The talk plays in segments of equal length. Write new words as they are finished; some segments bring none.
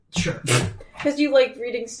Sure. Because you like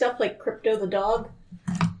reading stuff like Crypto the Dog?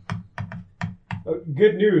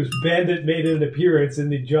 Good news, Bandit made an appearance in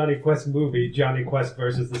the Johnny Quest movie, Johnny Quest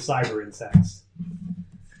versus the Cyber Insects.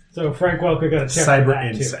 So Frank Welker got a check for that,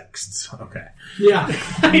 Insects. Okay. Yeah.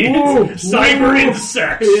 Cyber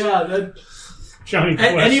insects. Yeah. That, Johnny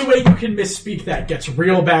Quest. any way you can misspeak that gets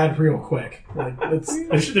real bad real quick. Like,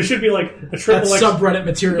 there should be like a triple that's X subreddit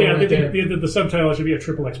material. Yeah, right there. the subtitle should be a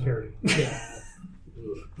triple X parody.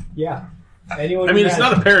 Yeah. It's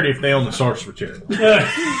not a parody if they own the source material.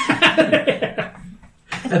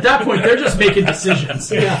 At that point, they're just making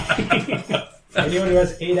decisions. Yeah. Anyone who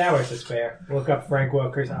has 8 hours to spare, look up Frank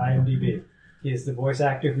Welker's IMDb. He is the voice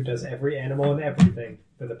actor who does every animal and everything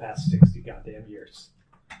for the past 60 goddamn years.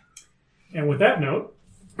 And with that note...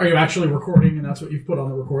 Are you actually recording, and that's what you've put on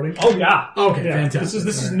the recording? Oh, yeah. Okay, yeah. fantastic.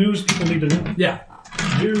 This is news people need to know. Yeah.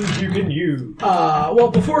 News you can use. Well,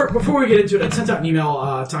 before we get into it, I sent out an email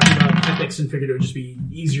talking about ethics and figured it would just be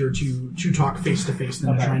easier to talk face to face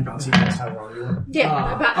than to try and bounce emails. How wrong you are.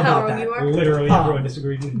 Yeah, about how wrong you are. Literally everyone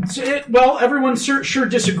disagreed with you. Well, everyone sure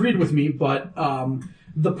disagreed with me, but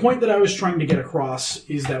the point that I was trying to get across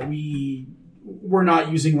is that we're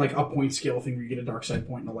not using like a point scale thing where you get a dark side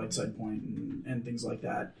point and a light side point and things like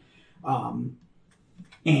that.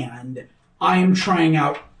 And I am trying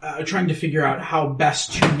to figure out how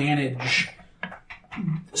best to manage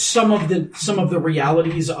some of the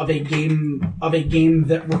realities of a game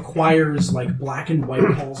that requires like black and white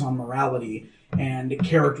calls on morality and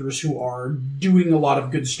characters who are doing a lot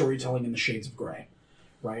of good storytelling in the shades of gray,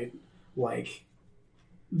 right? Like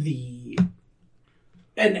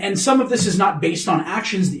and some of this is not based on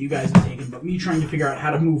actions that you guys have taken, but me trying to figure out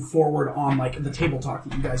how to move forward on like the table talk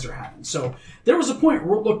that you guys are having. So there was a point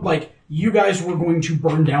where it looked like you guys were going to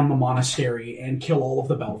burn down the monastery and kill all of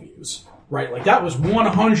the Bellevues, right? Like that was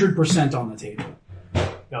 100% on the table.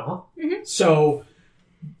 Uh-huh. Mm-hmm. So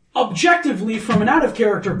objectively, from an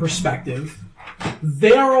out-of-character perspective,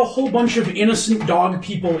 they are a whole bunch of innocent dog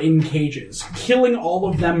people in cages. Killing all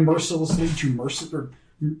of them mercilessly to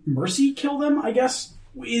mercy kill them, I guess,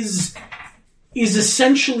 is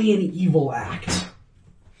essentially an evil act,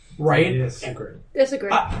 right?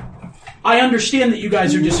 Disagree. I understand that you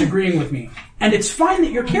guys are disagreeing with me, and it's fine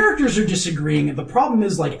that your characters are disagreeing. The problem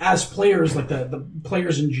is, like, as players, like the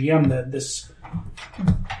players and GM, that this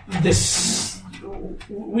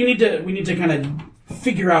we need to kind of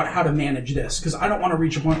figure out how to manage this, because I don't want to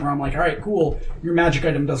reach a point where I'm like, all right, cool, your magic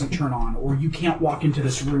item doesn't turn on, or you can't walk into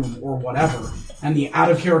this room, or whatever. And the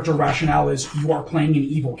out-of-character rationale is you are playing an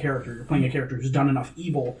evil character. You're playing a character who's done enough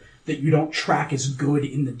evil that you don't track as good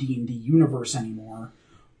in the D&D universe anymore.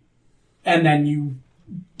 And then you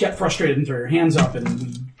get frustrated and throw your hands up,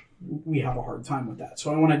 and we have a hard time with that.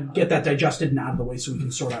 So I want to get that digested and out of the way so we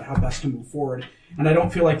can sort out how best to move forward. And I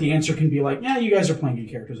don't feel like the answer can be like, yeah, you guys are playing good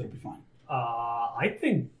characters, it'll be fine. I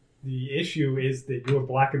think the issue is that your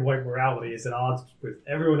black and white morality is at odds with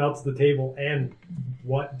everyone else at the table and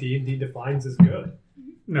what D&D defines as good.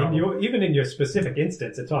 No. Even in your specific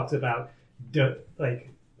instance, it talks about, the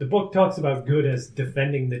book talks about good as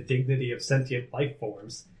defending the dignity of sentient life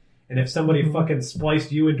forms. And if somebody fucking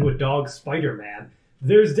spliced you into a dog Spider-Man,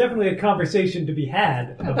 there's definitely a conversation to be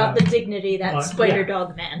had about the dignity that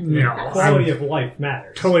Spider-Dog man. Yeah, quality of life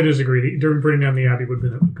matters. Totally disagree. Burning down the Abbey would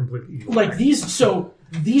have been completely evil. Like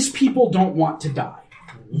these people don't want to die.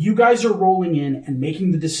 You guys are rolling in and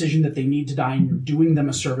making the decision that they need to die, and you're doing them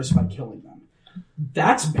a service by killing them.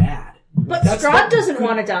 That's bad. But Strahd doesn't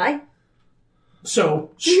want to die. So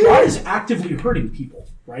Strahd is actively hurting people,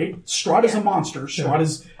 right? Strahd is a monster. Strahd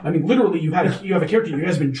is, literally you have a character you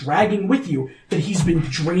guys have been dragging with you that he's been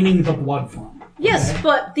draining the blood from. Yes,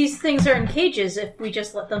 but these things are in cages. If we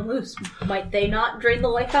just let them loose, might they not drain the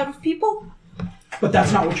life out of people? But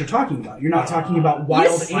that's not what you're talking about. You're not talking about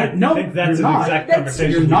wild animals. No, I think that's you're an not. exact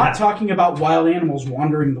conversation. You're not talking about wild animals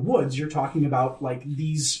wandering the woods. You're talking about like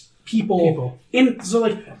these people.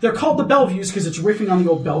 They're called the Bellevues because it's riffing on the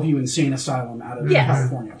old Bellevue Insane Asylum out of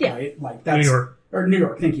California, right? Like that's New York. Or New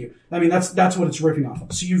York. Thank you. That's what it's riffing off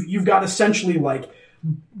of. So you've got essentially like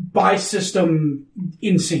by system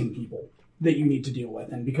insane people that you need to deal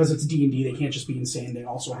with, and because it's D&D, they can't just be insane. They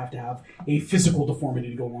also have to have a physical deformity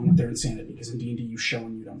to go along with their insanity. Because in D&D, you show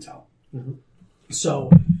and you don't tell. Mm-hmm. So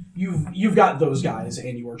you've got those guys,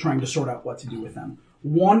 and you are trying to sort out what to do with them.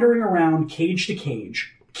 Wandering around cage to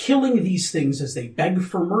cage, killing these things as they beg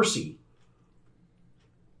for mercy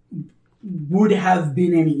would have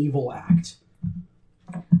been an evil act.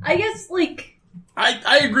 I guess,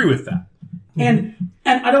 I agree with that. And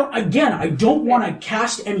I don't want to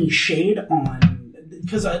cast any shade on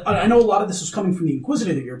because I know a lot of this was coming from the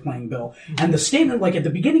Inquisitor that you're playing, Bill, and the statement, like at the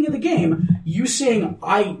beginning of the game, you saying,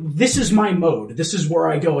 this is my mode, this is where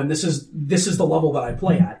I go, and this is the level that I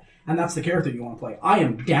play at, and that's the character you want to play. I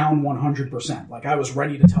am down 100%. Like, I was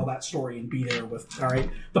ready to tell that story and be there with, all right,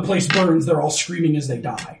 the place burns, they're all screaming as they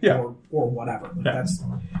die, or whatever. Like,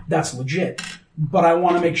 that's legit. But I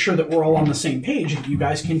want to make sure that we're all on the same page, that you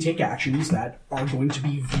guys can take actions that are going to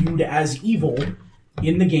be viewed as evil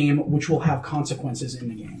in the game, which will have consequences in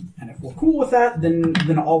the game. And if we're cool with that,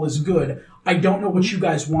 then all is good. I don't know what you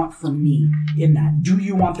guys want from me in that. Do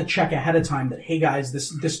you want the check ahead of time that, hey guys,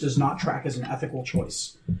 this does not track as an ethical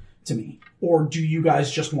choice to me? Or do you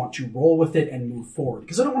guys just want to roll with it and move forward?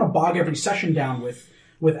 Because I don't want to bog every session down with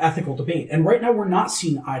ethical debate. And right now we're not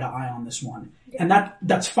seeing eye to eye on this one. And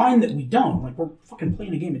that's fine that we don't. Like, we're fucking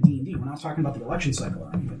playing a game of D&D. We're not talking about the election cycle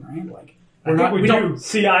or anything, right? Like, we don't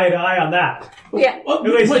see eye to eye on that. Yeah. Well,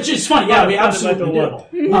 which is funny. Yeah, we absolutely do.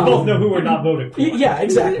 We both know who we're not voting for. Yeah,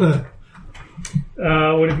 exactly.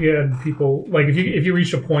 What if you had people, like, if you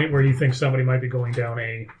reached a point where you think somebody might be going down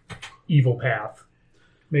a evil path,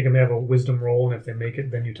 make them have a wisdom roll, and if they make it,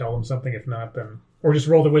 then you tell them something. If not, then... Or just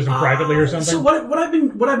roll the wisdom privately or something. So what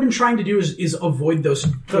I've been trying to do is avoid those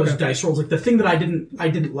dice rolls. Like, the thing that I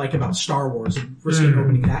didn't like about Star Wars, risking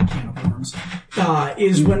opening that can of worms,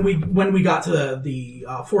 is when we got to the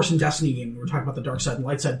Force and Destiny game, we were talking about the dark side and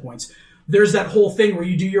light side points. There's that whole thing where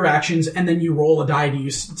you do your actions and then you roll a die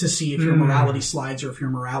to see if your morality slides or if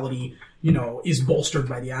your morality, is bolstered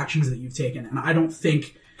by the actions that you've taken. And I don't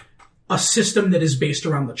think a system that is based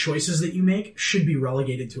around the choices that you make should be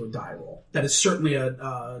relegated to a die roll. That is certainly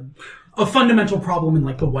a fundamental problem in,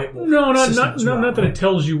 like, the White Wolf. No, not that it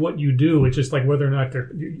tells you what you do. It's just like whether or not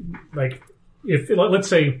they're like, if let's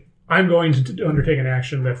say I'm going to undertake an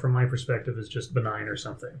action that, from my perspective, is just benign or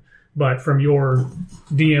something, but from your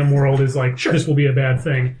DM world is like, sure, this will be a bad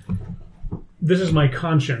thing. This is my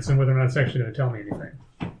conscience, and whether or not it's actually going to tell me anything.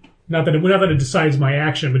 Not that it decides my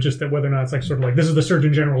action, but just that whether or not it's like sort of like, this is the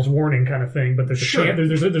Surgeon General's warning kind of thing. But there's a chance.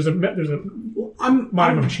 There's a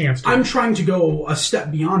minimum chance. I'm trying to go a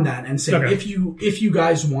step beyond that and say, if you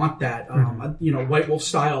guys want that, White Wolf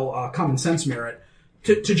style common sense merit,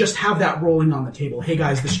 to just have that rolling on the table. Hey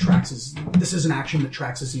guys, this is an action that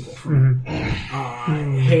tracks as evil for me.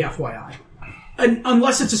 Hey, FYI. And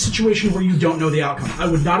unless it's a situation where you don't know the outcome. I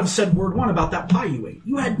would not have said word one about that pie you ate.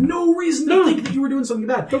 You had no reason to think that you were doing something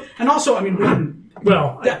bad. And also, I mean, we didn't...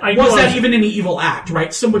 Well, was that even an evil act,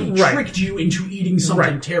 right? Somebody tricked you into eating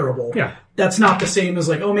something terrible. Yeah. That's not the same as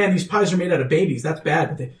like, oh man, these pies are made out of babies. That's bad,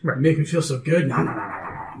 but they make me feel so good. No.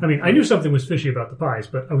 I mean, I knew something was fishy about the pies,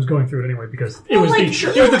 but I was going through it anyway because it was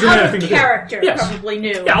the dramatic thing to do. Character probably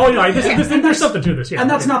knew. Yeah, there's something to this. Yeah, and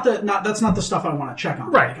that's not the stuff I want to check on.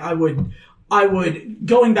 Right. Like, I would,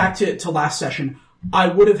 going back to last session, I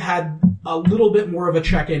would have had a little bit more of a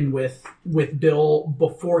check-in with Bill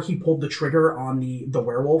before he pulled the trigger on the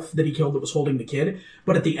werewolf that he killed that was holding the kid.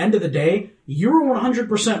 But at the end of the day, you were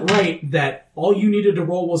 100% right that all you needed to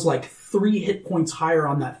roll was like 3 hit points higher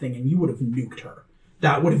on that thing and you would have nuked her.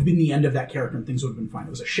 That would have been the end of that character and things would have been fine. It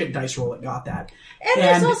was a shit dice roll that got that. And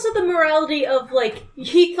there's also the morality of, like,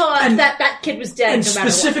 he thought that kid was dead and no matter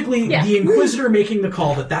what. Specifically, the Inquisitor making the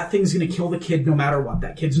call that thing's going to kill the kid no matter what.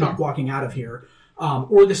 That kid's not walking out of here.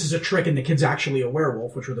 Or this is a trick and the kid's actually a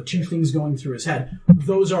werewolf, which were the two things going through his head.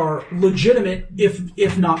 Those are legitimate,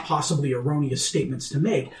 if not possibly erroneous statements to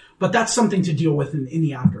make. But that's something to deal with in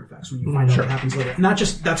the after effects when you find out what happens later. And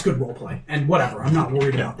that's good roleplay. And whatever, I'm not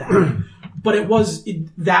worried about that. But it was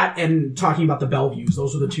that and talking about the Belleviews.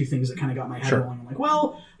 Those were the two things that kind of got my head rolling. I'm like,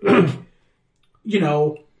 well,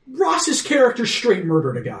 Ross's character straight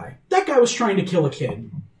murdered a guy. That guy was trying to kill a kid.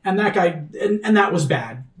 And that guy, and that was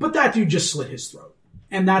bad. But that dude just slit his throat.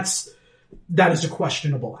 And that is a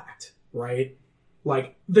questionable act, right?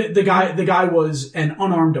 Like, the guy was an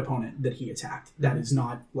unarmed opponent that he attacked. That is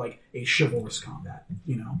not, like, a chivalrous combat,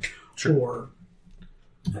 Sure. Or...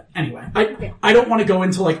 Anyway, I don't want to go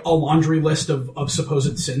into like a laundry list of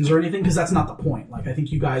supposed sins or anything because that's not the point. Like, I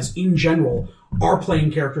think you guys in general are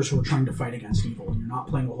playing characters who are trying to fight against evil, and you're not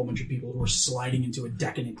playing a whole bunch of people who are sliding into a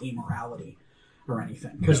decadent immorality or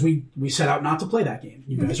anything. Because we set out not to play that game.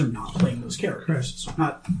 You guys are not playing those characters. So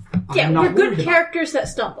I'm not we're good characters that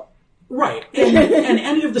stumble. Right. And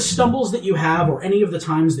any of the stumbles that you have or any of the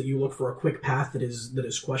times that you look for a quick path that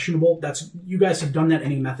is questionable, you guys have done that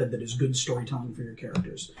any method that is good storytelling for your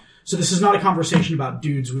characters. So this is not a conversation about,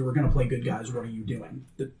 dudes, we were going to play good guys, what are you doing?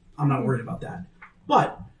 I'm not worried about that.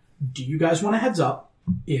 But do you guys want a heads up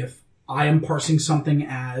if I am parsing something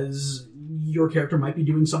as, your character might be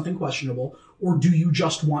doing something questionable, or do you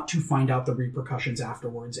just want to find out the repercussions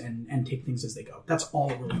afterwards and take things as they go? That's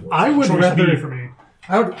all it really was. I would Choice rather B for me.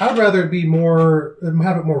 I would rather be more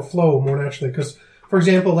have it more flow more naturally because, for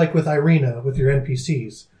example, like with Irina, with your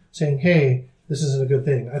NPCs saying, "Hey, this isn't a good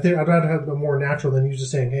thing." I think I'd rather have it more natural than you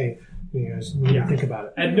just saying, "Hey, you guys need to think about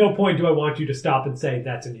it." At no point do I want you to stop and say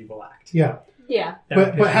that's an evil act. Yeah, Yeah.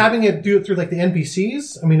 That but having it do it through like the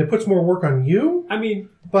NPCs, I mean, it puts more work on you. I mean,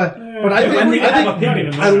 But I when think they I have think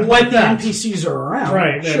opinion, I when like the that. NPCs are around,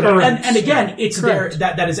 Right, yeah, Sure. and again, it's Correct.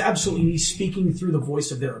 their that is absolutely me speaking through the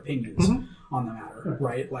voice of their opinions on the matter,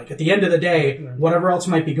 right? Like at the end of the day, whatever else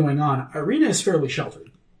might be going on, Irina is fairly sheltered,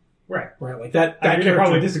 right. right? Like that I mean, character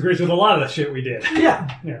probably disagrees with a lot of the shit we did. yeah.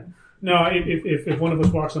 Yeah. No, if one of us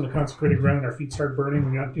walks on the consecrated ground and our feet start burning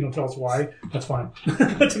and you don't tell us why, that's fine.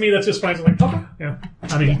 To me, that's just fine. It's like, okay, yeah.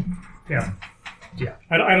 I mean, yeah. Yeah.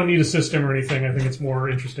 I don't need a system or anything. I think it's more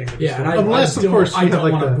interesting. To Yeah, and I, Unless, I of course, I you don't have,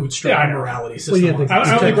 like, want to the- bootstrap Yeah, I a know. morality system. Well, you have on the- it.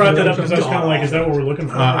 I only brought that up because I was kind of like, is that what we're looking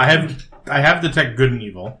for? I have detect good and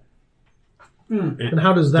evil. It And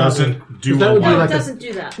how does that doesn't work? do 'Cause that a would be No, lot. like it a- doesn't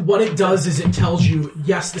do that. What it does is it tells you,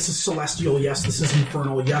 yes, this is celestial, yes, this is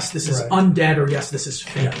infernal, yes, this is Right. undead, or yes, this is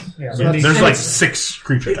fate. Yeah. So that's- There's And like it's- 6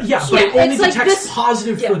 creature types. Yeah, but Yeah, it only it's like detects this-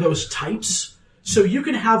 positive for yeah. those types. So you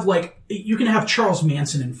can have Charles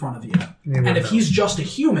Manson in front of you, Yeah, and if no. he's just a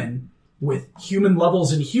human with human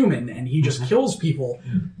levels in human, and he just kills people,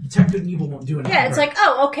 detect good and evil won't do anything. Yeah, it's like,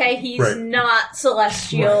 oh, okay, he's Right. not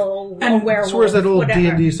celestial, And a werewolf, So where's that old whatever.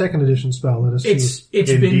 D&D second edition spell? Let us see.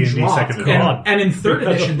 it's In been D&D dropped, second edition. and in third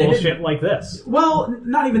Because edition of they bullshit didn't. like this. Well,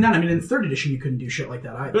 not even that. I mean, in third edition you couldn't do shit like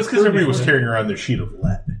that either. That's because everybody was carrying around their sheet of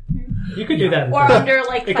lead. You could do that in Or third. under,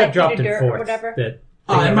 like, It 5 got dropped feet of in dirt or fourth. whatever.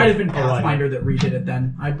 It might have been Oh, I know. Pathfinder that redid it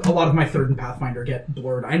then. A lot of my third and Pathfinder get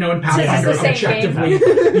blurred. I know in Since it's Pathfinder, the same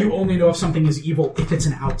objectively, you only know if something is evil if it's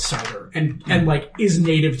an outsider and like is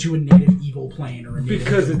native to a native evil plane or a native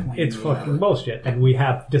Because good plane it's or whatever. fucking bullshit, and we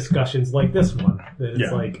have discussions like this one. That it's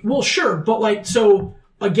Yeah. like, Well, sure, but like, so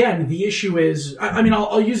again, the issue is, I mean,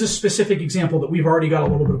 I'll use a specific example that we've already got a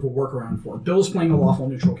little bit of a workaround for. Bill's playing a lawful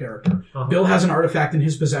neutral character. Bill has an artifact in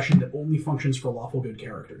his possession that only functions for lawful good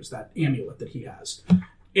characters, that amulet that he has.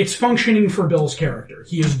 It's functioning for Bill's character.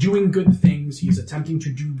 He is doing good things. He's attempting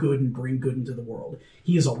to do good and bring good into the world.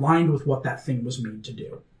 He is aligned with what that thing was made to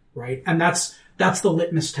do, right? And that's the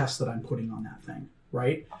litmus test that I'm putting on that thing,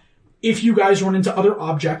 right? If you guys run into other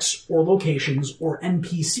objects or locations or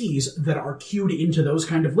NPCs that are cued into those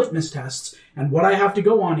kind of litmus tests, and what I have to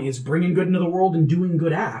go on is bringing good into the world and doing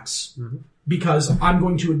good acts, because I'm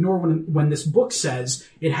going to ignore when this book says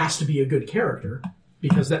it has to be a good character,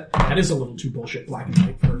 because that is a little too bullshit black and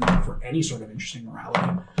white for any sort of interesting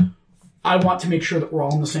morality. I want to make sure that we're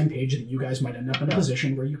all on the same page, that you guys might end up in a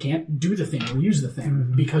position where you can't do the thing or use the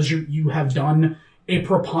thing because you have done a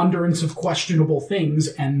preponderance of questionable things,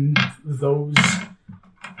 and those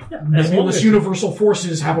as long nebulous as, universal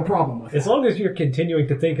forces have a problem with it. as long as you're continuing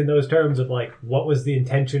to think in those terms of like, what was the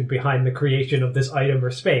intention behind the creation of this item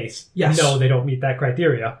or space? Yes. No, they don't meet that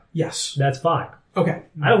criteria. Yes. That's fine. Okay.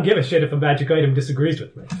 I don't give a shit if a magic item disagrees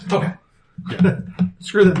with me. Okay.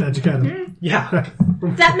 Screw that magic item. Yeah.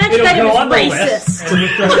 That magic It'll item go is on the list, racist. and you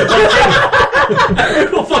throw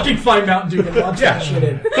it We'll fucking find Mountain Dew and launch that shit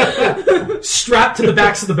in. Strapped to the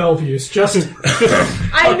backs of the Bellevues. Just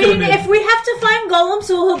I mean, if we have to find Golem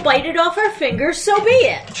so he'll bite it off our fingers, so be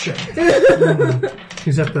it. sure.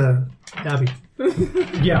 He's at the Abbey.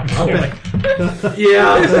 Yeah. Okay.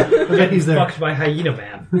 Yeah. I bet he's there. Fucked by hyena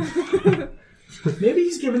man. Maybe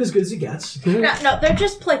he's giving as good as he gets. No, they're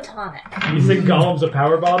just platonic. You think Gollum's a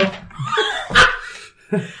power bottle?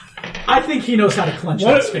 I think he knows how to clench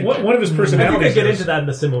that sphincter. One of his I think personalities they get is- into that in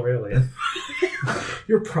the Silmarillion.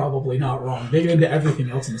 You're probably not wrong. They get into everything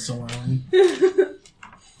else in the Silmarillion.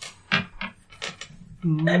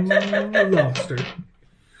 Lobster.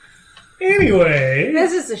 Anyway,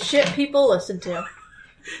 This is the shit people listen to.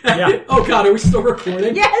 Yeah. Oh god, are we still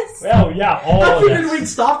recording? Yes! Well, yeah, all I of figured this. we'd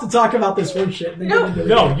stop to talk about this one shit. And then get into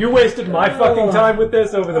No, you wasted my fucking time with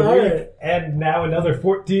this over the All week, right. and now another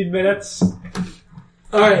 14 minutes.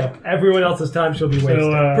 Alright, Everyone else's time shall be wasted.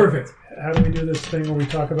 so perfect. how do we do this thing where we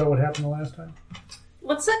talk about what happened the last time?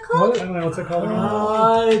 What's that I called? don't know what's it called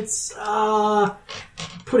again. It's,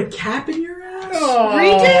 put a cap in your ass?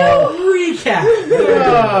 Redo? Recap!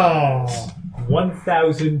 Oh.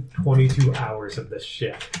 1,022 hours of this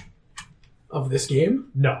shit. Of this game?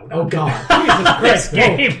 No. Oh god. This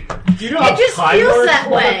game. Do you know how It just time feels works, that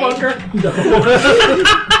way. motherfucker?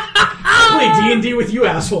 I play D&D with you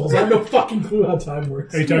assholes. I have no fucking clue how time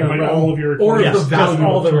works. Are you talking about all of your Or recordings? the Yes, value just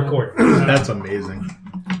all of the time. recordings. That's amazing.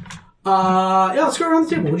 Yeah, let's go around the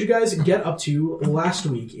table. What did you guys get up to last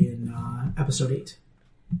week in episode 8?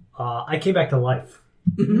 I came back to life.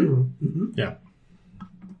 Yeah.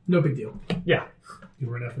 No big deal. Yeah. You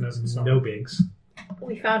were an evanescent song. No bigs.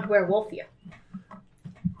 We found Werewolfia.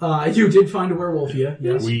 You did find a werewolf, yes.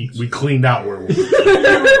 We cleaned out werewolves.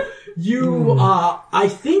 You, I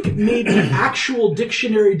think, made the actual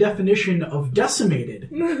dictionary definition of decimated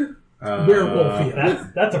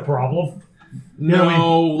werewolfia. That's a problem.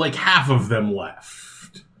 No, like half of them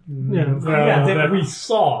left. That we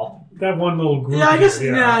saw. That one little group. Yeah, I guess.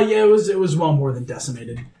 Yeah. It was well more than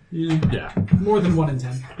decimated. Yeah. More than 1 in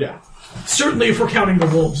 10. Yeah. Certainly, if we're counting the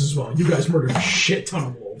wolves as well. You guys murdered a shit ton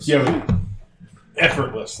of wolves. Yeah, but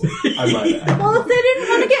effortlessly, I might add. Well, if they didn't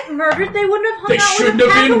want to get murdered, they wouldn't have hung They out shouldn't with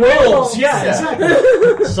a have pack been of wolves. werewolves. Yeah,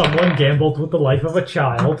 exactly. Someone gambled with the life of a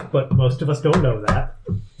child, but most of us don't know that.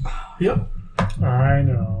 Yep. I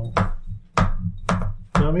know.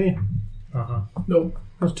 Not me. Uh-huh. Nope.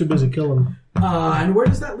 I was too busy killing. And where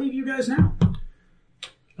does that leave you guys now?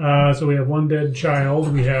 So we have 1 dead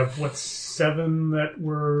child. We have, 7 that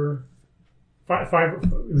were... 5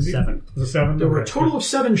 was it 7. Was it 7? There were a total of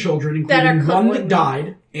 7 children, That are including 1 cuddling. that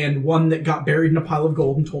died and 1 that got buried in a pile of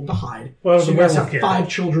gold and told to hide. Well, so the you guys werewolf have kid. 5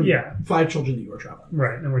 children. Yeah. 5 children that you are traveling.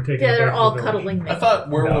 Right, and we're taking Yeah, it they're back to all the village. cuddling I me. thought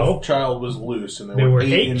werewolf No. child was loose, and There were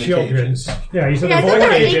 8 8 in the children. cages. Yeah, you said Yeah, I there thought were there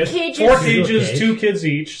were 4 8 cages. cages. 4 Single cages, cage. 2 kids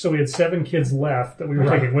each, so we had 7 kids left that we were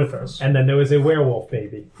taking with us. And then there was a werewolf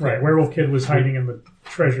baby. Right, werewolf kid was hiding in the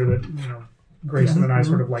treasure that, Grayson and I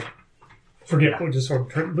sort of forget, we just sort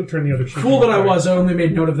of turn the other cheek. Fool that I was, I only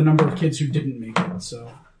made note of the number of kids who didn't make it,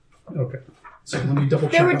 so... Okay. So let me double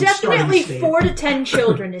check. There were on starting definitely state. 4 to 10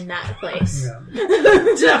 children in that place. Yeah.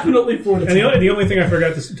 Definitely 4 to 10. And the only thing I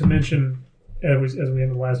forgot to mention as we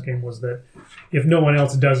ended the last game was that if no one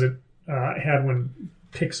else does it, Hadwin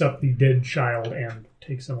picks up the dead child and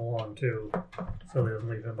takes him along too, so he doesn't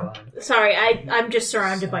leave him behind. Sorry, I'm just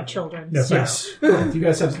surrounded by children. Yes, Yes, correct. You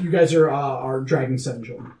guys are dragging 7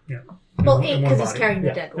 children. Yeah. Well, And 8 one because he's body. carrying the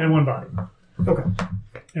Yeah. dead one. And 1 body. Okay. And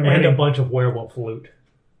we're And a heading, bunch of werewolf loot.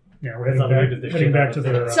 we're I thought we did this heading shit back out to of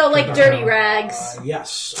the... So, like, dirty rags.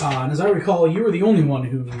 Yes, and as I recall, you were the only one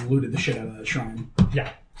who looted the shit out of that shrine.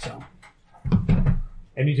 Yeah. So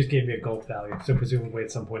And you just gave me a gold value, so presumably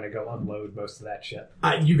at some point I go unload most of that shit.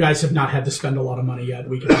 you guys have not had to spend a lot of money yet.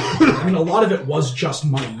 I mean, a lot of it was just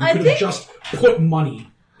money. You I could have think- just put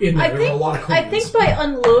money in there. I There were a lot of think coins. by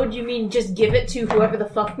unload you mean just give it to whoever the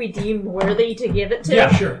fuck we deem worthy to give it to.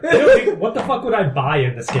 Yeah, sure. What the fuck would I buy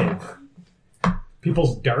in this game?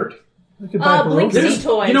 People's dirt? I could buy Blinksy Baroque.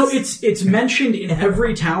 toys. You know, it's mentioned in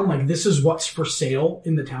every town, like, this is what's for sale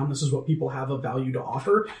in the town, this is what people have of value to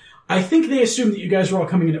offer. I think they assumed that you guys were all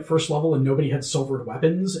coming in at first level and nobody had silvered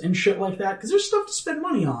weapons and shit like that, because there's stuff to spend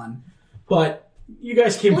money on. But you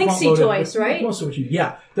guys came Blinksy front-loaded toys, with right? most of what you need.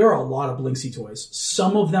 Yeah, there are a lot of Blinksy toys.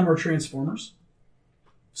 Some of them are Transformers.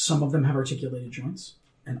 Some of them have articulated joints.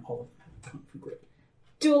 And all of them have Kung Fu grip.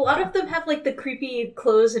 Do a lot of them have like the creepy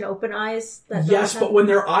close and open eyes? That Yes, don't but have- when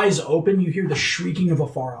their eyes open, you hear the shrieking of a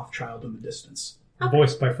far-off child in the distance.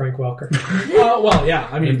 Voiced by Frank Welker. Well, yeah,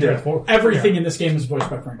 I mean, Yeah. everything in this game is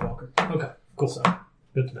voiced by Frank Walker. Okay, cool. So,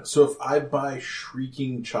 Good to know. So if I buy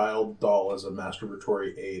Shrieking Child doll as a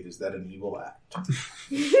masturbatory aid, is that an evil act?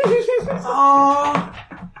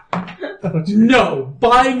 no,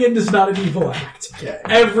 buying it is not an evil act. Okay.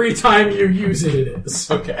 Every time you use it, it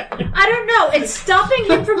is. Okay. I don't know. It's stopping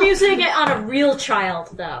him from using it on a real child,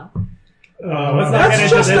 though. let's not get That's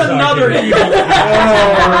into just this another argument. evil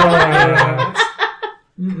act.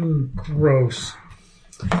 Gross.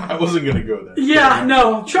 I wasn't going to go there. Yeah,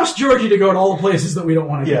 no, trust Georgie to go to all the places that we don't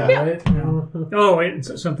want to Yeah. go, right? Yeah. Oh, wait,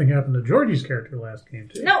 something happened to Georgie's character last game,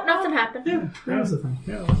 too. No, nothing happened. That was the thing.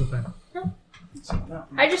 Yeah, that was the thing.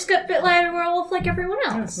 I just got bit by a werewolf like everyone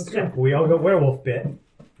else. Yeah, we all got werewolf bit.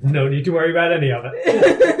 No need to worry about any of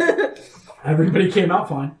it. Everybody came out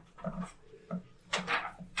fine.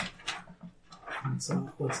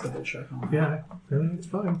 Let's double check on that. Yeah, it's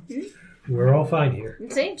fine. We're all fine here.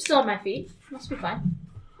 See, still on my feet. Must be fine.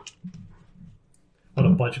 But a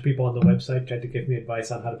bunch of people on the website tried to give me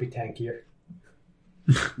advice on how to be tankier.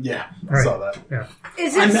 Yeah, I Right. saw that. Yeah.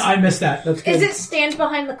 Is it? I missed that. That's good. Is it stand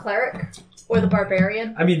behind the cleric or the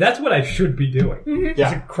barbarian? I mean, that's what I should be doing.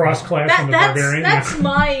 Yeah. Cross-class from the barbarian. That's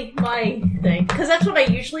my thing, because that's what I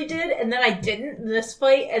usually did, and then I didn't in this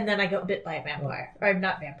fight, and then I got bit by a vampire. Or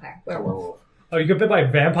not vampire, werewolf. Oh, you got bit by a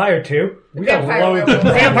vampire too? We got Vampire loads werewolf.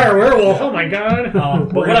 of Vampire werewolf, oh my god.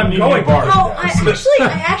 But what gonna I'm need going a bar. Oh, I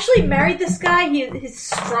actually married this guy. His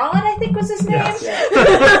Strahd, I think, was his name.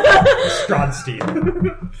 Strahd Steve.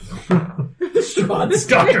 Strahd's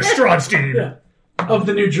Dr. Strodstein. Yeah. Of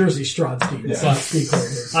the New Jersey Strahd team. Yeah. Let's be clear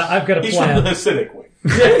here. I've got a He's from plan. the Hasidic wing.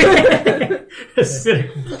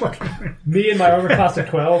 Acidic. Me and my armor cost of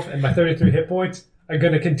 12 and my 33 hit points are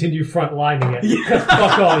going to continue front lining it. Because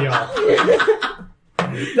fuck all y'all.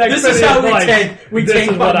 This is how we tank. We This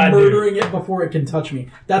tank is what by I do. murdering it before it can touch me.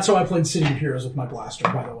 That's how I played City of Heroes with my blaster,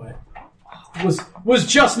 by the way. Was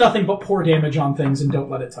just nothing but poor damage on things and don't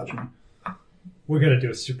let it touch me. We're going to do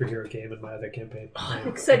a superhero game in my other campaign. I'm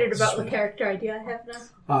excited about the character idea I have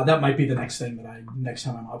now. That might be the next thing that next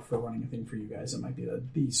time I'm up for running a thing for you guys, it might be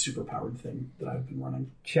the super powered thing that I've been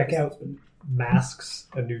running. Check out Masks,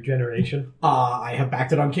 A New Generation. I have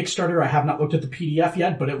backed it on Kickstarter. I have not looked at the PDF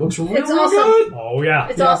yet, but it looks really, It's really awesome. good. Oh, yeah.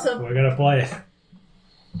 It's awesome. We're going to play it.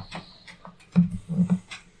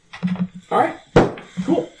 All right,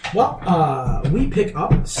 cool. Well, we pick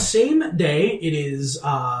up same day. It is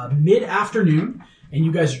mid-afternoon, and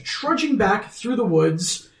you guys are trudging back through the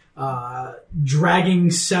woods,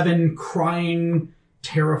 dragging 7 crying,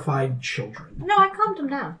 terrified children. No, I calmed him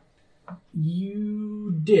down.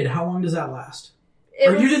 You did. How long does that last? It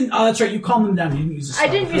Or you was- didn't. Oh, that's right. You calmed them down. You didn't use a spell.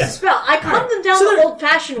 I didn't use Yeah. a spell. I calmed them down So the they're-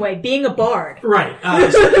 old-fashioned way, being a bard. Right.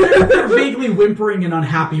 So they're vaguely whimpering and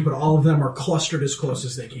unhappy, but all of them are clustered as close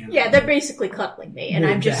as they can. Yeah, they're basically cuddling me, and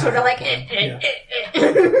Yeah, I'm just yeah. sort of like,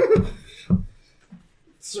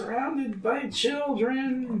 Surrounded by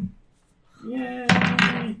children. Yay.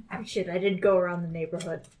 Shit, I did go around the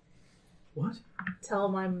neighborhood. What? Tell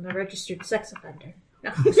them I'm a registered sex offender.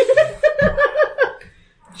 No.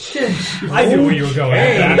 I knew where you were going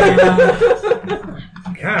with that.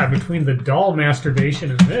 God, between the doll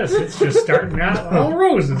masturbation and this, it's just starting out all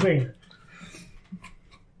roses, ain't it?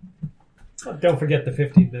 Don't forget the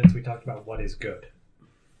 15 minutes we talked about what is good.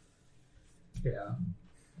 Yeah.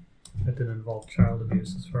 That didn't involve child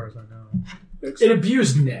abuse, as far as I know. It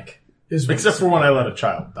abused Nick. Except for when I let a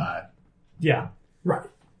child die. Yeah. Right.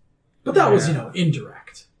 But that was,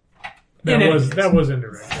 indirect. That was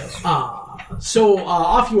indirect. Yes. So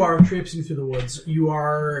off you are, traipsing through the woods. You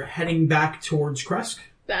are heading back towards Kresk.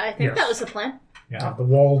 I think Yes. that was the plan. Yeah. The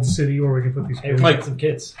walled city where we can put these Hey, kids. we Like- got some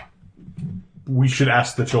kids. We should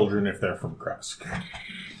ask the children if they're from Kresk.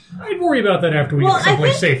 I'd worry about that after we Well, get I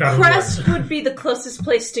someplace think safe out of the woods. Crest would be the closest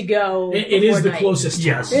place to go. It is before the night. closest.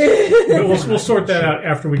 Yes. town. But we'll sort that out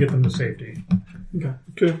after we get them to safety.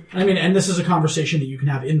 Okay. I mean, and this is a conversation that you can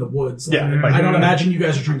have in the woods. Like, Yeah, I don't imagine you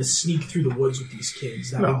guys are trying to sneak through the woods with these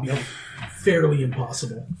kids. That would be fairly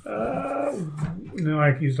impossible. No,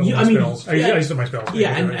 I used all Yeah, my I mean, spells. I yeah. used all my spells.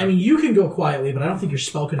 Yeah, and I mean, you can go quietly, but I don't think your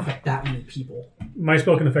spell can affect that many people. my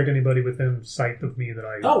spell can affect anybody within sight of me that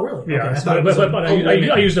I. Oh, really? Yeah, Okay, I thought it was but a I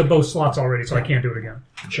limit. used up both slots already, so I can't do it again.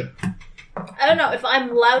 Sure. I don't know. If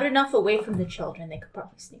I'm loud enough away from the children, they could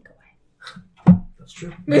probably sneak away. That's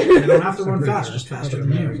true. They don't have to run fast, just faster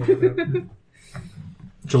than you.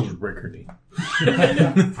 Children break her knee.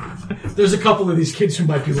 There's a couple of these kids who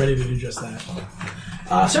might be ready to do just that.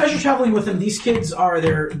 So as you're traveling with them, these kids are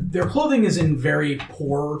their clothing is in very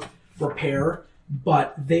poor repair,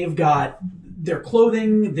 but they've got their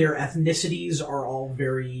clothing, their ethnicities are all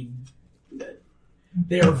very.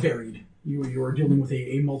 They are varied. You are dealing with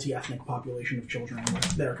a multi-ethnic population of children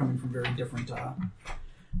that are coming from very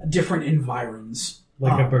different environs.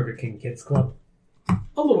 Like a Burger King Kids Club.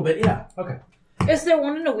 A little bit, yeah. Okay. Is there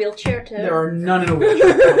one in a wheelchair too? There are none in a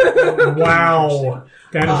wheelchair. Wow,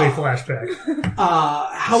 that is a flashback.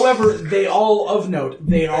 However, they all of note.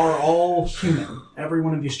 They are all human. Every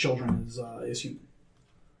one of these children is human.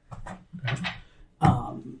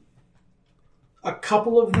 A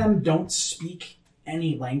couple of them don't speak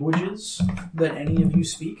any languages that any of you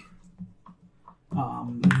speak.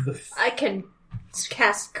 I can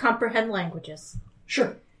cast comprehend languages.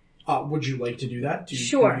 Sure. Would you like to do that? To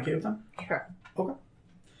Sure. communicate with them? Sure. Okay.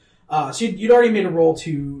 So you'd already made a roll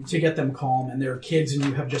to get them calm, and they're kids, and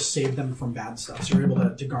you have just saved them from bad stuff. So you're able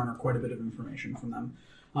to garner quite a bit of information from them.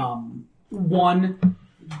 One,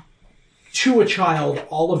 to a child,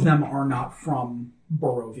 all of them are not from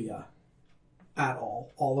Barovia at all.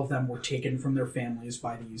 All of them were taken from their families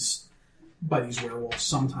by these werewolves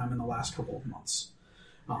sometime in the last couple of months.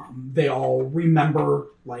 They all remember,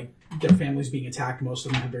 like, their families being attacked. Most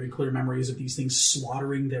of them have very clear memories of these things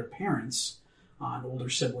slaughtering their parents and older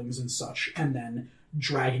siblings and such, and then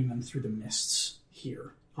dragging them through the mists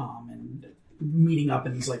here, and meeting up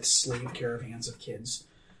in these, like, slave caravans of kids.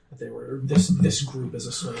 This group is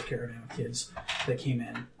a slave caravan of kids that came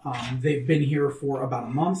in. They've been here for about a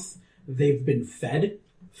month. They've been fed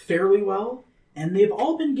fairly well, and they've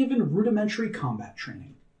all been given rudimentary combat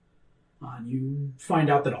training. You find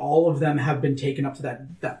out that all of them have been taken up to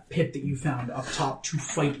that pit that you found up top to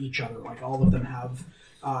fight each other. Like, all of them have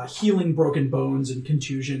healing broken bones and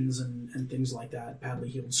contusions and things like that, badly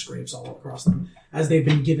healed scrapes all across them, as they've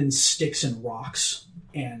been given sticks and rocks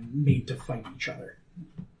and made to fight each other.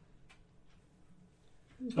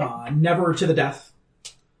 Never to the death,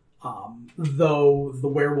 though the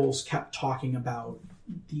werewolves kept talking about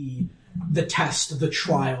the test, the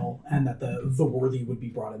trial, and that the worthy would be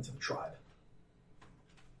brought into the tribe.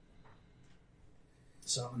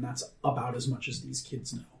 So, and that's about as much as these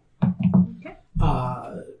kids know. Okay.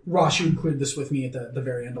 Ross, you included this with me at the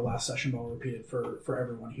very end of last session, but I'll repeat it for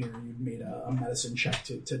everyone here. You made a medicine check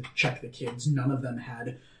to check the kids. None of them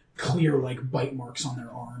had clear, like, bite marks on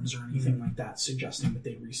their arms or anything like that, suggesting that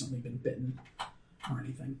they'd recently been bitten or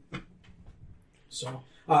anything. So,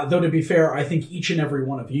 though to be fair, I think each and every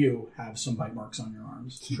one of you have some bite marks on your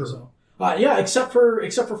arms. Sure. So, yeah, except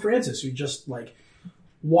for Francis, who just, like,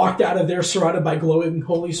 walked out of there surrounded by glowing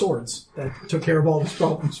holy swords that took care of all of his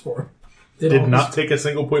problems for him. Did not take a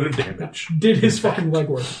single point of damage. Did his fucking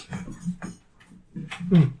legwork.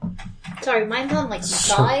 Sorry, mine's on like my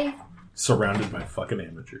thigh. Surrounded by fucking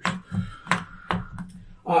amateurs.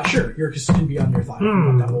 Sure, yours can be on your thigh.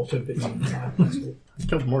 That will have been on your thigh. That's cool.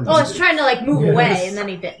 Killed more than Oh, I was trying to like move away, and then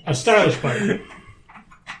he bit. A stylish bite.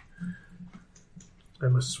 I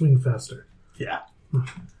must swing faster. Yeah.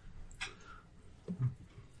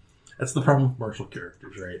 That's the problem with martial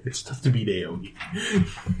characters, right? It's tough to beat AoE.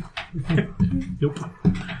 Nope.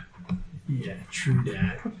 Yeah, true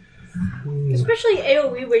that. Especially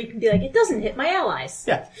AoE, where you can be like, it doesn't hit my allies.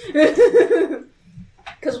 Yeah.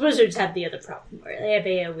 Because wizards have the other problem, where they have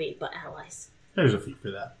AoE, but allies. There's a feat for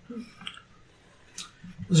that.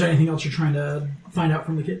 Is there anything else you're trying to find out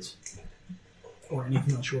from the kids? Or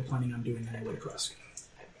anything else you were planning on doing anyway, Kresk?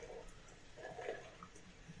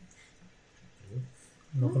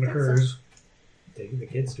 Nothing occurs. Taking the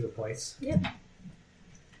kids to a place. Yep.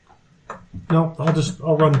 No,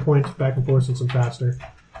 I'll run point back and forth since I'm faster.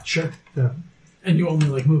 Sure. Yeah, And you only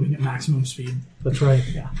like moving at maximum speed. that's right.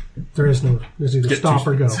 Yeah. There's either Get stop two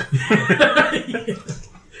or go.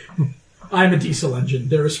 I'm a diesel engine.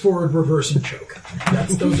 There is forward, reverse, and choke.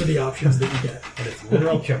 Those are the options that you get. And it's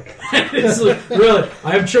literal choking. It's like, really,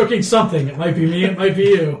 I am choking something. It might be me, it might be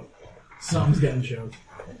you. Something's getting choked.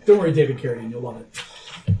 Don't worry, David Carradine, you'll love it.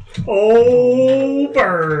 Oh,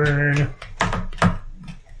 burn.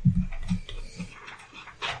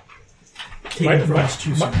 Taking the frost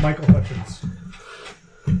too soon. Michael Hutchins.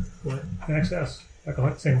 What? NXS. Michael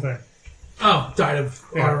Hutchins, same thing. Oh, died of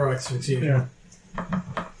Yeah. auto asphyxiation. Yeah.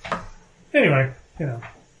 Anyway,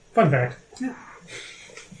 fun fact. Yeah.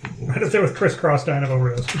 Right up there with Chris Cross dying of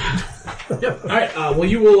overdose. Yep. All right. Well,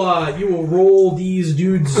 you will roll these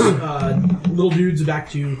dudes, little dudes, back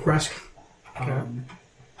to Kresk.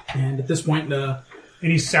 And at this point,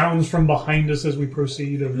 Any sounds from behind us as we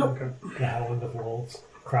proceed? Nope. Okay. The howling of wolves,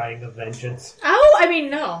 crying of vengeance. Oh, I mean,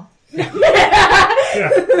 no. Yeah.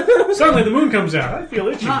 Suddenly the moon comes out. I feel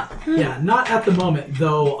itchy. not at the moment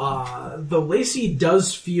though. The Lacey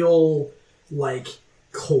does feel like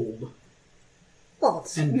cold. Well,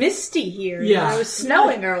 it's And- misty here. Yeah. It was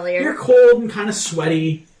snowing You're earlier. cold and kind of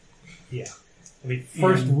sweaty. Yeah. I mean,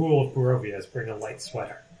 first rule of Barovia is bring a light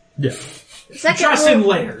sweater. Yeah. Second Dress rule, in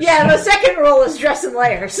layers. Yeah, the second rule is dress in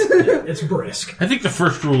layers. It's brisk. I think the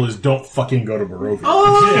first rule is don't fucking go to Barovia.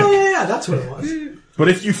 Oh yeah, that's what it was. But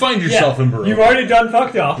if you find yourself in Barovia... You've already done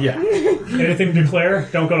fucked up. Yeah. Anything to declare?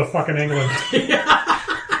 Don't go to fucking England.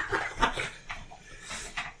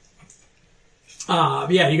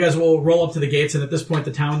 Yeah, you guys will roll up to the gates, and at this point,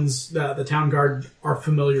 the town guard are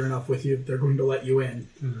familiar enough with you; they're going to let you in.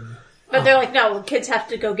 But they're like, no, the kids have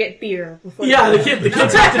to go get beer before. Yeah, the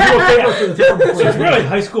kids have to do a favor for the town. Before So it's they really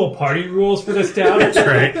high school party rules for this town. That's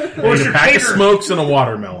right. There's a pack of smokes and a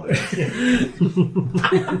watermelon.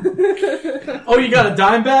 Oh, you got a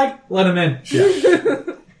dime bag? Let him in.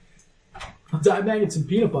 Yeah. A dime bag and some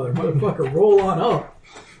peanut butter, motherfucker. Roll on up.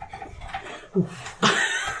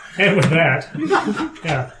 And with that,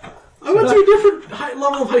 yeah. I went to a different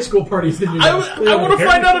level of high school parties than you. I want to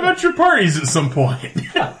find out about your parties at some point.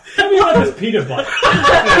 Tell me about this peanut butter.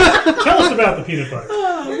 Tell us about the peanut butter.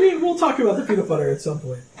 We'll talk about the peanut butter at some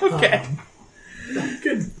point. Okay.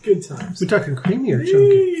 Good times. We talking creamy or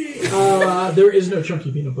chunky? There is no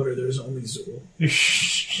chunky peanut butter. There is only Zool.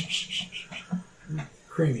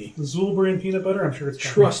 Creamy. The Zool brand peanut butter, I'm sure it's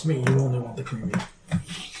fine. Trust me, you only want the creamy.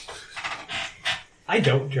 I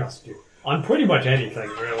don't trust you. On pretty much anything,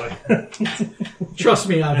 really. Trust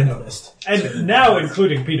me, I've noticed. And now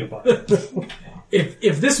including peanut butter.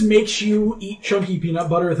 If this makes you eat chunky peanut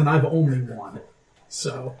butter, then I've only won.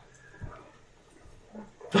 So.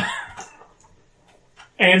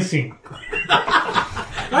 And scene.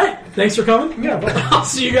 Alright, Thanks for coming. Yeah, but I'll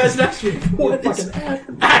see you guys next week. What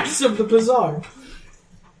fucking acts of the bizarre.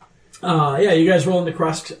 Yeah, you guys roll into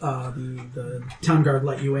Crust. The town guard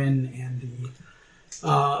let you in, and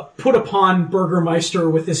the put upon Burgermeister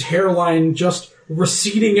with his hairline just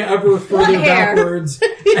receding ever further backwards,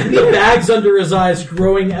 and the bags under his eyes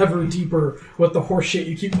growing ever deeper with the horse shit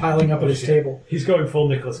you keep piling up at his table. He's going full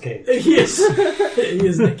Nicolas Cage. He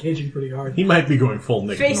is Nick Caging pretty hard. He might be going full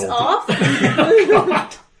Nick Face Nolte. off? Oh,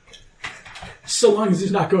 God. So long as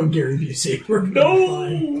he's not going Gary Busey, we're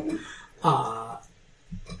fine.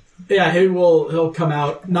 Yeah, he'll come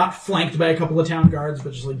out not flanked by a couple of town guards,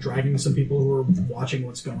 but just like dragging some people who are watching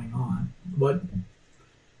what's going on.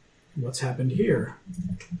 What's happened here?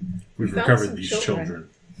 We've Found recovered some these children. children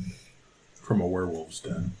from a werewolf's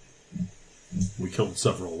den. We killed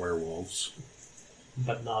several werewolves.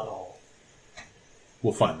 But not all.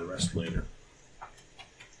 We'll find the rest later.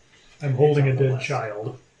 I'm holding a dead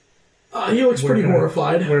child. He looks pretty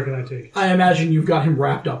horrified. Where can I take it? I imagine you've got him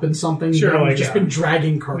wrapped up in something. Sure, You've like, just yeah. been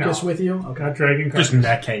dragging carcass No. with you. Okay. Not dragging Just carcass.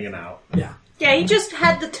 neck hanging out. Yeah. Yeah, he just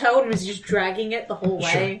had the toe and was just dragging it the whole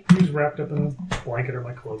way. He's wrapped up in a blanket or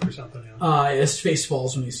my cloak or something. Yeah. His face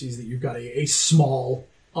falls when he sees that you've got a small,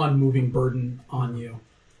 unmoving burden on you,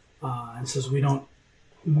 and says, "We don't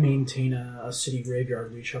maintain a city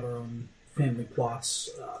graveyard. We each have our own family plots.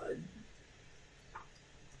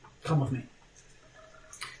 Come with me."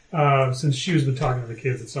 Since she was been talking to the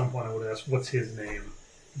kids, at some point I would ask, "What's his name?"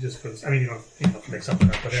 Just for this. I mean, you don't make something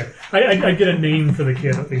up, but I'd get a name for the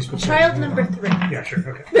kid at least. Child number 3. Yeah, sure.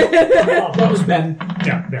 Okay. That was Ben.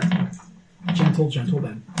 Yeah, there. Gentle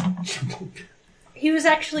Ben. He was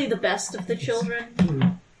actually the best of the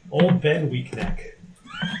children. Old Ben Weakneck.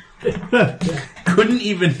 Couldn't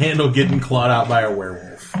even handle getting clawed out by a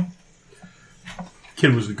werewolf.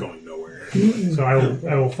 Kid was going nowhere. So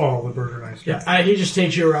I will follow the Burgermeister. Yeah, he just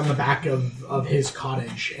takes you around the back of his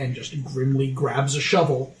cottage and just grimly grabs a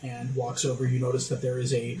shovel and walks over. You notice that there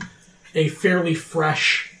is a fairly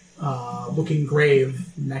fresh looking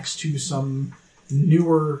grave next to some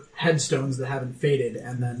newer headstones that haven't faded,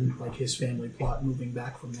 and then like his family plot moving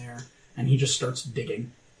back from there. And he just starts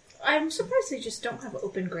digging. I'm surprised they just don't have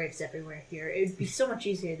open graves everywhere here. It would be so much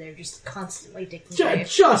easier. They're just constantly digging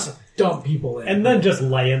graves. Just dump people in. And then just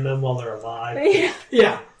lay in them while they're alive.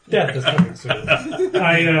 Yeah. Death is coming soon.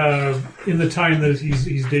 In the time that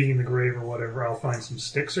he's digging the grave or whatever, I'll find some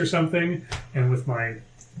sticks or something, and with my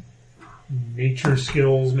nature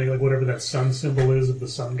skills, make like whatever that sun symbol is of the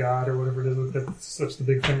sun god or whatever it is. That's the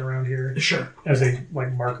big thing around here. Sure. As a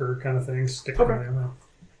like marker kind of thing, stick it Okay. in there.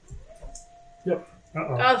 Yep.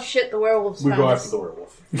 Uh-oh. Oh shit, the werewolves We found go us. after the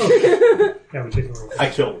werewolf. Yeah, we take the rope. I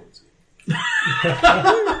killed him.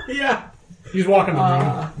 Yeah. He's walking the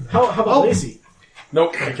room. How about Lacey?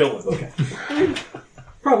 Nope, I killed him. Okay.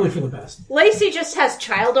 Probably for the best. Lacey just has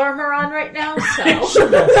child armor on right now, so...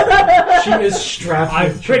 She is strapped. I'm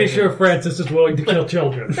with pretty children. sure Francis is willing to kill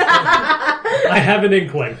children. I have an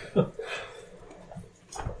inkling.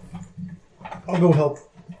 I'll go help.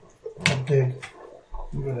 I'll dig.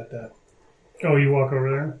 I'm good at that. Oh, you walk over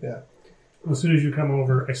there? Yeah. As soon as you come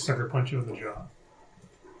over, I sucker punch you in the jaw.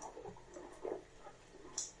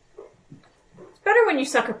 It's better when you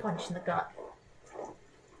sucker punch in the gut.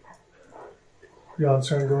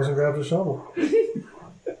 Janssen goes and grabs a shovel.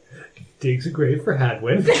 Digs a grave for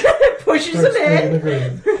Hadwin. Pushes Starts him digging the in.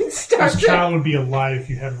 grave. Starts This it. child would be alive if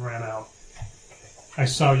you hadn't ran out. I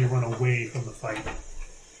saw you run away from the fight.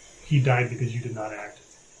 He died because you did not act.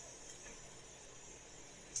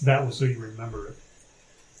 That was so you remember it.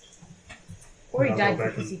 Or he I'll died go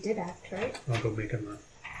back because and- he did act, right? I'll go make him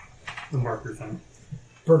the marker thing.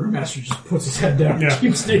 Burgermaster just puts his head down and Yeah.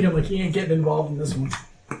 keeps digging like he ain't getting involved in this one.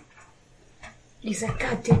 He's like,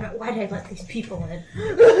 God damn it, why did I let these people in?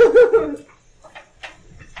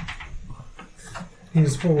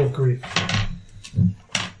 He's full of grief.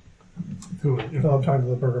 Who? No, I'm talking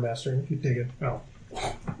to the Burgermaster and keep digging. Oh.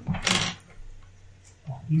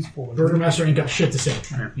 He's full of Burgermaster ain't got shit to say.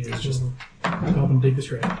 He's just help him dig this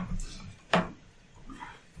grave.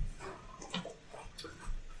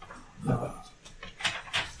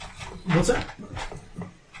 What's that?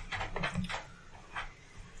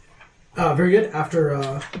 Very good. After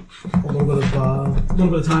a little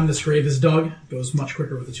bit of time, this grave is dug. It goes much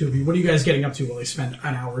quicker with the two of you. What are you guys getting up to while they spend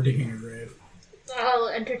an hour digging a grave?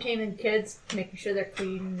 Entertaining kids, making sure they're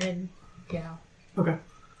clean and, Okay.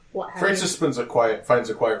 what have Francis finds a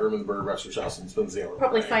quiet room in the Burgermaster's house and spends the hour.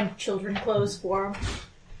 Probably find children clothes for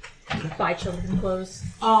them. Buy children clothes.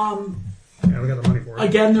 Yeah, we got the money for it.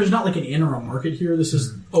 Again, there's not like an inn or a market here. This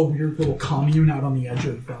is a weird little commune out on the edge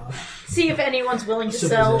of See if anyone's willing to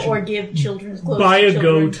sell or give children's clothes. Buy to a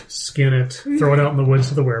children. goat, skin it, throw it out in the woods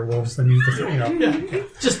to the werewolves, then use the Yeah.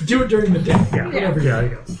 Just do it during the day. Yeah, Whatever you there do.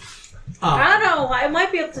 you go. I don't know. I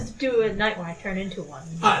might be able to do it at night when I turn into one.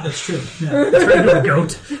 That's true. Yeah. Turn into a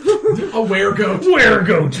goat. A weregoat.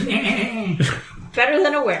 Weregoat. Better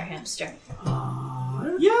than a werehamster.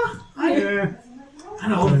 Yeah. I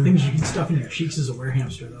know all the things you can stuff in your cheeks as a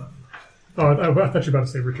werehamster, though. Oh, I thought you were about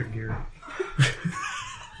to say Richard Gere.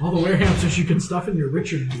 All the werehamsters you can stuff in your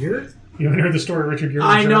Richard Gere? You haven't heard the story of Richard Gere?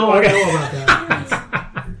 I know Okay. about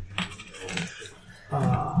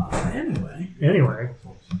that. Anyway.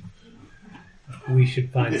 We should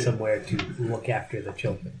find somewhere to look after the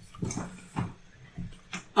children.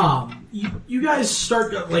 You guys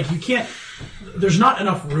start, you can't, there's not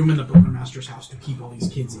enough room in the burgomaster's house to keep all these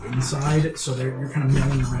kids inside, so you're kind of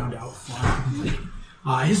milling around out front.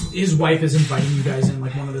 His wife is inviting you guys in, one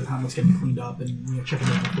at a time, that's getting cleaned up and checking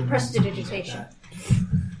out the room. Prestidigitation.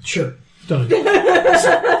 Sure. Done.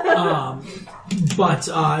 But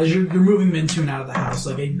as you're moving them into and out of the house,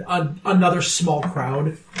 another small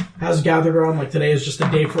crowd has gathered around. Today is just a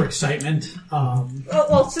day for excitement.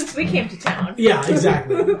 Well, since we came to town. Yeah,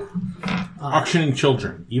 exactly. Auctioning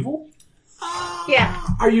children. Evil? Yeah.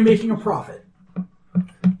 Are you making a profit?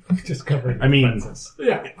 Just covering expenses.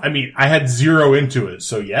 Yeah. I had 0 into it,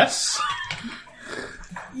 so yes?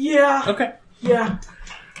 Yeah. Okay. Yeah.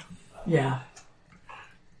 Yeah.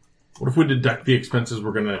 What if we deduct the expenses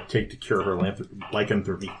we're going to take to cure her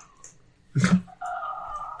lycanthropy?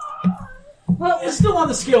 Well, It's still on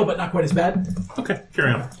the scale, but not quite as bad. Okay,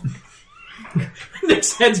 carry on.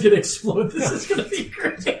 Nick's head's going to explode. This is going to be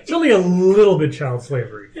great. It's only a little bit child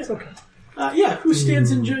slavery. It's okay. Who stands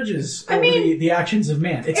and judges over the actions of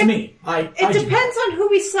man? It's me. It depends on who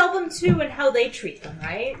we sell them to and how they treat them,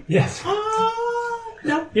 right? Yes.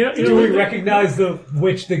 No. Do we recognize the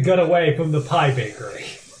witch that got away from the pie bakery?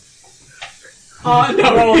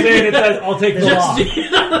 No. Rolls in, it says, I'll take the law.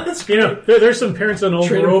 There's some parents on Old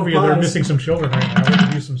Trade 'em for Barovia that are pies. missing some children right now. We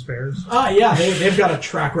could use some spares. Yeah, they've got a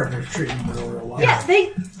track record of treating them real well. Yeah,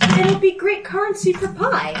 it'll be great currency for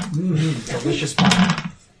pie. Delicious pie.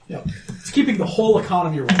 Yep. It's keeping the whole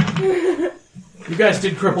economy rolling. You guys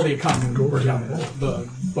did cripple the economy when we burned down the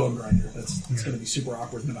bone grinder. It's going to be super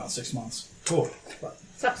awkward in about 6 months. Cool.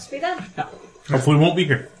 Sucks to be done. Yeah. Hopefully we won't be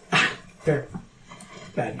here. Fair.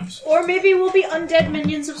 Bad news. Or maybe we'll be undead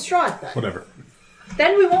minions of Strahd then. Whatever.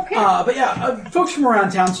 Then we won't care. But folks from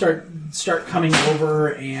around town start coming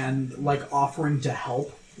over and offering to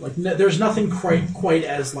help. There's nothing quite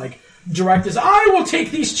as direct as I will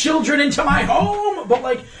take these children into my home,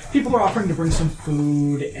 but people are offering to bring some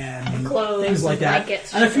food and clothes, things like that.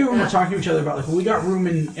 blankets, and a few of them like are talking to each other about we got room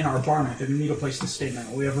in our barn. If we need a place to stay tonight,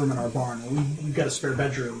 we have room in our barn. We've got a spare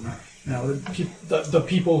bedroom. The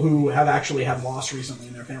people who have actually had loss recently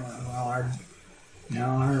in their family.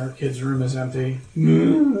 Our kid's room is empty.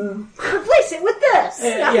 Replace it with this.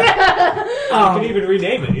 Yeah. You can even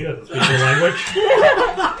rename it. You know the speak the language.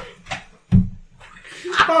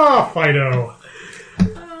 Fido.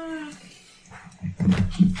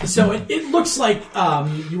 So it looks like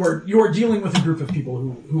you are dealing with a group of people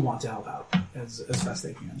who want to help out as best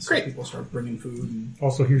they can. So Great. People start bringing food. And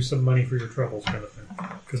Also, here's some money for your troubles, kind of thing.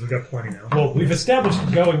 Because we've got plenty now. Well, we've established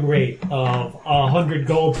a going rate of 100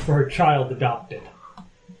 gold for a child adopted.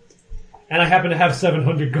 And I happen to have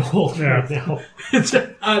 700 gold right now.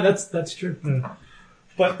 that's true. Yeah.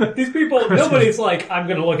 But these people, nobody's I'm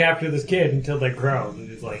going to look after this kid until they grow. They're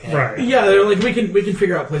just hey. Right. Yeah, they're we can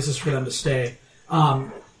figure out places for them to stay.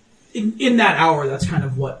 In that hour, that's kind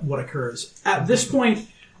of what occurs. At this point,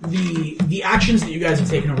 the actions that you guys have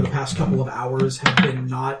taken over the past couple of hours have been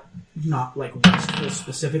not restful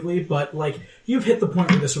specifically, but you've hit the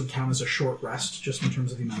point where this would count as a short rest, just in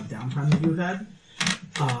terms of the amount of downtime that you've had.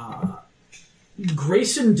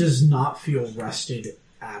 Grayson does not feel rested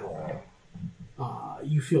at all.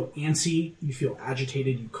 You feel antsy, you feel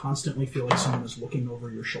agitated, you constantly feel like someone is looking over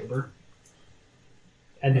your shoulder.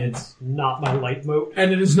 And it's not my light mode.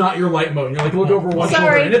 And it is not your light mode. You're look over one Sorry.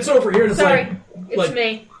 shoulder, and it's over here, and it's Sorry, it's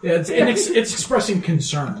me. Yeah, it's expressing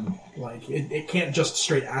concern. It can't just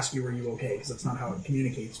straight ask you, are you okay? Because that's not how it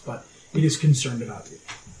communicates, but it is concerned about you.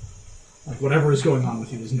 Whatever is going on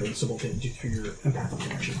with you is noticeable through your empathic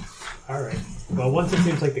connection. Alright. Well, once it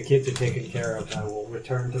seems like the kids are taken care of, I will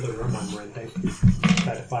return to the room I'm renting.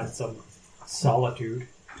 Try to find some solitude.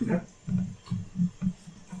 Okay.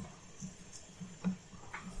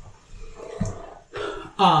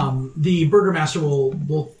 The burgomaster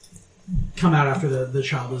will come out after the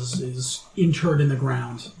child is interred in the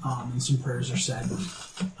ground, and some prayers are said.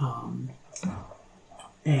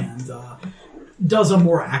 And does a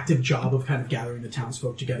more active job of kind of gathering the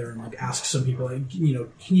townsfolk together and like asks some people, like,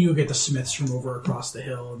 can you get the Smiths from over across the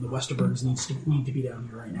hill, and the Westerbergs need to be down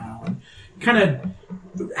here right now, and kind of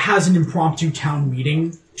has an impromptu town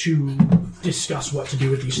meeting to discuss what to do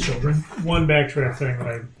with these children. One backtrack thing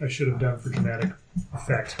that I should have done for dramatic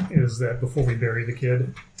effect is that before we bury the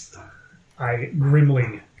kid, I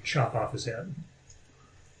grimly chop off his head.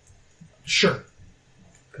 Sure.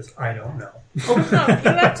 Because I don't know. Oh, no,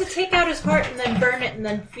 you have to take out his heart and then burn it and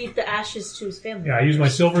then feed the ashes to his family. Yeah, I use my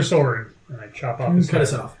silver sword and I chop off his Cut head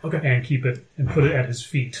his head off. Okay. and keep it and put it at his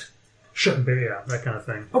feet. Sure. Yeah, that kind of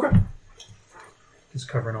thing. Okay. Just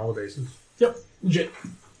covering all the bases. Yep. Legit.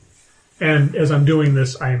 And as I'm doing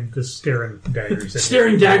this, I'm just staring daggers at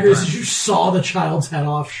Staring him. daggers as you saw the child's head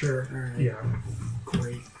off. Sure. All right. Yeah.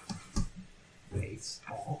 Great.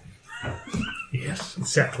 Yes,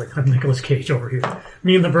 exactly. I'm Nicolas Cage over here.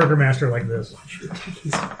 Me and the Burger Master like this.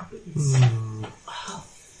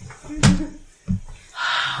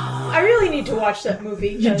 I really need to watch that movie.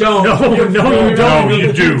 You don't. No, you don't. No,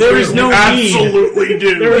 you do. There is no need. Absolutely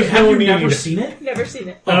do. There is Have no you need. never seen it? Never seen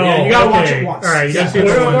it. Oh, yeah, you gotta watch okay. it once. All right, you gotta see it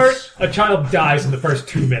Spoiler once. alert, a child dies in the first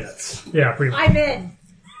 2 minutes. Yeah, pretty much. I'm in.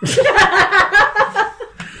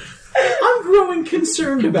 I'm growing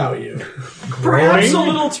concerned about you. Perhaps a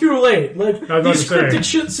little too late. Like, I was these about to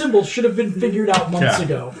cryptic symbols should have been figured out months Yeah.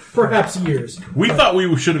 ago. Perhaps years. We thought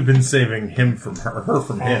we should have been saving him from her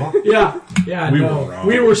from him. Yeah. Yeah, We no. were wrong.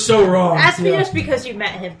 We were so wrong. Ask me Yeah. just because you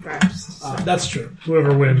met him first. That's true.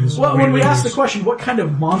 Whoever wins. Well, when we lose. asked the question, what kind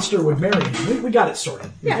of monster would marry him, we got it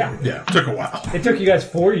sorted. Yeah. Yeah, took a while. It took you guys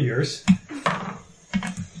 4 years.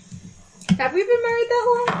 Have we been married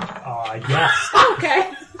that Yes. long? Okay.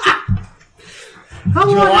 How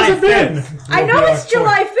long July has it been? 5th. I will know be our it's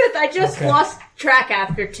July 5th. I just Okay. lost track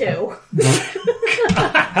after 2.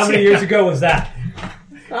 How many years ago was that?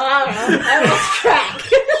 I don't know. I lost track.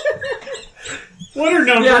 What are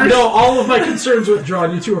numbers? Yeah, no, all of my concerns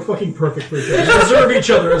withdrawn. You two are fucking perfect for each other. You deserve each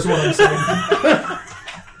other, is what I'm saying.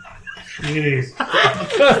 Jeez.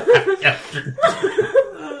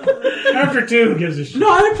 After 2 gives a shit. No,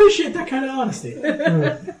 I appreciate that kind of honesty.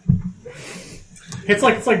 It's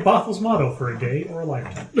like Bothel's motto for a day or a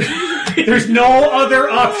lifetime. There's no other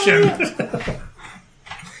option.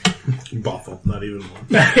 Bothell, not even one.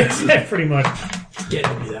 It's pretty much.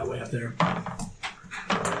 Getting to be that way up there.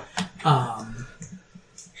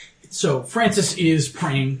 So Francis is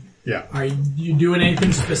praying. Yeah. Are you doing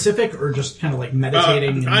anything specific, or just kind of like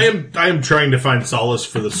meditating? I am trying to find solace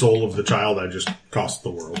for the soul of the child I just cost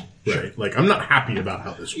the world. Right? Like, I'm not happy about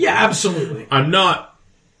how this works. Yeah, absolutely. I'm not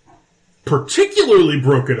particularly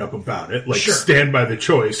broken up about it. Like, Sure. stand by the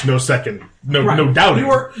choice. No second, no Right. doubting.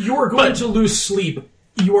 You are going But- to lose sleep.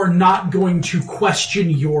 You are not going to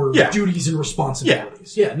question your Yeah. duties and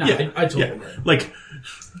responsibilities. Yeah, no, I totally agree. Like,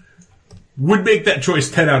 would make that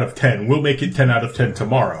choice 10 out of 10. We'll make it 10 out of 10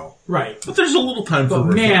 tomorrow. Right. But there's a little time for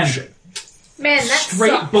But man, reflection. Man, that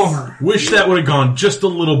straight sucks. bummer. Wish that would have gone just a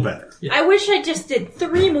little better. I wish I just did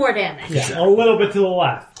 3 more damage. Yeah, a little bit to the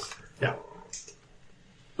left. Yeah.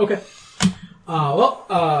 Okay.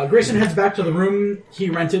 Grayson heads back to the room he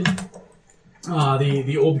rented.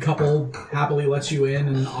 The old couple happily lets you in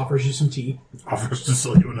and offers you some tea. Offers to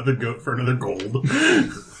sell you another goat for another gold.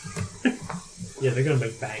 Yeah, they're gonna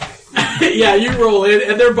make bank. Yeah, you roll in,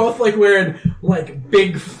 and they're both like wearing like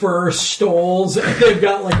big fur stoles, and they've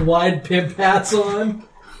got like wide pimp hats on.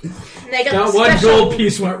 And they got That the one special, gold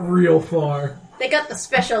piece went real far. They got the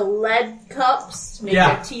special lead cups to make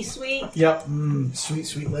Yeah. their tea sweet. Yep, sweet,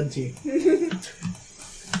 sweet lead tea.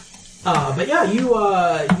 But yeah,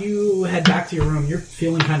 you head back to your room. You're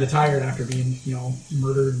feeling kind of tired after being,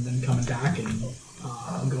 murdered and then coming back and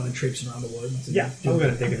going and traipsing around the woods. And Yeah, I'm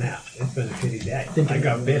gonna take a nap. It's been a shitty day. Thinking I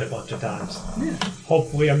got about bit a bunch of times. Yeah.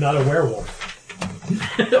 Hopefully I'm not a werewolf.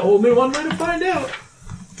 Only one way to find out.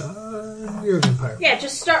 You're a vampire. Yeah,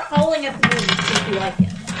 just start hauling at the moon and see if you like it.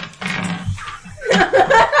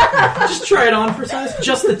 Just try it on for size.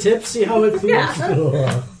 Just the tip. See how it feels.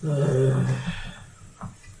 Yeah.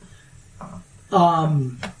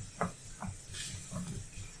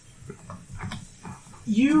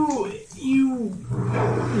 You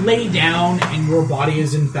lay down and your body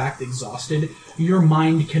is in fact exhausted. Your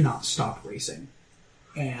mind cannot stop racing.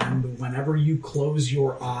 And whenever you close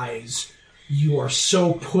your eyes, you are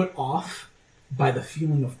so put off by the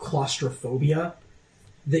feeling of claustrophobia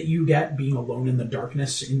that you get being alone in the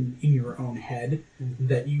darkness in your own head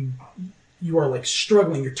that you are like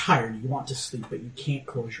struggling, you're tired, you want to sleep, but you can't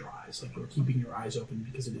close your eyes. Like you're keeping your eyes open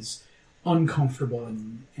because it is uncomfortable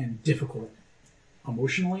and difficult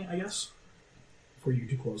emotionally, I guess, for you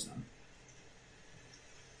to close them.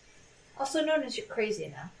 Also known as you're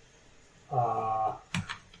crazy now. I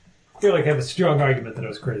feel like I have a strong argument that I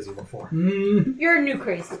was crazy before. You're a new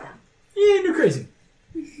crazy now. Yeah, you're crazy.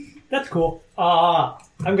 That's cool. I'm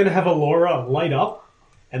going to have Alora light up,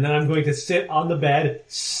 and then I'm going to sit on the bed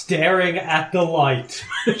staring at the light.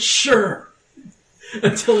 Sure.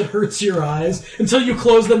 Until it hurts your eyes. Until you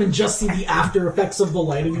close them and just see the after effects of the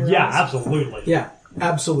light in your eyes. Yeah, absolutely. Yeah,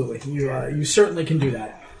 absolutely. You certainly can do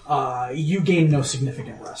that. You gain no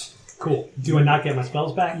significant rest. Cool. Do I not get my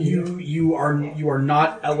spells back? You are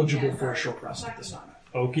not eligible for a short rest at this time.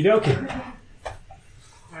 Okie dokie.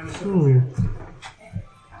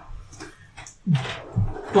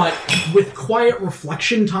 But with quiet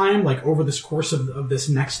reflection time, like over this course of this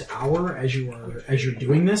next hour, as you're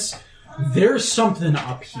doing this, there's something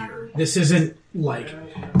up here. This isn't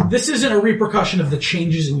a repercussion of the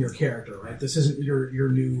changes in your character, right? This isn't your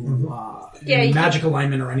new magic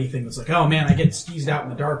alignment or anything that's like, oh man, I get skeezed out in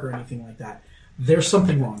the dark or anything like that. There's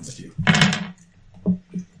something wrong with you.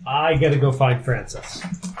 I gotta go find Francis.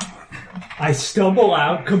 I stumble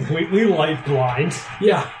out completely light blind.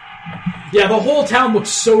 Yeah, the whole town looks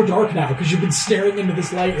so dark now because you've been staring into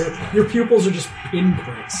this light. Your pupils are just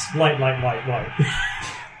pinpricks. Light.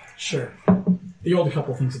 Sure. The old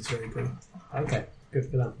couple thinks it's very pretty. Okay, good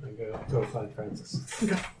for them. I'm gonna go find Francis.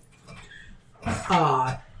 Okay.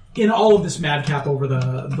 In all of this madcap over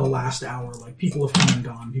the last hour, like, people have come and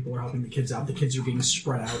gone. People are helping the kids out. The kids are being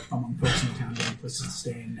spread out among folks in the town, getting places to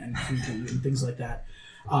stay and food to eat and things like that.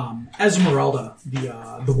 Esmeralda,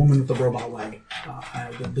 the woman with the robot leg,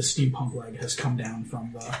 the steampunk leg, has come down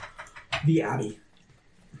from the abbey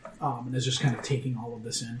and is just kind of taking all of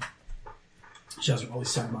this in. She hasn't really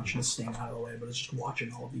said much and is staying out of the way, but is just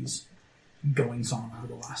watching all of these goings on over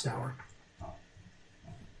the last hour.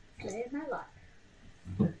 Play my luck.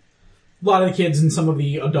 A lot of the kids and some of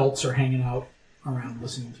the adults are hanging out around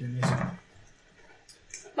listening to your music.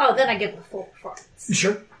 Well, then I give the full performance.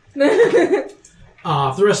 Sure. If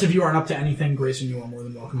the rest of you aren't up to anything, Grayson, you are more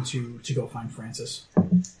than welcome to go find Francis.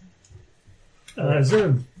 Is there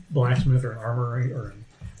a blacksmith or an armorer?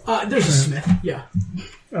 Or there's a smith, yeah.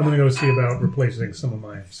 I'm going to go see about replacing some of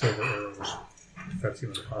my silver arrows, if that's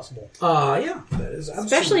even possible. Yeah, that is absolutely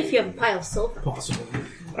Especially if you have a pile of silver. possible.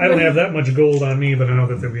 I don't have that much gold on me, but I know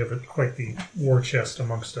that we have quite the war chest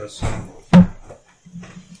amongst us.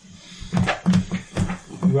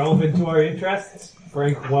 Relevant to our interests,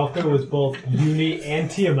 Frank Welker was both Uni and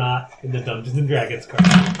Tiamat in the Dungeons & Dragons card.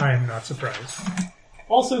 I am not surprised.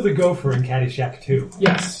 Also the Gopher in Caddyshack 2.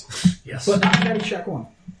 Yes. Yes. But not Caddyshack 1.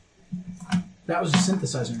 That was just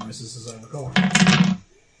synthesizer noises, as I recall.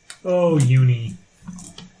 Oh, Uni.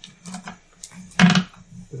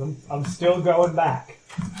 I'm still going back.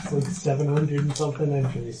 It's like 700 and something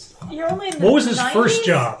entries. You're only in the What was his 90s? first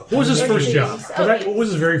job? What was his first job? Okay. What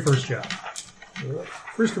was his very first job?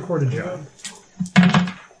 First recorded job.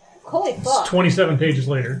 Holy It's fuck. 27 pages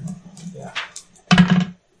later. Yeah.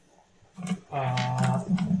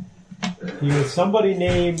 He was somebody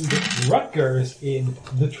named Rutgers in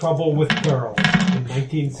The Trouble with Girls in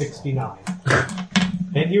 1969.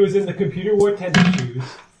 Then he was in the Computer Wore Tennis Shoes,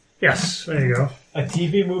 Yes, there you go. a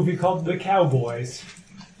TV movie called The Cowboys,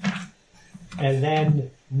 and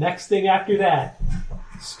then next thing after that,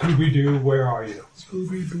 Scooby-Doo, Where Are You?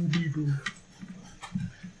 Scooby-Dooby-Doo.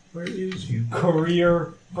 Where is you?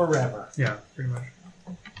 Career forever. Yeah, pretty much.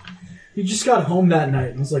 He just got home that night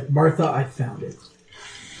and was like, Martha, I found it.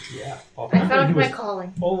 Yeah. I found my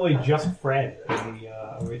calling. Only just Fred in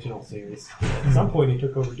the original series. At some point he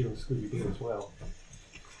took over doing Scooby-Doo as well.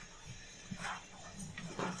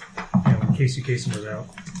 Yeah, when Casey Kasem was out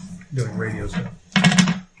doing radio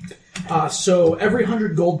stuff. So every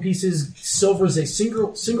 100 gold pieces, silver is a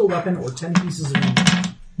single weapon or 10 pieces of ammo.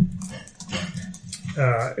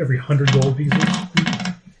 Every 100 gold pieces.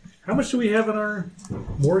 How much do we have in our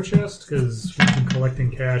war chest? Because we've been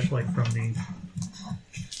collecting cash, like from the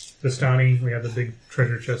Vistani. We have the big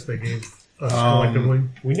treasure chest they gave us collectively.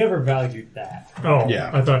 We never valued that. Oh,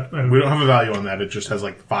 Yeah. I thought We don't have a value on that. It just has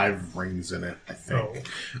like 5 rings in it, I think.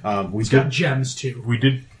 It's got gems, too. We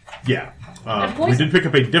did, yeah. We did pick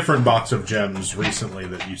up a different box of gems recently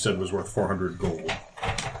that you said was worth 400 gold.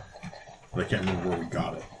 But I can't remember where we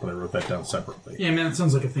got it, but I wrote that down separately. Yeah, man, that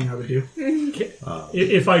sounds like a thing I would do.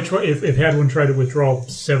 If Hadwin tried to withdraw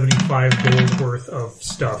 75 gold worth of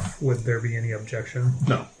stuff, would there be any objection?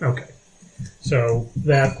 No. Okay. So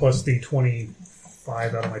that plus the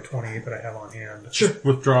 25 out of my 28 that I have on hand. Sure.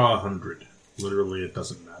 Withdraw 100. Literally, it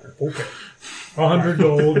doesn't matter. Okay. 100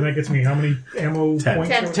 gold, and that gets me how many ammo 10.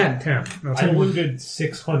 points? 10. 10. I looted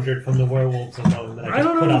 600 from the werewolves alone that I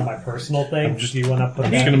just put on my personal thing. Do you want to put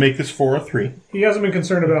I'm just going to make this 4 or 3. He hasn't been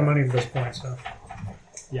concerned about money at this point, so.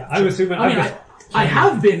 Yeah, I'm assuming. I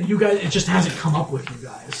have been. You guys, it just hasn't come up with you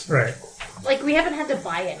guys. Right. Like, we haven't had to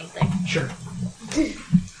buy anything. Sure.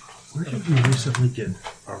 Where did we recently get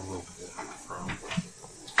a reward from?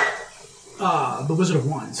 The Wizard of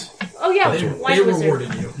Wands. Oh, yeah, They Wine Wizard.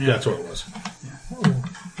 rewarded you. Yeah, that's what it was. Oh,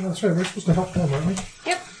 that's right. We're supposed to help them, aren't we?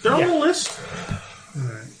 Yep. They're on the list.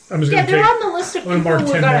 Alright. I'm just Yeah, going to they're take... on the list of I'm people going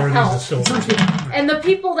to we're mark 10 going more to of these as help. silver. And the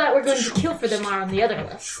people that we're going to kill for them are on the other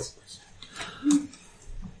list.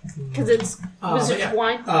 Because it's Wizard's yeah.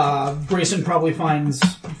 Wine. Grayson probably finds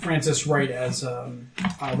Francis right as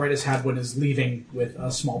Hadwin is leaving with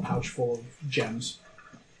a small pouch full of gems.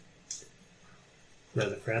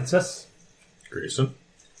 Brother Francis? Grayson.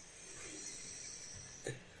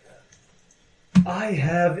 I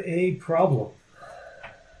have a problem.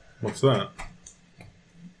 What's that?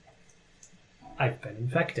 I've been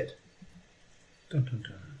infected. Dun, dun,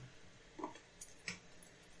 dun.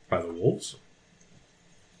 By the wolves?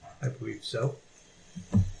 I believe so.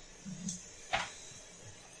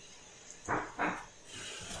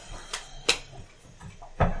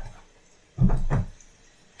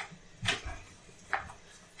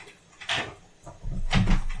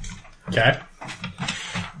 Okay.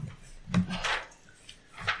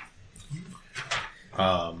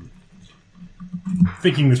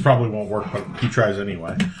 Thinking this probably won't work, but he tries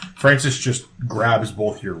anyway. Francis just grabs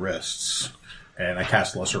both your wrists, and I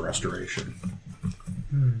cast Lesser Restoration.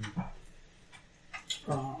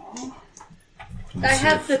 I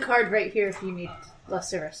have the card right here if you need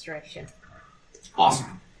Lesser Restoration.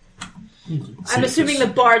 Awesome. I'm assuming the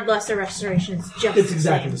Bard Lesser Restoration is just It's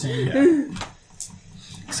exactly the same. Yeah.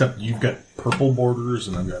 Except you've got purple borders,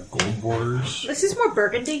 and I've got gold borders. This is more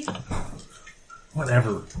burgundy.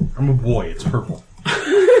 Whatever. I'm a boy. It's purple.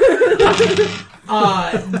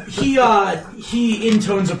 He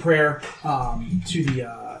intones a prayer to the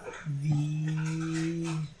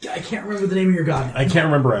I can't remember the name of your god. I can't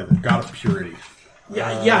remember either. God of Purity.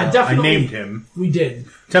 Yeah, definitely. I named him We did.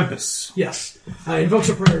 Tempest. Yes. Invokes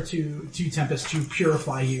a prayer to Tempest to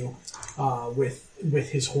purify you with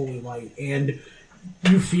his holy light, and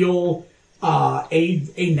you feel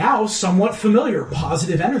a now somewhat familiar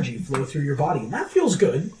positive energy flow through your body, and that feels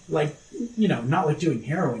good. Like, not like doing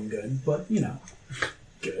heroin good, but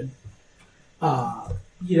good.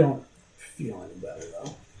 You don't feel any better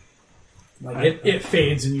though. Like it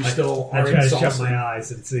fades, and you still I are try to shut exhausted. my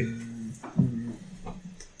eyes and see.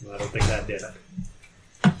 Well, I don't think that did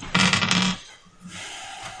it.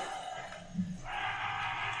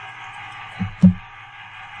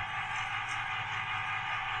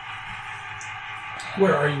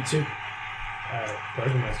 Where are you two?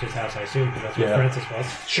 Burgomaster's house, I assume, because that's where Yeah. Francis was.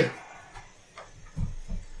 Sure.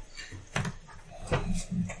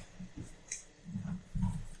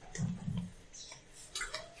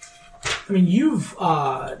 I mean,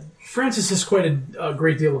 Francis has quite a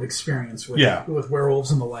great deal of experience with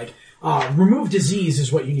werewolves and the like. Remove disease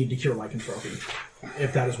is what you need to cure lycanthropy,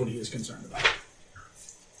 if that is what he is concerned about.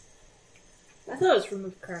 I thought it was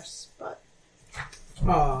remove curse, but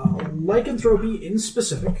Lycanthropy in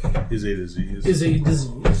specific Is a disease. is a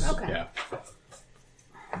disease. okay. Yeah.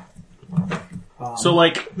 So,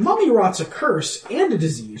 Mummy rot's a curse and a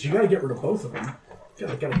disease. You gotta get rid of both of them.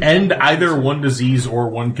 Gotta end either one disease or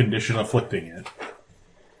one condition afflicting it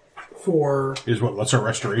for is what Lesser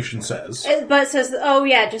Restoration says. But it says,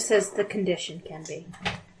 it just says the condition can be.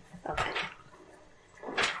 Okay.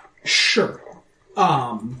 sure.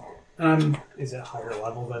 Is it higher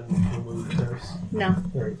level than remove curse? No,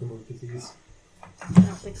 Or remove disease? I don't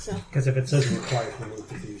think so. Because if it says requires remove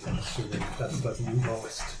disease, I'm assuming that's the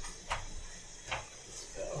lowest.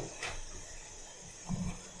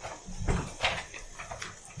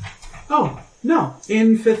 Oh, no.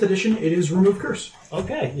 In 5th edition, it is remove curse.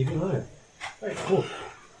 Okay, even higher. Alright, cool.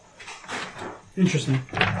 Interesting.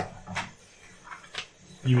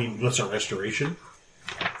 You mean Lesser Restoration?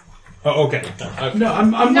 Oh, okay. No,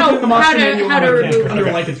 I'm looking No, at the monster how to- manual how to under- remove- under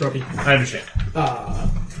Okay. lycanthropy. I understand.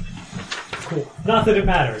 Cool. Not that it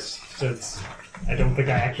matters, since I don't think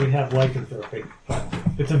I actually have lycanthropy, but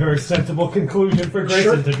it's a very sensible conclusion for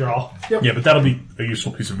Grayson to draw. Yeah, but that'll be a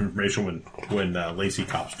useful piece of information when Lacey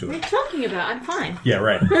cops to What are it. you talking about? I'm fine. Yeah,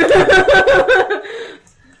 right.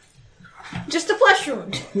 Just a flesh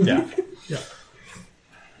wound. Yeah. Yeah.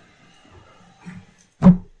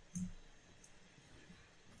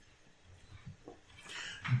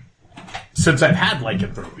 since I've had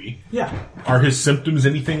lycanthropy, Yeah. are his symptoms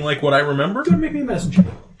anything like what I remember? Go ahead and make me a medicine check.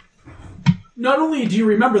 Not only do you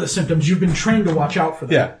remember the symptoms, you've been trained to watch out for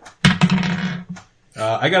them. Yeah.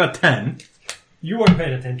 I got a 10. You weren't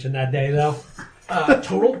paying attention that day, though.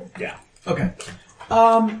 Total? Yeah. Okay.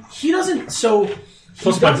 He doesn't, so...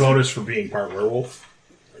 Plus my bonus for being part werewolf.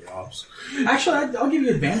 Actually, I'll give you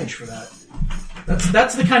advantage for that.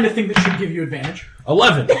 That's the kind of thing that should give you advantage.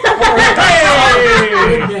 11. Hey,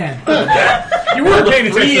 man. You weren't paying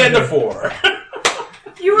attention. 3 and a 4.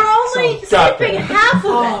 You were only skipping half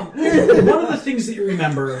of it. One of the things that you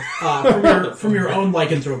remember from your own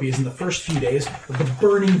lycanthropy is in the first few days, the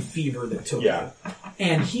burning fever that took you.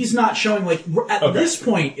 And he's not showing, like, at this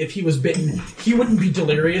point, if he was bitten, he wouldn't be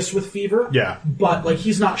delirious with fever. Yeah. But, like,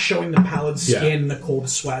 he's not showing the pallid skin, the cold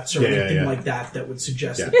sweats, or anything like that would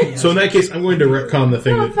suggest that he has So in that case, I'm going to retcon the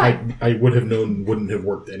thing Oh, that I would have known wouldn't have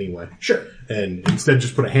worked anyway. Sure. And instead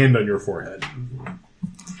just put a hand on your forehead.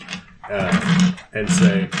 And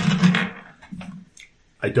say,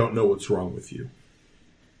 I don't know what's wrong with you,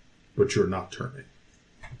 but you're not turning.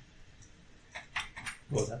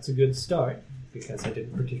 Well, that's a good start, because I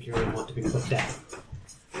didn't particularly want to be put down.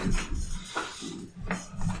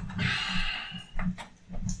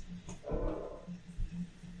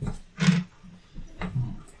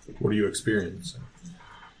 What are you experiencing?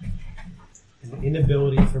 An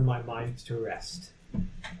inability for my mind to rest.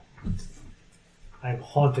 I am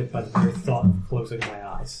haunted by the mere thought of closing my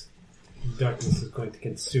eyes. Darkness is going to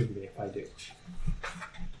consume me if I do.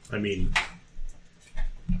 I mean,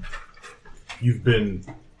 you've been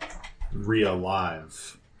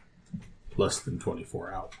re-alive less than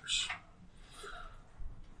 24 hours.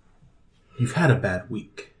 You've had a bad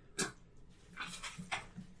week.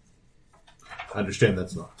 I understand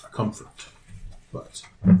that's not a comfort, but...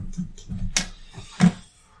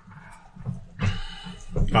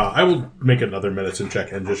 I will make another medicine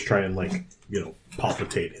check and just try and, like,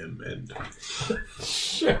 palpitate him and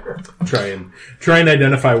Sure. try and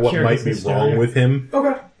identify what might be wrong with him.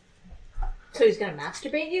 Okay. So he's going to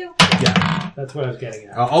masturbate you? Yeah. That's what I was getting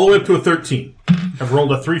at. All the way up to a 13. I've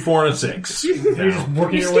rolled a 3, 4, and a 6. You're just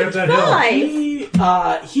working You your way up skipped that hill.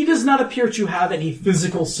 5. He does not appear to have any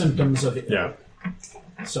physical symptoms of it. Yeah.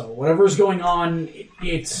 So whatever's going on,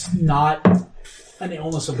 it's not an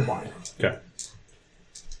illness of the body. Okay.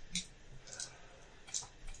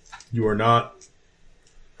 You are not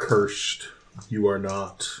cursed. You are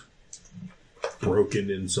not broken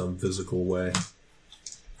in some physical way.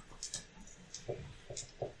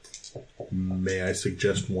 May I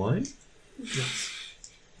suggest wine?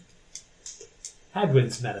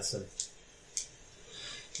 Hadwin's medicine.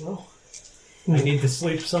 Well, I need to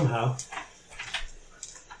sleep somehow.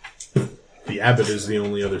 The abbot is the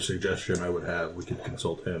only other suggestion I would have. We could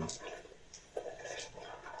consult him.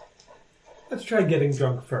 Let's try getting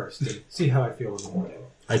drunk first and see how I feel in the morning.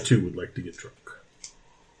 I too would like to get drunk.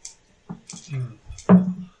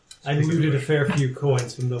 I looted a fair few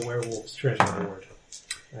coins from the werewolf's treasure hoard.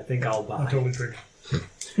 I think I'll buy. I'll totally drink.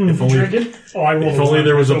 If only, if only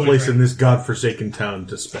there was a place in in this godforsaken town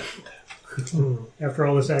to spend. After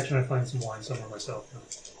all this action, I find some wine somewhere myself.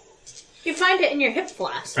 You find it in your hip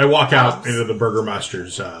flask. I walk out into the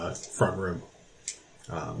burgomaster's front room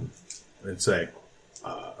and say,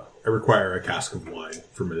 I require a cask of wine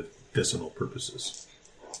for medicinal purposes.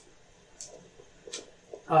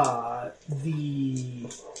 The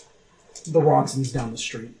Ronsons down the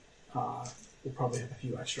street will probably have a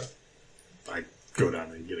few extra. I go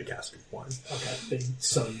down and get a cask of wine. Okay, they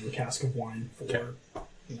sell you a cask of wine for,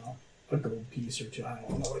 a gold piece or two. I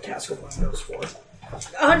don't know what a cask of wine goes for.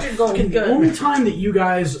 100 gold is The good. only time that you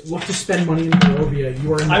guys look to spend money in Barovia,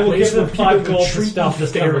 you are in the I will place give them where 5 people gold to treat stop you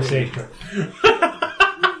this fairly. conversation.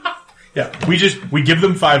 Yeah, we give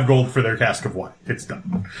them 5 gold for their cask of wine. It's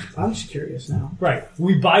done. I'm just curious now. Right.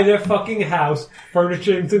 We buy their fucking house,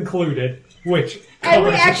 furnishings included, which And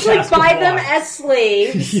we covers the actually cask of buy them wine. as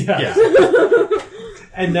slaves. Yeah. Yeah.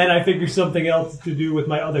 And then I figure something else to do with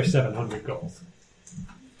my other 700 gold.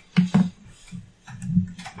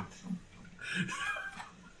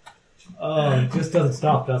 Oh, it just doesn't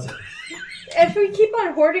stop, does it? If we keep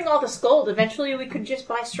on hoarding all this gold, eventually we could just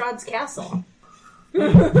buy Strahd's castle.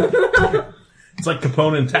 It's like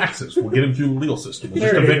Capone and taxes. We'll get him through the legal system. We'll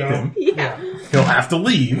just There you evict go. him. Yeah. He'll have to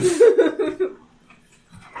leave.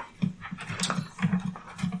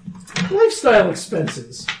 Lifestyle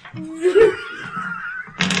expenses. I'm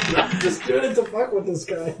just doing it to fuck with this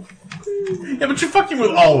guy. Yeah, but you're fucking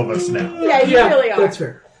with all of us now. Yeah, you really are. That's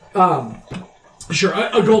fair. Sure,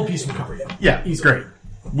 a gold piece will cover you. Yeah, he's great.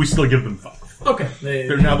 We still give them 5. Okay.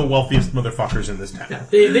 They're now the wealthiest motherfuckers in this town.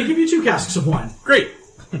 They give you 2 casks of wine. Great.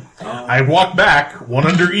 I walk back, one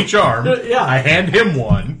under each arm. Yeah. I hand him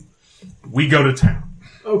one. We go to town.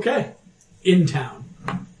 Okay. In town.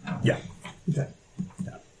 Yeah. Okay.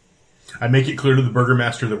 I make it clear to the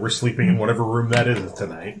burgomaster that we're sleeping in whatever room that is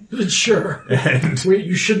tonight. Sure. And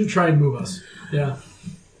You shouldn't try and move us. Yeah.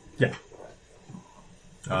 yeah.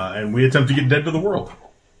 And we attempt to get dead to the world.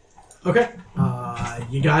 Okay.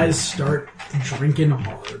 You guys start drinking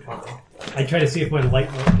hard. I try to see if my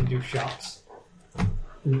light work can do shots.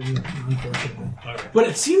 Unfortunately. Okay. But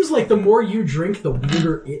it seems like the more you drink, the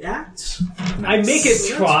weirder it acts. I make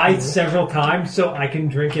it try several times so I can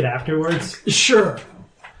drink it afterwards. Sure.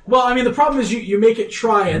 Well, I mean, the problem is you make it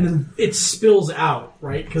try and then it spills out,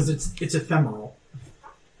 right? Because it's ephemeral.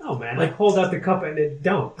 Oh man, I hold out the cup and it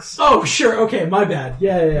dunks. Oh, sure. Okay, my bad.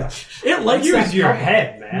 Yeah. It lights Use that your cup.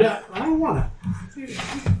 head, man. Yeah, I don't want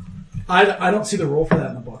to. I don't see the role for that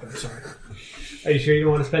in the book. I'm sorry. Are you sure you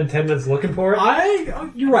don't want to spend 10 minutes looking for it?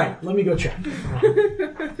 You're right. Let me go check.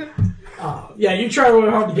 Yeah, you try really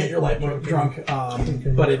hard to get your light drunk,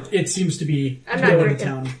 but it seems to be I'm not going to drinking.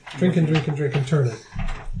 town. Drink and turn it.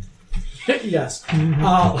 Yes. No,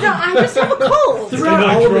 I just have a cold. Throughout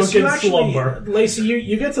not all of this, drunk you in actually, slumber. Lacey,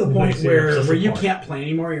 you get to the point Lacey, where that's the you point. can't play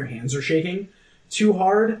anymore. Your hands are shaking too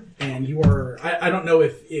hard, and you are. I don't know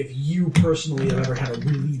if you personally have ever had a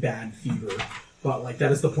really bad fever, but like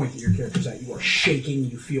that is the point that your character's at. You are shaking.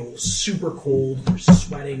 You feel super cold. You're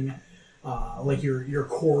sweating. Like your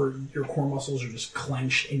core muscles are just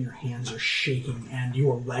clenched, and your hands are shaking, and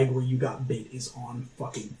your leg where you got bit is on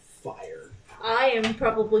fucking fire. I am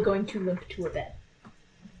probably going to limp to a bed.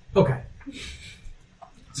 Okay.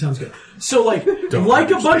 Sounds good. So, like a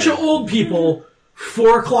understand. bunch of old people,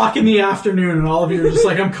 4 o'clock in the afternoon, and all of you are just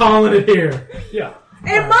like, I'm calling it here. Yeah.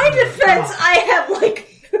 In my defense, I have like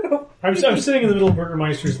I'm sitting in the middle of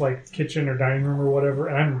Burgermeister's like kitchen or dining room or whatever,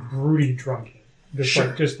 and I'm broody drunk.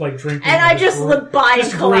 Just like drinking. and I just limp by and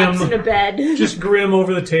just collapse grim. in a bed. just grim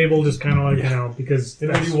over the table, just kind of like, because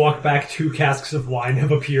And when you walk back, 2 casks of wine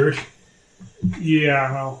have appeared.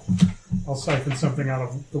 yeah, well, I'll siphon something out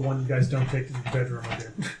of the one you guys don't take to the bedroom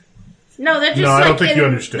again. No, they're just No, I like don't think in you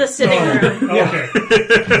understood. the sitting room. Okay.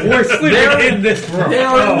 We're sleeping in this room. They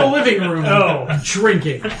are in the living room, Oh,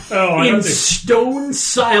 drinking, I in don't think. stone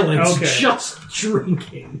silence, Okay. just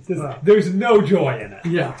drinking. There's no joy in it.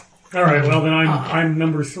 Yeah, All right, well then I'm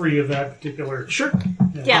number 3 of that particular. sure.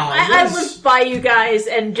 Yeah, I yes. limp by you guys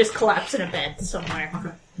and just collapse in a bed somewhere.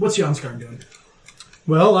 Okay. What's Janskarn doing?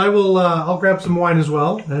 Well, I will. I'll grab some wine as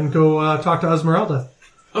well and go talk to Esmeralda.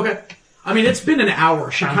 Okay. I mean, it's been an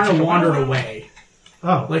hour. She kind of wandered away.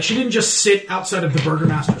 Oh, Like, she didn't just sit outside of the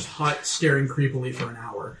burgomaster's hut staring creepily for an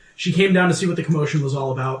hour. She came down to see what the commotion was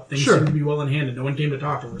all about. Things Sure. seemed to be well in hand, and no one came to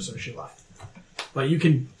talk to her, so she left. But you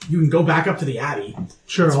can go back up to the abbey.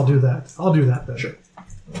 sure. I'll do that. I'll do that then. Sure.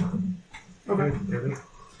 Okay.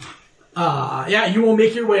 Yeah, you will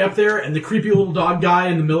make your way up there, and the creepy little dog guy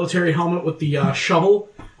in the military helmet with the shovel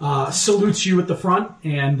salutes you at the front,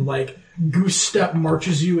 and like goose step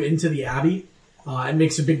marches you into the abbey, and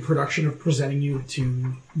makes a big production of presenting you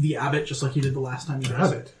to the abbot, just like he did the last time you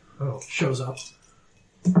guys Abbot. Oh, shows up.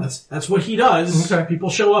 That's what he does. Okay. People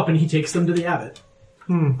show up, and he takes them to the abbot.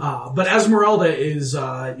 But Esmeralda is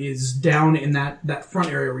down in that front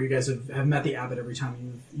area where you guys have met the abbot every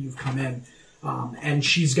time you've come in. And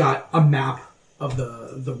she's got a map of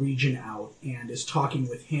the region out and is talking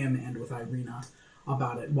with him and with Irina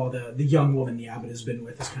about it, while the young woman the abbot has been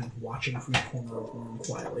with is kind of watching from the corner of the room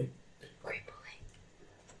quietly.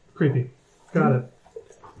 creepy. Got it.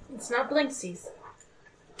 It's not Blinksies.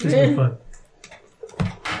 It's been fun.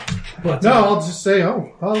 But No, I'll just say,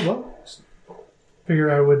 well.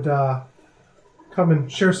 Figure I would come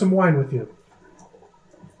and share some wine with you.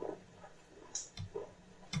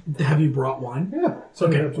 have you brought wine? Yeah. So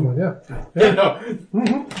Okay. have some wine, yeah.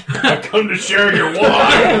 I come to share your wine.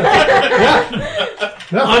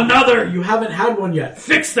 Another! You haven't had one yet.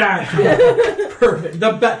 Fix that! Perfect.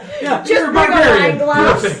 Yeah, Just you're a bring a barbarian. wine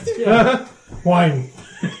glass. Perfect. Yeah. Wine.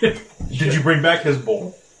 Did you bring back his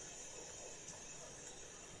bowl?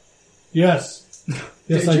 Yes.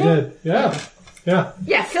 Yes, Did I you? did. Yeah. Yeah.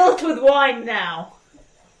 Yeah, fill it with wine now.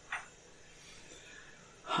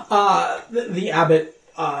 The abbot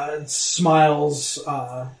smiles,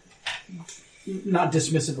 not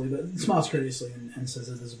dismissively, but smiles courteously and says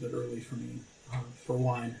it is a bit early for me for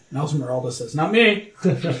wine. And Esmeralda says, not me.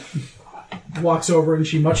 Walks over and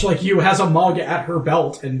she, much like you, has a mug at her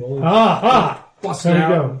belt and will bust it There you out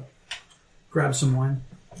go. and grab some wine.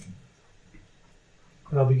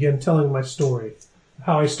 And I'll begin telling my story.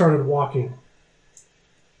 How I started walking.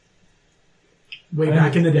 Way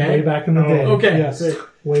back in the day? Way back in the day. okay. Yes. Great.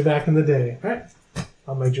 Way back in the day. All right.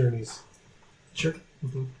 on my journeys. Sure.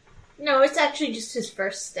 Mm-hmm. No, it's actually just his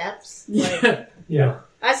first steps. Like, Yeah.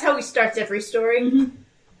 that's how he starts every story.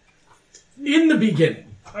 In the beginning.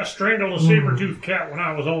 I strangled a saber-toothed cat when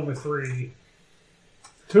I was only 3.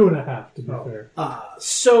 2.5 to be fair.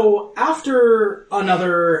 So after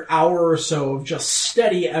another hour or so of just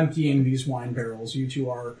steady emptying these wine barrels, you two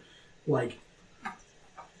are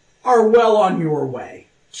well on your way.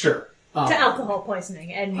 Sure. To alcohol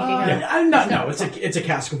poisoning and meeting No, it's a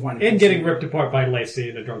cask of wine. And getting ripped apart by Lacey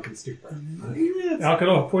in a drunken stupor.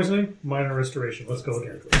 Alcohol poisoning, minor restoration. Let's go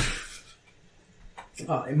again.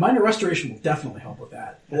 Minor restoration will definitely help with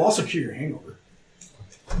that. It'll also cure your hangover.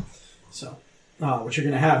 So, what you're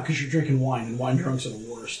going to have because you're drinking wine, and wine drunks are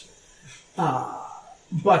the worst.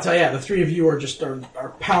 But the three of you are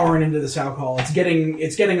powering into this alcohol. It's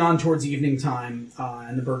getting on towards evening time,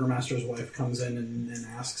 and the burgomaster's wife comes in and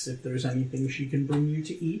asks if there's anything she can bring you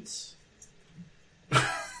to eat.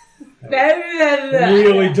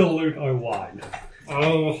 Really dilute our wine.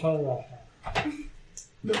 No,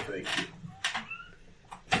 thank you.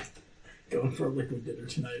 Going for a liquid dinner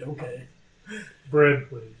tonight, okay. Bread,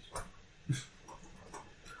 please.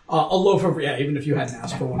 A loaf of, even if you hadn't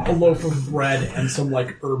asked for one, a loaf of bread and some,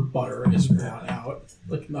 herb butter is brought out.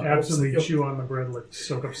 Absolutely chew on the bread,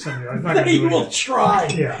 soak up some of it. They will try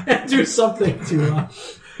and do something to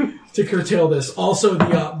curtail this. Also,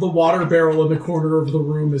 the water barrel in the corner of the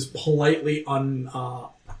room is politely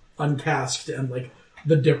uncasked, and,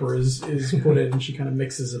 the dipper is put in, and she kind of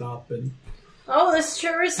mixes it up. And this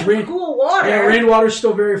sure is some cool water. Yeah, rainwater's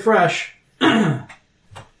still very fresh. And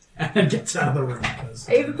gets out of the room.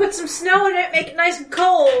 I even put some snow in it, make it nice and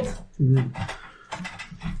cold.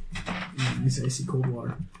 Nice icy cold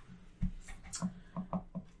water.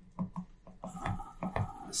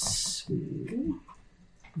 So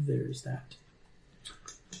there's that.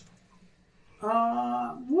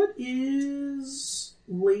 What is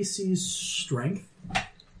Lacey's strength?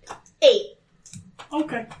 8.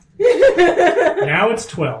 Okay. Now it's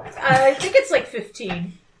 12. I think it's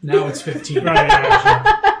 15. Now it's 15. Right,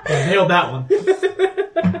 I nailed that one.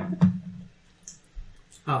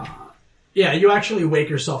 You actually wake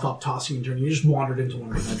yourself up tossing and turning. You just wandered into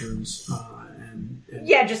one of the bedrooms and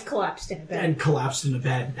just collapsed in a bed. And collapsed in a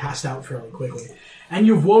bed, passed out fairly quickly. And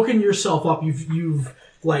you've woken yourself up. You've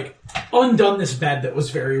undone this bed that was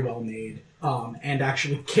very well made, and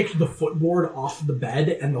actually kicked the footboard off the bed,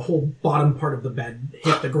 and the whole bottom part of the bed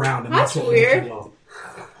hit the ground. And that's what weird. woke you up.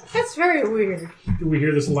 That's very weird. Do we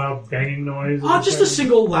hear this loud banging noise? Just a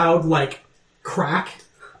single loud, crack.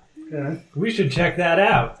 Okay. We should check that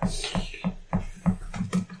out.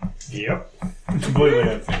 Yep. Completely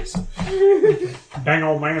unfazed. Bang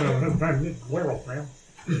old man, werewolf man.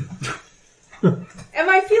 Am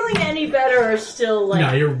I feeling any better or still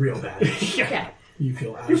No, you're real bad. Okay. You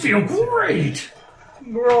feel great.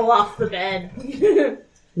 Roll off the bed.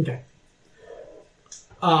 Okay.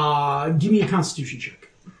 Give me a constitution check.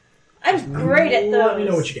 I'm great at those. Let me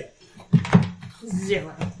know what you get.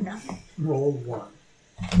 0. Nothing. Roll 1.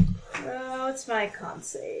 What's my con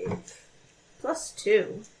save?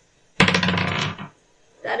 +2.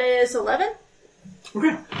 That is 11?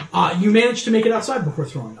 Okay. You manage to make it outside before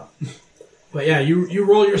throwing up. But you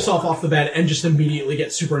roll yourself off the bed and just immediately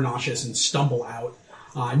get super nauseous and stumble out.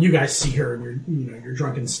 And you guys see her in your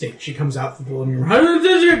drunken state. She comes out from the living room. How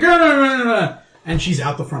did you get her? And she's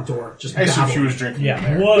out the front door. Just I assume she babbling. was drinking.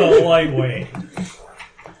 Yeah, what a lightweight.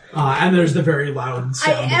 And there's the very loud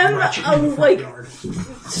sound I am of retching in the front yard.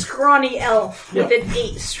 Scrawny elf with Yep. an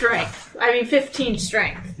 8 strength. 15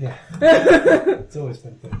 strength. Yeah. It's always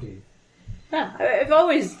been 15. Yeah, I've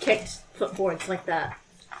always kicked footboards like that.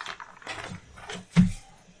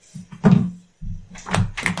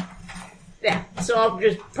 Yeah, so I'll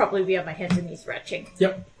just probably be on my hands and knees retching.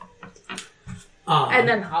 Yep. And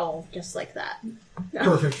then howl just like that.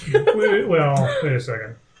 Perfect. Wait a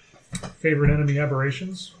second. Favorite enemy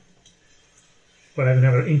aberrations? But I didn't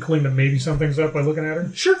have an inkling that maybe something's up by looking at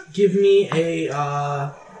her? Sure. Give me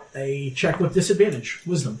a check with disadvantage.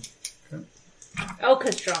 Wisdom. Oh,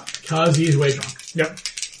 'cause drunk. Because he's way drunk. Yep.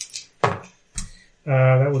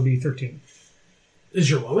 That would be 13. Is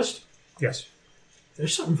your lowest? Yes.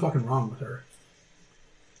 There's something fucking wrong with her.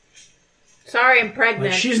 Sorry, I'm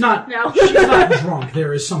pregnant. She's not. No. She's not drunk.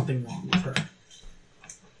 There is something wrong with her.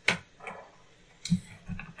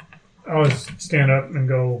 I'll just stand up and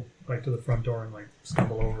go to the front door and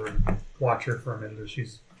stumble over and watch her for a minute as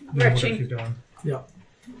she's doing whatever Retching. she's doing. Yep.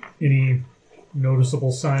 Any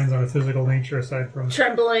noticeable signs on a physical nature aside from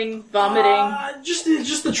Trembling, vomiting.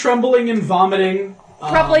 Just the trembling and vomiting.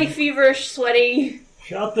 Probably feverish, sweaty.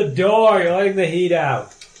 Shut the door, you're letting the heat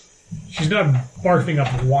out. She's not barfing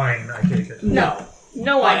up wine, I take it. No.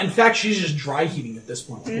 No, In fact, she's just dry heaving at this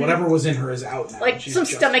point. Whatever was in her is out now. like She's some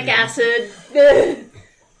just stomach heaving. acid.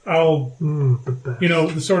 I'll, The best. you know,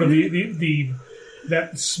 the sort of the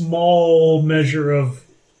that small measure of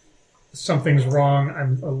something's wrong.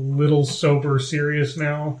 I'm a little sober, serious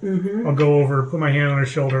now. Mm-hmm. I'll go over, put my hand on her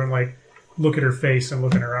shoulder, and like look at her face and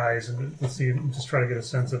look in her eyes, and let's see, just try to get a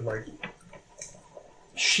sense of like,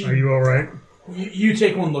 are you all right? You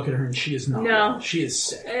take one look at her, and she is not. No. She is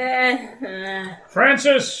sick.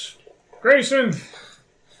 Francis, Grayson.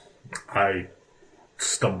 I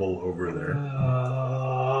stumble over there.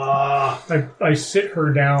 I sit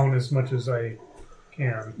her down as much as I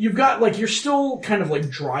can. You've got like you're still kind of like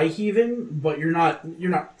dry heaving, but you're not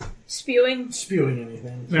Spewing. spewing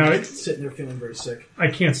anything. No, You're just sitting there feeling very sick. I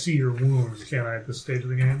can't see your wounds, can I, at this stage of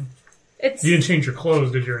the game? It's You didn't change your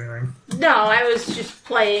clothes, did you, or anything? no. I was just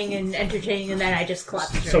playing and entertaining, and then I just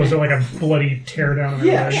collapsed. her. So is there like a bloody tear down in her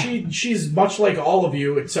Yeah, leg? she's much like all of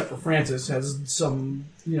you, except for Francis, has some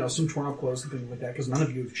some torn up clothes and things like that because none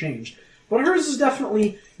of you have changed. But hers is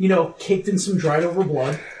definitely caked in some dried over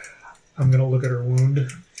blood. I'm going to look at her wound,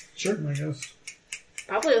 Sure, I guess.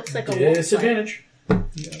 Probably looks like a wolf. bite. disadvantage.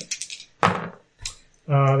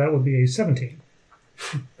 That would be a 17.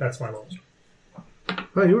 That's my lowest.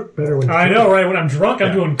 Oh, you were better when you I know, right? When I'm drunk,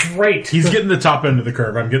 I'm doing great. He's getting the top end of the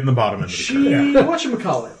curve. I'm getting the bottom end of the curve. She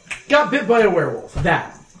whatchamacallit, got bit by a werewolf.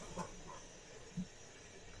 That.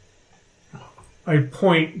 I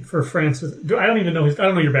point for Francis. I don't even know I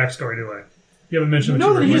don't know your backstory, do I? You haven't mentioned You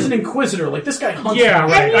know that you he's were- an inquisitor. Like this guy hunts. Yeah,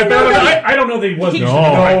 right. And you know that I don't know that he wasn't. No.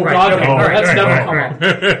 Oh, God, okay, no. all right, That's all never right, come all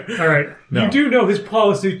up. right. All right. No. You do know his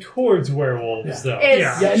policy towards werewolves, though. Is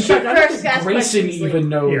Yeah. Yeah, in shoot fact, I don't first, think ask Grayson questions even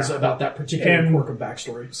knows Yeah. about that particular And- quirk of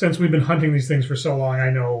backstory. Since we've been hunting these things for so long, I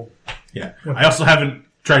know. Yeah. I also haven't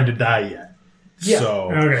tried to die yet. Yeah.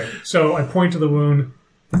 So Okay, so I point to the wound.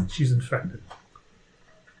 She's infected.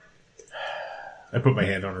 I put my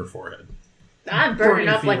hand on her forehead. I'm burning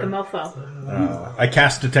up Fever. like a mofo. I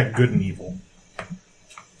cast Detect Good and Evil.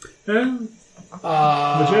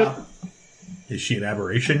 Legit? Is she an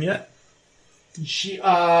aberration yet? She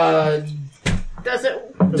Does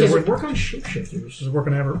it? does it work on shapeshifters? Does it work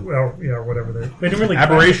on or whatever they didn't really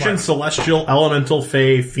Aberration, classify. Celestial, Elemental,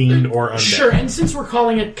 Fey, Fiend, or Undead. Sure, and since we're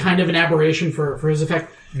calling it kind of an aberration for his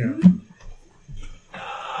effect, Yeah.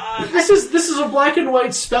 this is a black and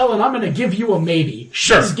white spell, and I'm going to give you a maybe.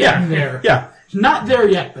 Sure. She's getting there. Yeah. Not there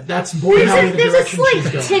yet, but that's boy how the There's a direction she's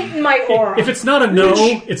slight going. tint in my aura. If it's not a no,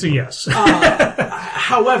 it's a yes.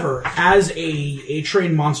 However, as a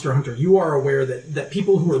trained monster hunter, you are aware that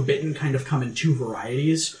people who are bitten kind of come in two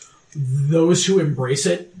varieties. Those who embrace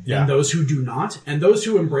it Yeah. and those who do not. And those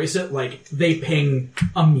who embrace it, like, they ping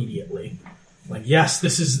immediately. Like, yes,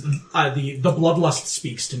 this is the bloodlust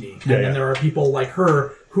speaks to me. Yeah, and then yeah. there are people like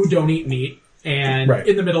her who don't eat meat and Right.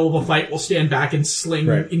 in the middle of a fight will stand back and sling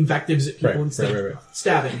Right. invectives at people Right, instead right, of right.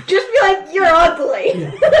 stabbing. Just be like, you're ugly.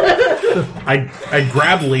 I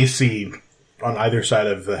grab Lacey on either side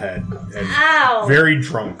of the head and Ow. very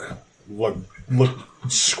drunk look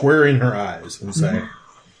square in her eyes and say,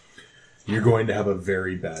 "You're going to have a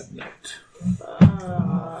very bad night.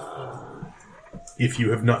 If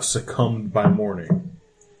you have not succumbed by morning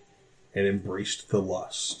and embraced the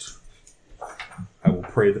lust, I will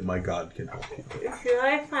pray that my God can help you. Should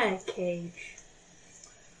I find a cage?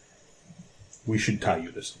 We should tie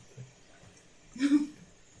you to something."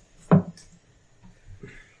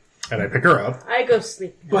 And I pick her up. I go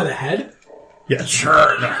sleep. By the head Yeah,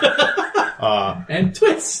 sure. and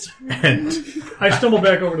twist. And I stumble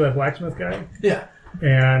back over to that blacksmith guy Yeah,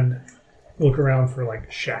 and look around for like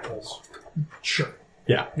shackles. sure.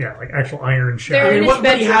 yeah, Yeah, like actual iron I shackles. They're- mean, what he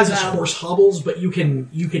bedroom, has is though. horse hobbles, but you can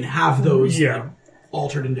have those Yeah. like,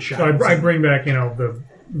 altered into So shackles. I bring back, the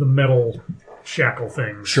metal shackle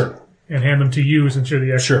things. sure. And hand them to you since you're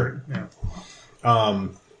the expert. Sure. Yeah.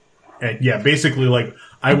 And yeah, basically, like,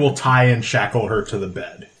 I will tie and shackle her to the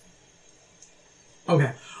bed.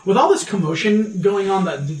 Okay. With all this commotion going on,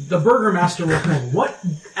 the burgomaster will come over. What,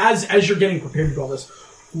 as you're getting prepared to do all this,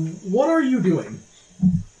 what are you doing?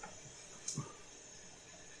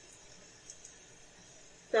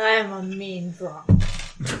 I am a mean drunk.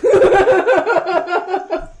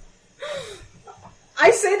 I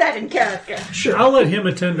say that in character. Sure. I'll let him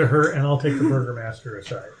attend to her, and I'll take the burgomaster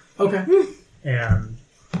aside. Okay. And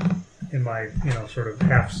in my, sort of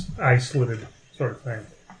half eye-slitted sort of thing.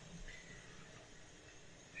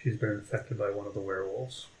 She's been infected by one of the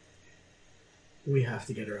werewolves. We have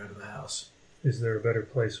to get her out of the house. Is there a better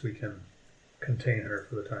place we can contain her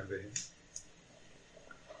for the time being?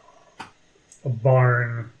 A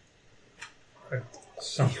barn,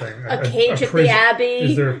 something. A cage at the Abbey.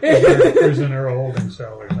 Is there a prison or a holding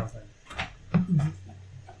cell or something?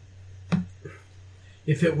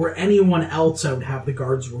 If it were anyone else, I would have the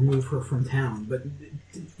guards remove her from town. But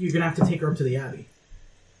you're going to have to take her up to the Abbey.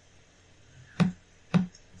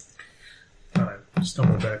 I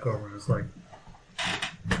stumble back over and it's like,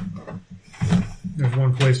 there's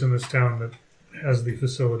one place in this town that has the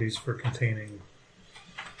facilities for containing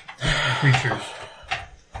creatures.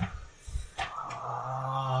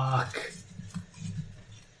 Fuck.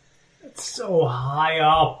 It's so high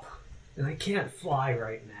up, and I can't fly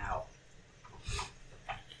right now.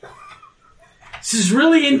 This is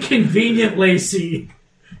really inconvenient, Lacey.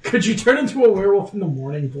 Could you turn into a werewolf in the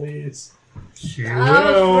morning, please?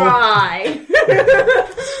 I'll try.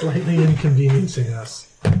 Slightly inconveniencing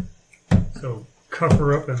us. So cuff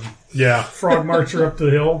her up and Yeah. frog march her up the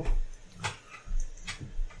hill.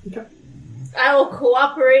 Okay. I will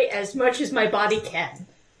cooperate as much as my body can.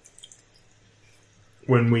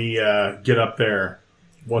 When we get up there,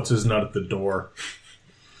 what's his nut at the door?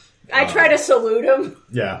 I try to salute him.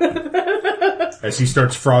 Yeah. As he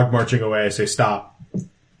starts frog marching away, I say, "Stop.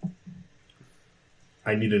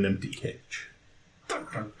 I need an empty cage."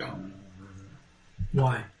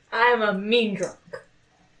 Why? I'm a mean drunk.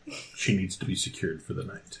 She needs to be secured for the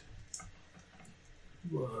night.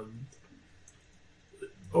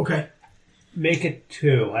 Okay. Make it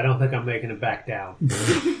 2. I don't think I'm making it back down.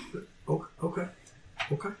 Okay.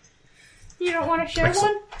 You don't want to share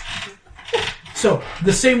one? So,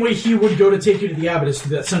 the same way he would go to take you to the Abbot is to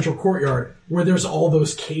that central courtyard where there's all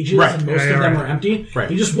those cages Right. and most Yeah, of them right. are empty. Right.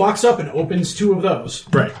 He just walks up and opens 2 of those.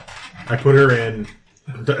 Right. I put her in.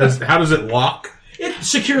 How does it lock? It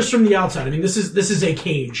secures from the outside. I mean, this is a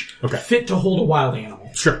cage Okay. fit to hold a wild animal.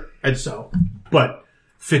 Sure. So, But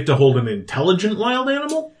fit to hold an intelligent wild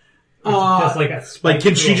animal? Just like a spike Like,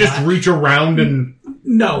 can she through a just latch. reach around and...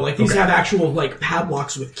 no, like these Okay. have actual like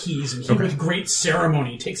padlocks with keys, and he Okay. with great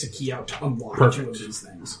ceremony takes a key out to unlock Perfect. 2 of these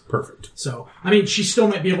things. Perfect. So, I mean, she still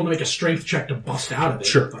might be able to make a strength check to bust out of it.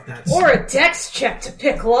 Sure. But that's... Or a dex check to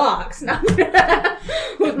pick locks. No.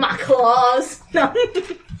 With my claws. No.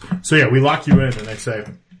 So yeah, we lock you in, and I say,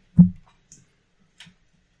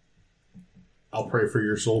 "I'll pray for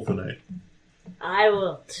your soul tonight." I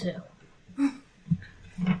will too.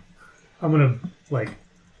 I'm gonna like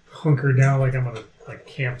hunker down like I'm gonna like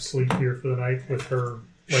camp sleep here for the night with her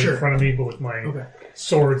like Sure. in front of me, but with my Okay.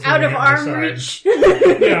 swords Out of hanging at my arm side.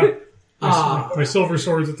 reach. Yeah, my silver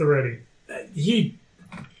swords at the ready. He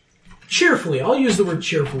cheerfully, I'll use the word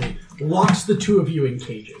cheerfully, locks the 2 of you in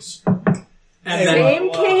cages. And then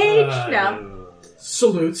Same cage? No.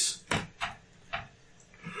 salutes.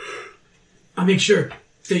 I'll make sure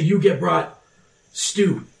that you get brought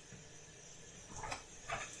stew.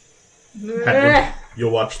 Edward,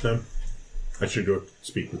 you'll watch them. I should go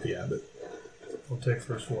speak with the abbot. We'll take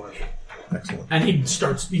first watch. Excellent. And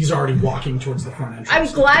he's already walking towards the front entrance.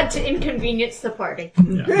 I'm glad to inconvenience the party.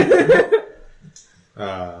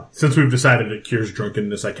 Since we've decided it cures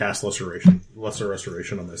drunkenness, I cast lesser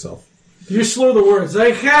restoration on myself. You slur the words.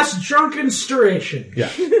 I cast drunken stirration. Yeah.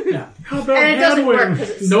 Yeah. How about And it doesn't work because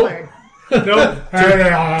it's Nope. slurred. Nope.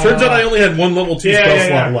 Turns out I only had one level 2 spell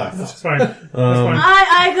slot left. That's fine. That's fine.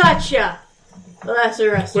 I gotcha. Well, that's a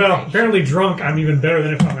restoration. Well, apparently drunk, I'm even better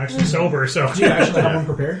than if I'm actually sober. So Do you actually have one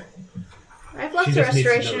prepared? I have lesser She just needs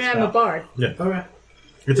to restoration know and I'm a stuff. bard. Okay.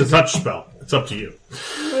 It's a touch spell. It's up to you.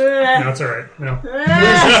 no, it's all right. No,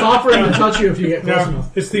 It's just offering to touch you if you get close no,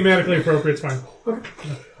 enough. it's thematically appropriate. It's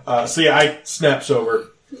fine. So yeah, I snaps over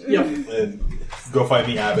Yep. and go find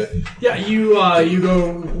the abbot. Yeah, you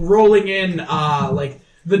go rolling in, like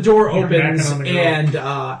the door opens knocking on the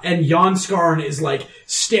door. and Jan Skarn is like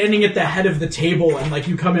standing at the head of the table, and like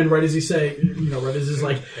you come in right as right as he's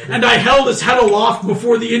like, and I held his head aloft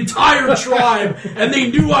before the entire tribe, and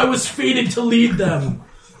they knew I was fated to lead them.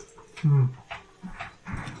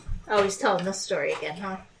 Oh, he's telling this story again,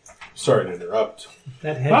 huh? Sorry to interrupt.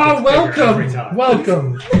 That head Ah, gets bigger every welcome! time.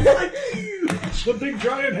 Welcome! It's the big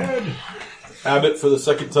giant head. Abbot, for the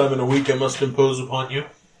second time in a week, I must impose upon you.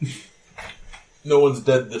 No one's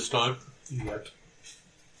dead this time. Yet.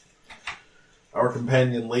 Our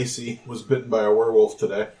companion Lacey was bitten by a werewolf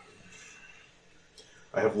today.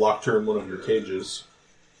 I have locked her in one of your cages,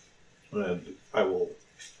 and I will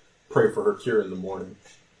pray for her cure in the morning.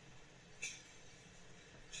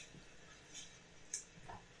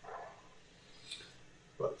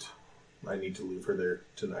 But I need to leave her there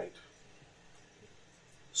tonight.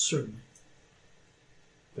 Certainly.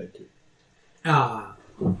 Thank you.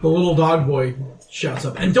 The little dog boy shouts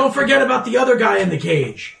up, and don't forget about the other guy in the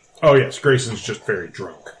cage. Oh yes, Grayson's just very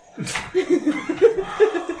drunk.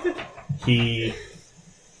 He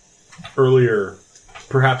earlier,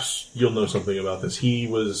 perhaps you'll know something about this. He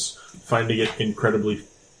was finding it incredibly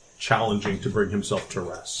challenging to bring himself to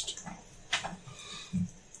rest,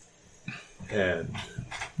 and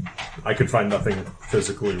I could find nothing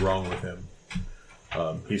physically wrong with him.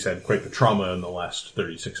 He's had quite the trauma in the last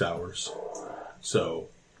 36 hours, so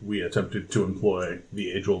we attempted to employ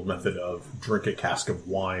the age-old method of drink a cask of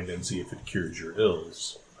wine and see if it cures your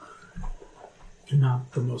ills.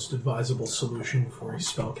 Not the most advisable solution for a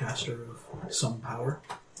spellcaster of some power.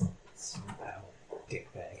 Somehow,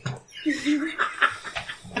 dickbag.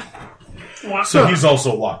 So he's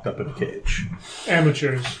also locked up in a cage.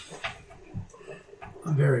 Amateurs.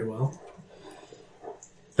 Very well.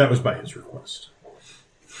 That was by his request.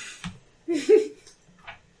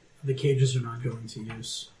 The cages are not going to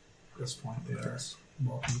use at this point. They are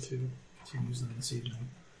welcome to use them this evening.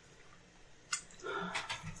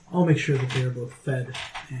 I'll make sure that they are both fed,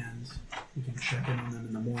 and we can check in on them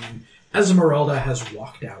in the morning. Esmeralda has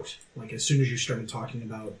walked out. Like, as soon as you started talking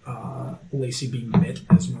about Lacey being bit,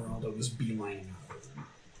 Esmeralda was beelining out.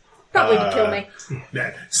 Probably to kill me.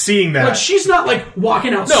 Yeah, seeing that... Like, she's not, like,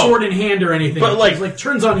 walking out sword in hand or anything. But, like... She's, like,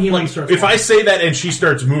 turns on healing and starts If walking. I say that and she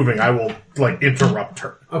starts moving, I will, like, interrupt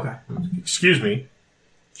her. Okay. Excuse me.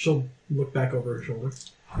 She'll look back over her shoulder.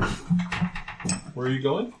 Where are you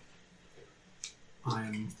going? I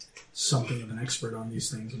am something of an expert on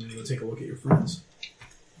these things. I'm going to go take a look at your friends.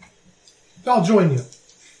 I'll join you.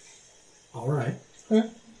 All right.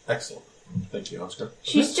 Excellent. Thank you, Oscar.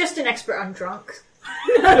 She's just an expert on drunk.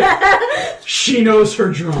 She knows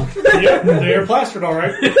her drunk. Yep, they are plastered, all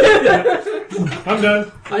right. I'm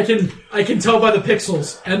done. I can tell by the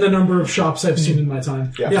pixels and the number of shops I've seen in my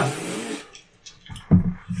time. Yeah.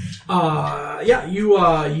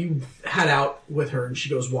 You head out with her, and she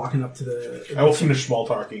goes walking up to the... I will finish small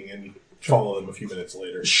talking and follow them a few minutes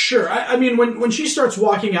later. Sure. I mean, when she starts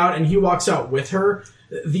walking out and he walks out with her,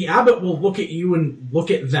 the abbot will look at you and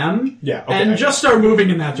look at them, Yeah, okay, and just start moving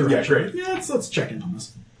in that direction. Yeah, great. Yeah, let's check in on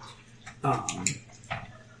this.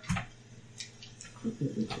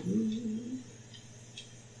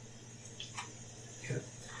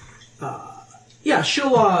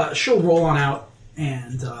 She'll roll on out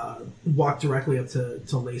and walk directly up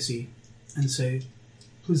to Lacey and say,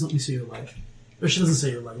 "Please let me see your leg." Or she doesn't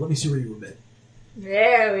say your leg. Let me see where you were bit.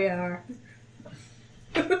 There we are.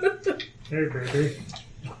 Hey, baby.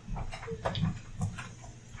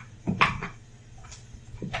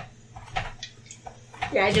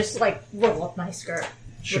 Yeah, I just like roll up my skirt,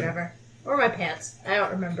 Sure. whatever, or my pants. I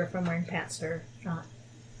don't remember if I'm wearing pants or not.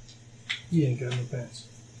 You ain't got no pants.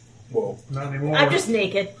 Whoa. Not anymore. I'm just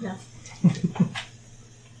naked. No.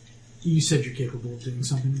 You said you're capable of doing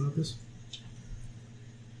something about this.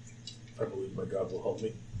 I believe my God will help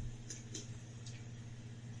me.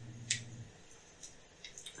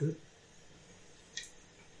 Good.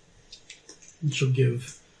 And she'll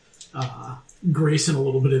give Grayson a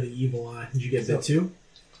little bit of the evil eye. Did you get that too?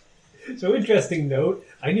 So, interesting note,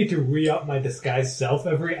 I need to re-up my disguised self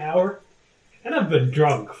every hour, and I've been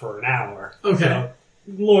drunk for an hour. Okay. So,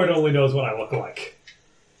 Lord only knows what I look like.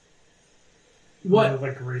 What?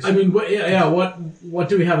 Like I mean, what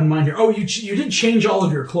do we have in mind here? Oh, you did change all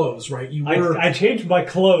of your clothes, right? You were... I changed my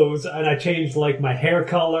clothes, and I changed, like, my hair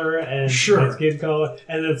color and Sure. my skin color,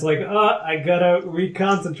 and it's like, I gotta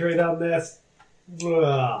reconcentrate on this.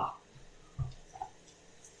 Ugh.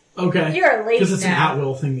 Okay. You're a lady Because it's an now.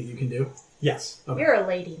 at-will thing that you can do. Yes. Okay. You're a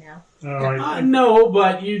lady now. All right. No,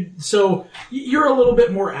 but you're a little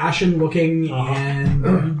bit more ashen looking, and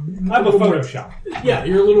I'm a little more- Photoshop. Yeah,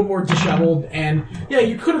 you're a little more disheveled, and yeah,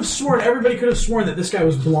 you could have sworn, everybody could have sworn that this guy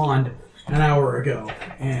was blonde an hour ago,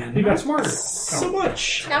 and He got smarter. so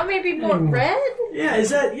much. Now maybe more red? Yeah, is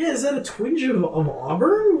that a twinge of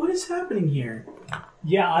auburn? What is happening here?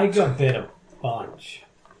 Yeah, I got bit a bunch.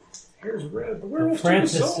 Here's red. The But werewolf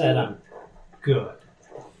Francis said I'm good.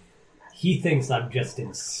 He thinks I'm just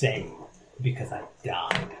insane because I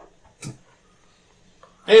died.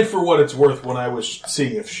 And for what it's worth, when I was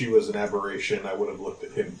seeing if she was an aberration, I would have looked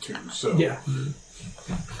at him too. So Yeah.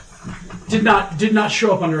 Did not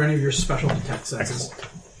show up under any of your special detect senses.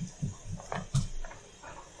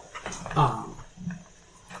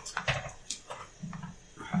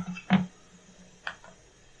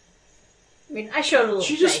 I mean, I showed a little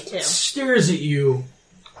She play just too. stares at you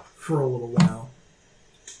for a little while.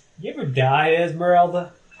 You ever die,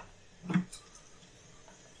 Esmeralda?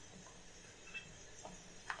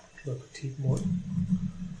 Look, Petite Morton.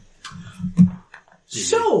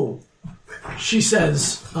 So, she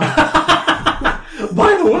says, by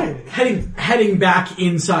the way, heading back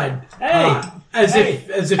inside, Hey! as if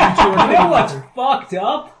you two are You know what's fucked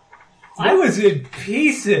up? I was in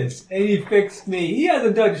pieces, and he fixed me. He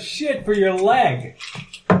hasn't done shit for your leg.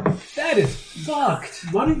 That is fucked.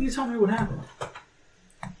 Why don't you tell me what happened?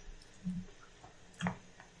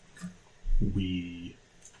 We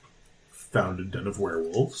found a den of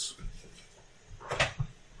werewolves.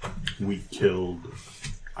 We killed,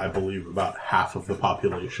 I believe, about half of the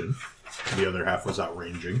population. The other half was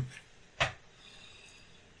outranging.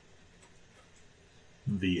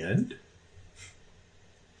 The end.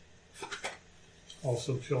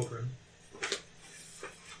 Also children.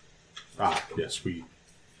 Ah, yes, we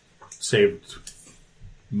saved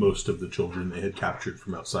most of the children they had captured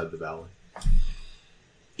from outside the valley.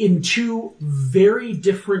 In two very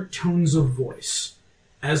different tones of voice,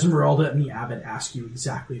 Esmeralda and the Abbot ask you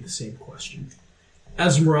exactly the same question.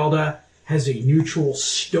 Esmeralda has a neutral,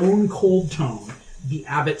 stone-cold tone. The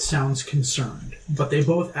Abbot sounds concerned, but they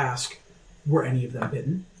both ask, were any of them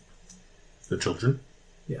bitten? The children?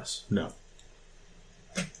 Yes. No.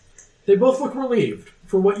 They both look relieved.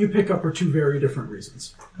 For what you pick up are two very different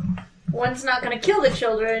reasons. One's not going to kill the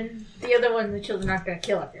children. The other one, the children aren't going to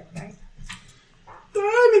kill everyone, right?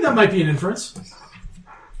 I mean, that might be an inference.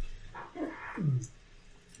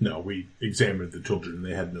 No, we examined the children.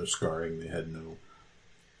 They had no scarring. They had no...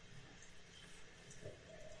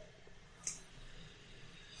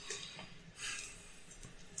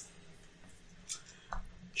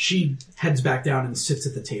 She heads back down and sits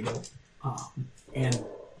at the table and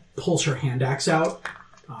pulls her hand axe out.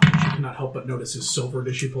 She cannot help but notice is silvered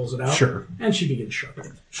as she pulls it out. Sure. And she begins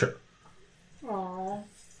sharpening. Sure. Aww.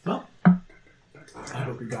 Well, I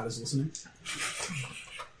hope your god is listening.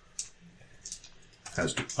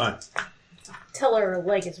 As do I. Tell her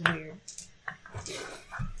leg is weird.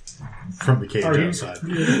 From the cage outside.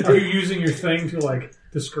 Are you using your thing to, like,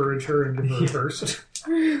 discourage her and give her a first?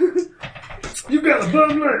 You've got a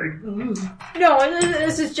bum leg! No,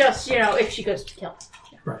 this is just, if she goes to kill.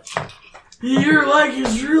 Right. Your leg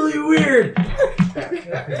is really weird.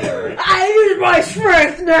 I use my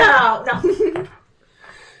strength now!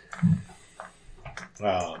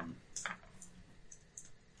 No.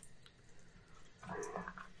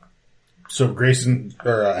 So Grayson,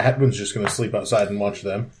 or Hetwin's just going to sleep outside and watch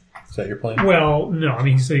them? Is that your plan? Well, no. I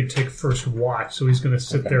mean, he said he'd take first watch, so he's going to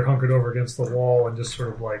sit there hunkered over against the wall and just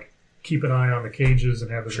sort of, like, keep an eye on the cages and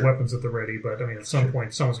have his weapons at the ready. But, I mean, at some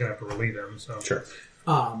point, someone's going to have to relieve him. So. Sure.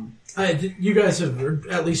 You guys have, or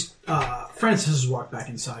at least Francis has walked back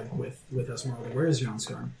inside with Esmeralda. Where is Jan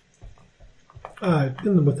Skarn?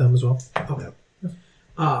 With them as well. Okay.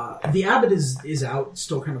 The Abbot is out,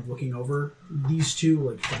 still kind of looking over these two,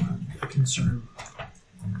 like from a concerned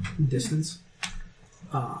distance.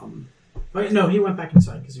 No, he went back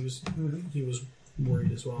inside because he was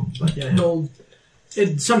worried as well. But yeah,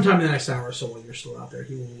 sometime in the next hour or so while you're still out there,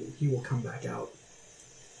 he will come back out,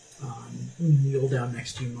 kneel down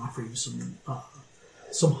next to you and offer you some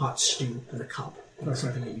hot stew in a cup,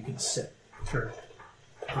 something that you can sip. Sure.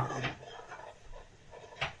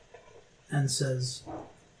 And says,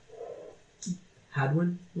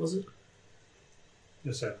 Hadwin, was it?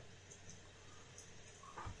 Yes, sir.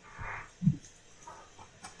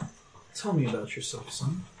 Tell me about yourself,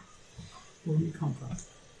 son. Where do you come from?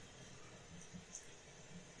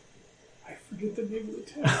 I forget the name of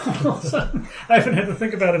the town. I haven't had to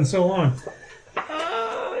think about it in so long.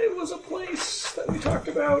 It was a place that we talked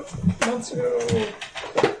about months ago.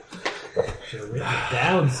 Should have written it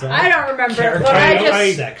down, son. I don't remember, Character but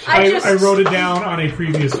I wrote it down on a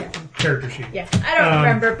previous character sheet. Yeah, I don't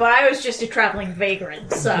remember, but I was just a traveling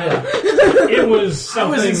vagrant, so... Yeah. It was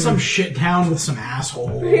something... I was in some shit town with some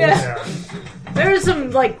assholes. Yeah. There was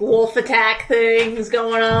some, like, wolf attack things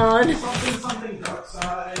going on. Something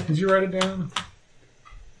outside. Did you write it down?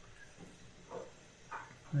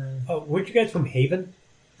 Oh, weren't you guys from Haven?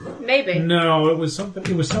 Maybe. No, it was something.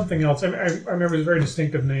 It was something else. I remember it was a very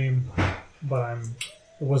distinctive name, but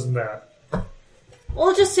it wasn't that.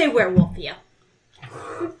 We'll just say werewolf, yeah.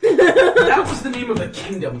 That was the name of the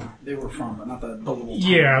kingdom they were from, but not the little town.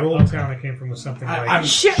 Yeah, the little town I came from was something like... I'm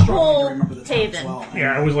Shithole struggling to remember the town as Haven. well.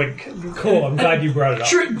 Yeah, it was like... Cool, I'm glad you brought it up.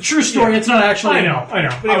 True story. It's not actually. I know. But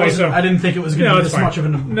anyway, I didn't think it was going to be this fine. much of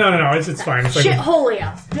an. No, it's fine. It's like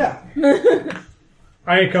Shitholia. Yeah.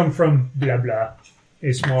 I come from blah blah,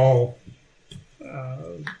 a small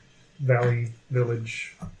valley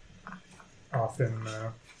village off in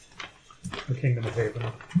the Kingdom of Haven.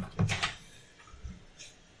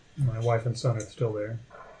 My wife and son are still there.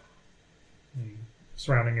 The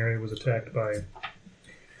surrounding area was attacked by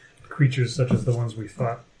creatures such as the ones we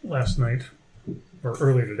fought last night. Or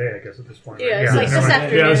earlier today, I guess, at this point. Yeah, right? it's like never this mind.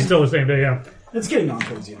 afternoon. Yeah, it's still the same day, yeah. It's getting on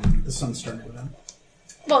towards the end. The sun's starting to go down.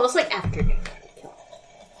 Well, it's like afternoon.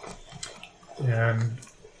 And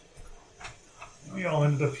we all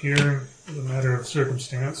ended up here as a matter of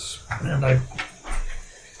circumstance. And I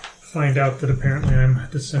find out that apparently I'm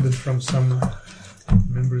descended from some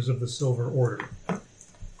members of the Silver Order.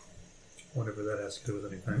 Whatever that has to do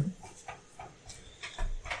with anything.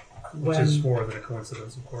 Which is more than a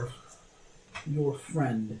coincidence, of course. Your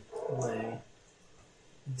friend lay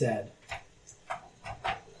dead.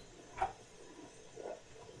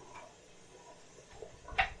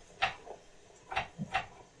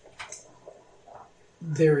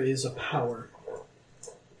 There is a power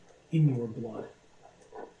in your blood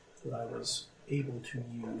that I was able to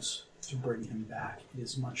use to bring him back. It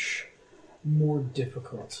is much more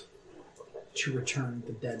difficult to return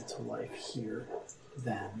the dead to life here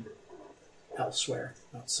than elsewhere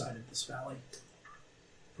outside of this valley.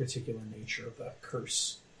 Particular nature of the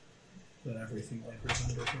curse that everything labors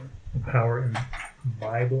under here. The power in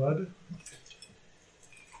my blood?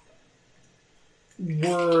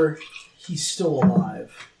 Were he still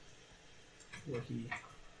alive, were he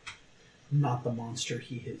not the monster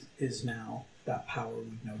he is now, that power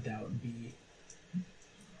would no doubt be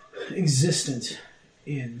existent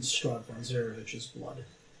in Strahd von Zarevich's blood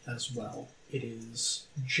as well. It is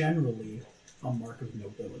generally a mark of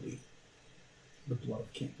nobility, the blood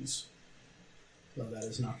of kings. Though that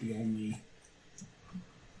is not the only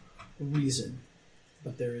reason,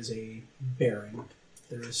 but there is a bearing,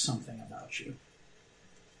 there is something about you.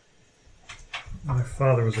 My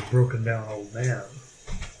father was a broken down old man.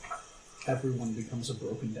 Everyone becomes a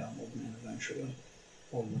broken down old man eventually.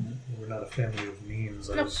 Or woman. We're not a family of means.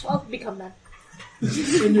 No, I'll become that.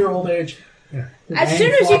 In your old age. Yeah. As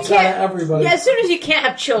soon as you can't, everybody. yeah, as soon as you can't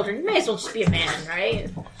have children, you may as well just be a man, right?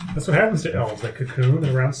 That's what happens to elves. They cocoon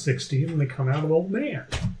at around 60 and they come out of old man.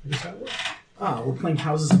 That's how it works. Ah, we're playing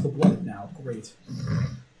Houses of the Blood now. Great.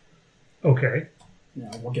 Okay.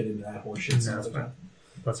 Yeah, we'll get into that horseshit some other time.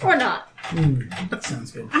 That's Or not. That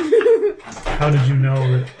sounds good. How did you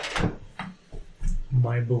know that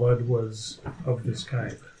my blood was of this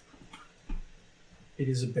kind? It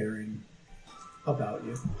is a bearing about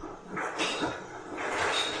you.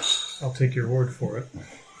 I'll take your word for it.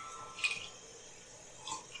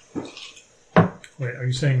 Wait, are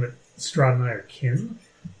you saying that Strahd and I are kin?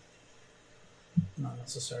 Not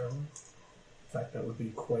necessarily. In fact, that would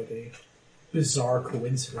be quite a bizarre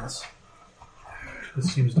coincidence.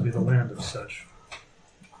 This seems to be the land of such.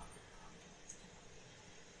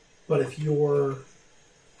 But if your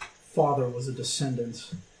father was a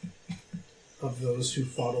descendant of those who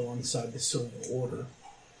fought alongside the Silver Order,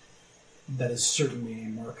 that is certainly a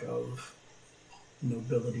mark of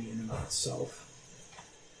nobility in and of itself.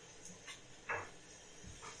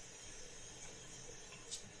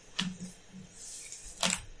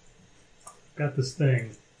 Got this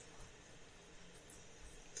thing.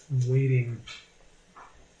 I'm waiting.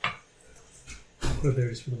 Put it there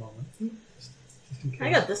just for the moment. Just in case.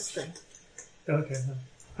 I got this thing. Okay.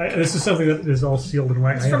 This is something that is all sealed and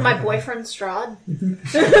wax. It's from my boyfriend, Strahd.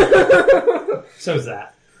 So's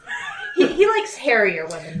that. He likes hairier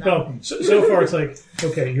women, though. No, so far it's like,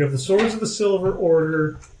 okay, you have the Swords of the Silver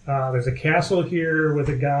Order. There's a castle here with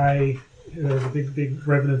a guy. There's a big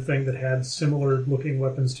revenant thing that had similar-looking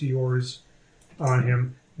weapons to yours on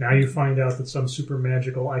him. Now you find out that some super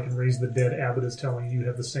magical, I can raise the dead abbot is telling you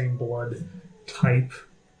have the same blood type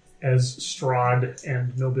as Strahd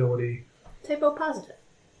and nobility. Typo positive.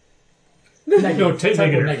 Negative. No,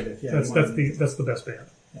 negative. Negative. Yeah, That's the best band.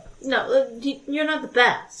 No, you're not the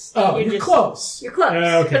best. Oh, you're just close. You're close,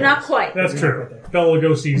 Okay. but not quite. That's You're not true. quite there. Bela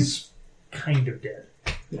Lugosi's kind of dead.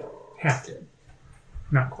 Yeah. Half dead.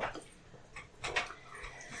 Not quite.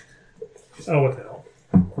 Oh, what the hell.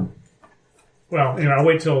 Well, I'll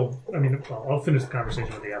wait till... I'll finish the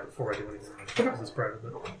conversation with the abbot before I do anything else, because it's private.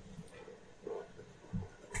 But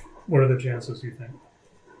what are the chances, you think?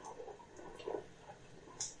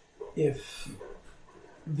 If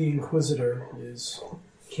the Inquisitor is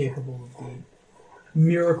capable of the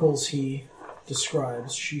miracles he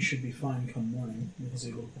describes, she should be fine come morning and is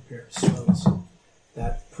able to prepare spells.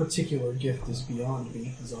 That particular gift is beyond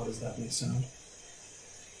me, as odd as that may sound.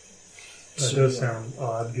 That does sound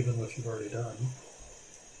odd, given what you've already done.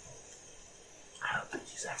 I don't think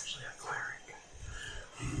he's actually a cleric.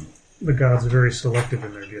 The gods are very selective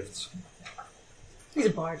in their gifts. He's a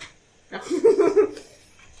bard.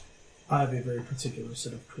 I have a very particular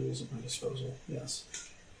set of tools at my disposal, yes.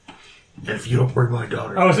 And if you don't bring my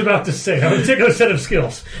daughter... I was about to say, a particular set of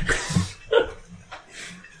skills.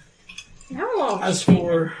 Now As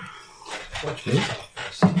for... Watch me.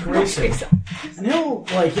 Grayson. And he'll,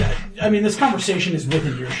 like, I mean, this conversation is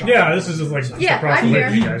within earshot. Yeah, this is just like Yeah, across I'm the way here.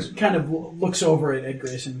 from you guys. Kind of looks over at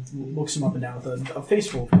Grayson, looks him up and down with a face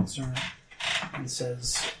full of concern, and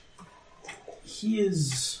says, he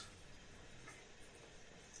is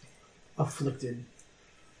afflicted.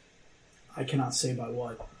 I cannot say by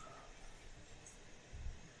what.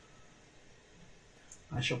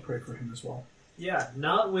 I shall pray for him as well. Yeah,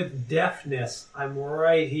 not with deafness. I'm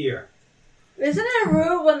right here. Isn't it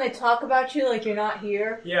rude when they talk about you like you're not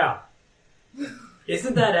here? Yeah.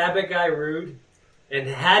 Isn't that Abbott guy rude? And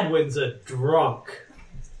Hadwin's a drunk.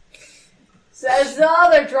 Says the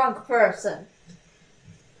other drunk person.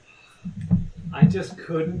 I just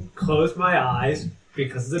couldn't close my eyes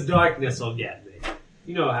because the darkness will get me.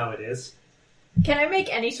 You know how it is. Can I make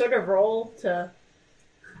any sort of roll to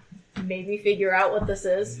maybe figure out what this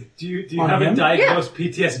is? Do you On have him? a diagnosed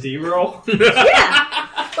PTSD roll? Yeah!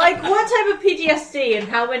 Like, what type of PTSD and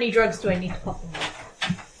how many drugs do I need to pop in?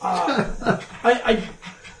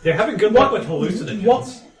 They're having good luck with hallucinogens. What?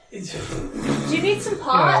 Do you need some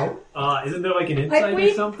pot? Isn't there like an insight or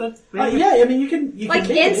weed? something? Yeah, I mean, you can Like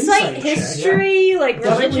make an insight, check. history, like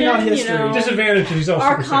Definitely not religion, history. you know, Disadvantage because he's also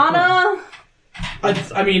arcana.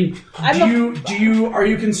 I mean, I'm are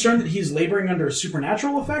you concerned that he's laboring under a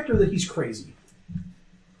supernatural effect or that he's crazy?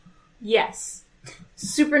 Yes.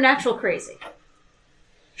 Supernatural crazy.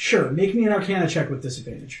 Sure, make me an Arcana check with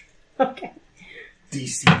disadvantage. Okay.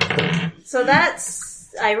 DC. So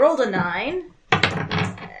that's... I rolled a 9.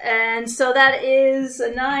 And so that is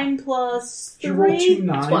a 9 plus 3. Did you roll 2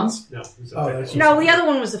 nines? 12. No. It was Oh, okay. that's No, the other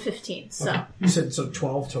one was a 15, so... Okay. You said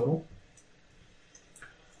 12 total.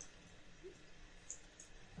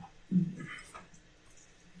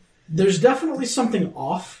 There's definitely something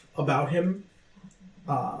off about him,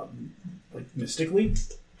 like mystically.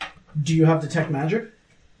 Do you have detect magic?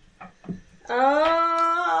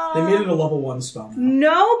 They made it a level 1 spell now.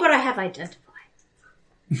 No, but I have identify.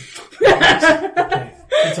 Okay,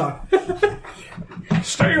 good talk.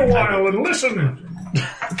 Stay a while and listen.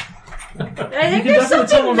 I think You can there's definitely tell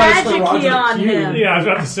something him about his magic-y prerogative on cue. him. Yeah, I was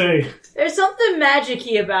about to say. There's something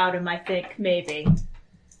magic-y about him, I think, maybe.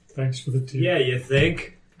 Thanks for the tip. Yeah, you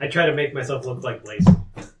think? I try to make myself look like Lace.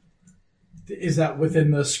 Is that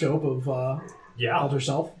within the scope of Yeah, Elder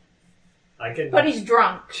Self? I can. But he's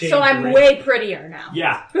drunk, Change so I'm race. way prettier now.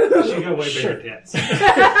 Yeah, she got way Sure. bigger tits.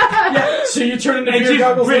 Yeah, so you turn into And beer she's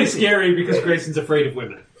goggles. pretty Lacey. scary because Grayson's afraid of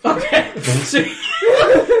women. Okay. So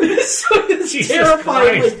this Jesus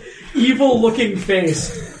terrifying, Christ. like, evil-looking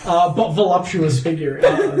face, but voluptuous figure,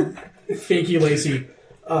 Fakey Lacey,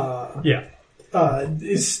 Yeah.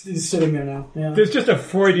 is sitting there now. Yeah. There's just a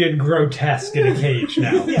Freudian grotesque in a cage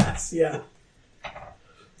now. Yes, yeah.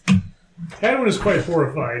 Hadwin is quite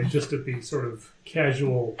horrified just at the sort of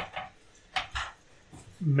casual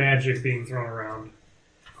magic being thrown around,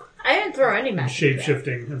 I didn't throw any magic. shape yet.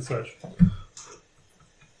 shifting and such.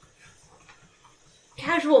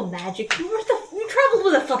 Casual magic. You traveled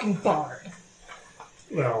with a fucking bard.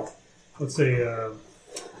 Well, let's say,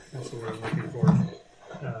 what's the word I'm looking for?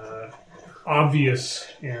 Obvious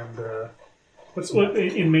and, what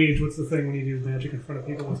in mage, what's the thing when you do magic in front of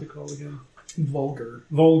people? What's it called again? Vulgar.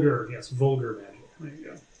 Vulgar, yes, vulgar magic. There you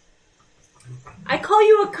go. I call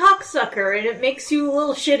you a cocksucker, and it makes you a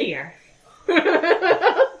little shittier.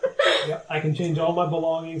 Yep, I can change all my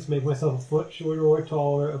belongings, make myself a foot shorter or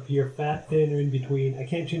taller, appear fat, thin, or in between. I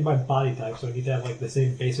can't change my body type, so I need to have like the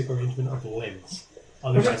same basic arrangement of limbs.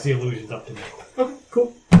 Otherwise, the illusion's up to me. Okay,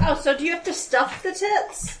 cool. Oh, so do you have to stuff the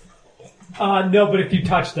tits? No, but if you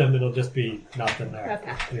touch them, it'll just be nothing there.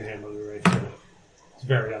 Okay. Your hand will erase it. It's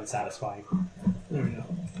very unsatisfying. There we go.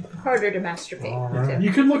 Harder to masturbate. All right.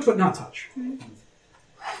 You can look but not touch.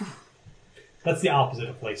 That's the opposite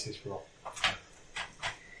of places roll.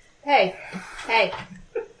 Hey. I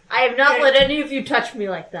have not let any of you touch me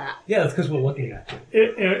like that. Yeah, that's because we're looking at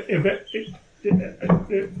you.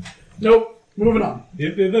 Nope. Moving on.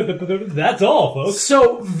 That's all, folks.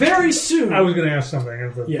 So, very soon... I was going to ask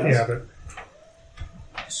something. Yes. Yeah, but...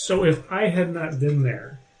 So if I had not been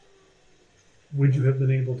there, would you have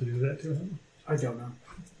been able to do that to him? I don't know.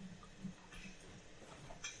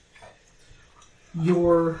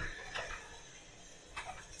 Your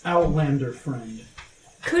Outlander friend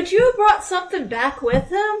Could you have brought something back with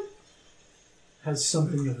him? has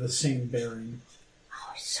something of the same bearing.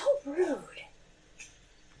 Oh, so rude.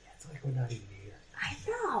 It's like we're not even here. I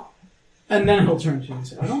know. And then he'll turn to you and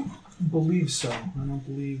say, I don't believe so. I don't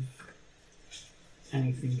believe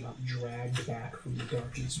anything got dragged back from the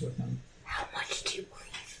darkness with him. How much do you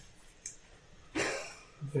believe?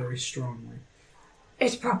 Very strongly.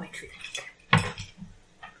 It's probably true.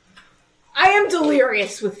 I am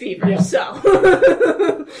delirious with fever,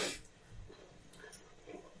 so.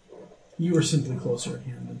 You were simply closer at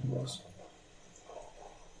hand than he was.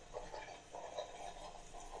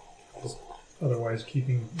 Otherwise,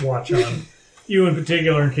 keeping watch on you in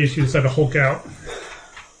particular in case you decide to Hulk out.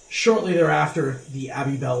 Shortly thereafter, the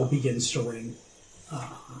Abbey bell begins to ring.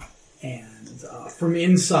 And from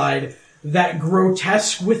inside, that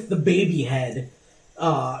grotesque with the baby head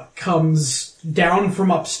comes down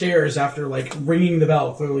from upstairs after, like, ringing the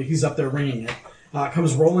bell. Clearly, he's up there ringing it.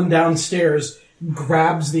 Comes rolling downstairs,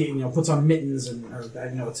 grabs the, puts on mittens,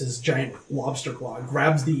 it's his giant lobster claw,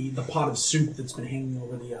 grabs the pot of soup that's been hanging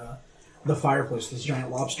over the fireplace, this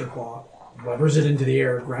giant lobster claw, levers it into the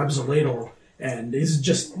air, grabs a ladle, and is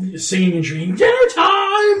just singing and shrieking, "Dinner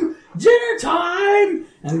time! Dinner time!"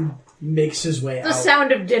 and makes his way out. The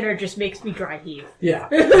sound of dinner just makes me dry heave. Yeah.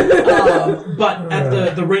 But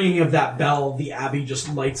at the ringing of that bell, the Abbey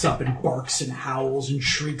just lights up and barks and howls and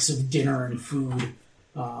shrieks of dinner and food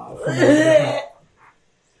from all the different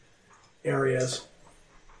areas.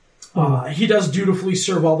 He does dutifully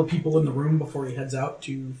serve all the people in the room before he heads out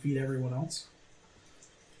to feed everyone else.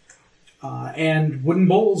 And wooden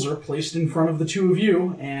bowls are placed in front of the two of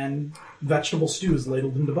you, and vegetable stew is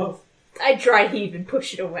ladled into both. I dry heave and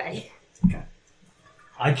push it away. Okay.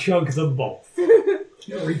 I chunk them both.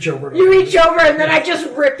 You reach over. You reach over and then I just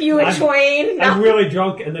rip you in twain. I'm really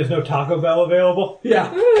drunk and there's no Taco Bell available.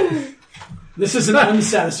 Yeah. This is an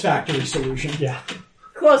unsatisfactory solution. Yeah.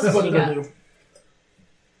 Close as What you it'll got. do.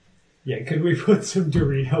 Yeah, could we put some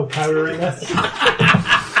Dorito powder in this?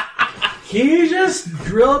 Can you just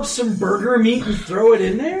grill up some burger meat and throw it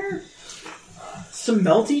in there? Some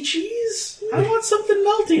melty cheese? I want something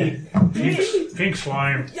melty. Pink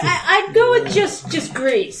slime. I'd go with just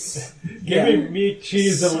grease. Give me meat,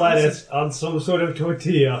 cheese, and lettuce on some sort of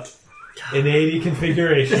tortilla in 80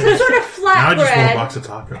 configuration. Some sort of Now I just want a flatbread. box of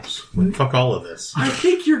tacos. Fuck all of this. I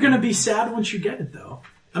think you're going to be sad once you get it, though.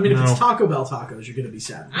 I mean, if No. it's Taco Bell tacos, you're going to be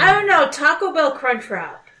sad. I don't know, Taco Bell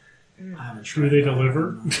Crunchwrap. I haven't Do tried they that.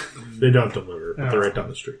 deliver? They don't deliver, but Oh. they're right down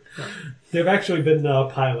the street. They've actually been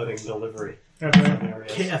piloting delivery. Okay.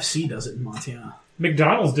 KFC does it in Montana.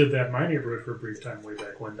 McDonald's did that in my neighborhood for a brief time way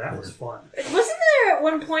back when. That was fun. Wasn't there at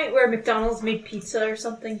one point where McDonald's made pizza or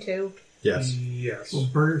something too? Yes. Yes. Well,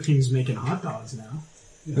 Burger King's making hot dogs now.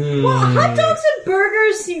 Well, hot dogs and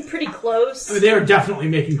burgers seem pretty close. I mean, they are definitely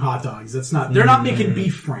making hot dogs. That's not. They're not making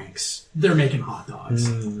beef franks. They're making hot dogs.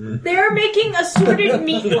 They're making assorted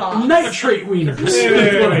meatloaf. Nitrate wieners. Wait,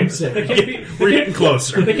 That's what I'm They saying. can't be, We're getting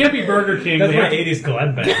closer. they can't be Burger King. That's They my have, 80s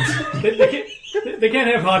Glen band. they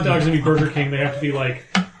can't have hot dogs and be Burger King. They have to be like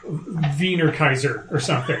Wiener Kaiser or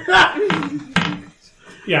something.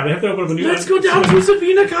 Yeah, they have to open up a new. Let's go down to the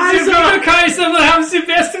Wiener Kaiser Wiener Kaiser, wir haben die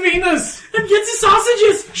beste Wieners. and get the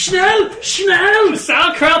sausages. Schnell, schnell.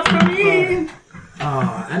 Sauerkraut for me.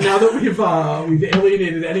 And now that we've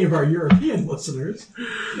alienated any of our European listeners,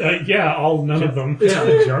 None of them. Yeah.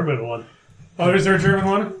 The German one. Oh, is there a German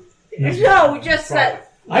one? No, just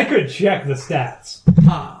that. I could check the stats.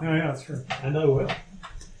 Oh, yeah, that's true. And I will.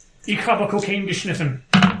 Ich habe Kokain geschnitten.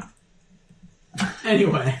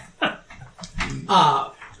 anyway,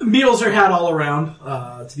 meals are had all around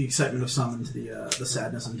to the excitement of some and to the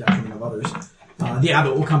sadness and detriment of others. The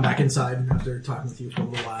abbot will come back inside after talking with you for a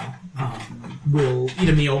little while. We'll eat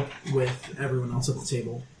a meal with everyone else at the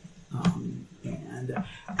table. And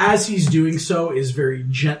as he's doing so, is very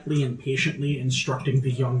gently and patiently instructing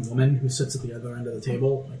the young woman who sits at the other end of the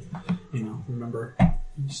table. Like, remember,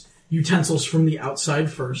 utensils from the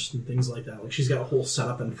outside first and things like that. Like she's got a whole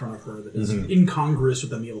setup in front of her that is incongruous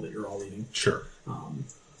with the meal that you're all eating. Sure.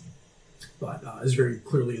 But is very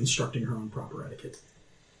clearly instructing her on proper etiquette.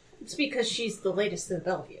 It's because she's the latest of the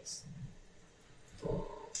Belvius.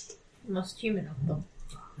 Most human of them.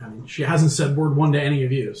 I mean, she hasn't said word one to any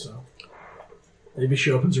of you, so maybe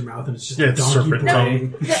she opens her mouth and it's just Yeah, a it's donkey serpent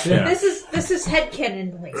braying. Yeah. This is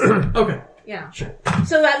headcanon at least. Okay, Yeah. sure.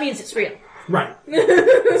 So that means it's real. Right.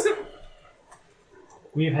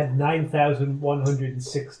 We've had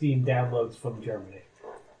 9,116 downloads from Germany.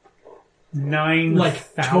 9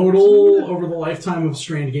 Like total over the lifetime of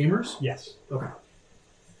Strand Gamers? Yes. Okay.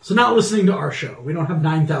 So not listening to our show. We don't have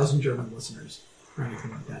 9,000 German listeners or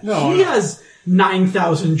anything like that. No, He no. has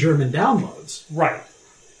 9,000 German downloads. Right.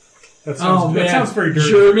 That Oh sounds, man, that sounds very dirty.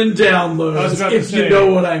 German I was downloads, about to if say. you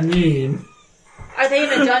know what I mean. Are they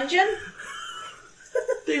in a dungeon?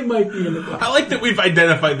 They might be in the I like that we've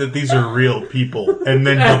identified that these are real people and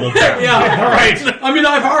then double down. Yeah, All right. I mean,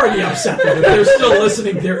 I've already upset them. If they're still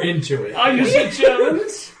listening, they're into it. Are you the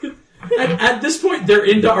Germans? At this point, they're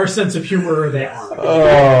into our sense of humor or they aren't.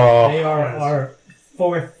 They are our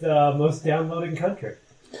fourth most downloading country.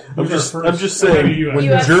 I'm just saying, US. when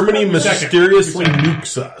US. Germany Second. mysteriously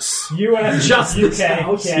nukes us. U.S., Just UK,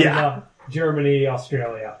 themselves. Canada, Germany,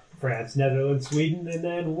 Australia, France, Netherlands, Sweden, and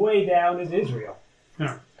then way down is Israel.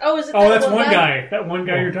 Oh, is it? Oh, that that's one one guy? guy. That one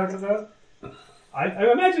guy you're talking about? I'm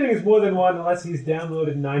imagining it's more than one unless he's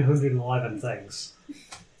downloaded 911 things.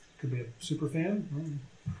 Could be a super fan.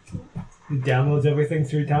 He downloads everything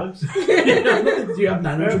 3 times? Do you have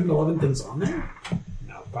 911 things on there?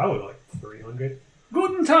 No, probably like 300.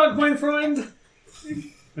 Guten Tag, mein Freund.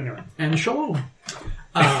 Anyway. And shalom.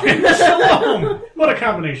 Shalom! What a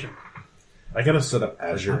combination. I gotta set up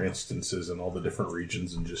Azure instances in all the different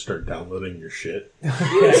regions and just start downloading your shit.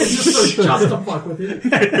 just to fuck with you.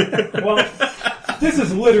 Well, this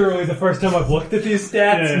is literally the first time I've looked at these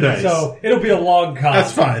stats, Yeah, nice. so it'll be a long con.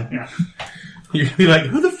 That's fine. Yeah. You're gonna be like,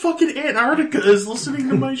 who the fuck in Antarctica is listening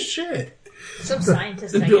to my shit? Some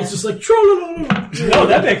scientist, And I Bill's guess. just like, troll. No,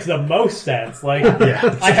 that makes the most sense. Like,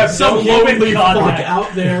 Yeah. I have Some no human lonely fuck contact.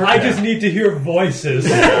 out there. I just need to hear voices.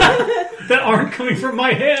 That aren't coming from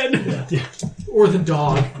my head. Or the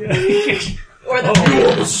dog. Or the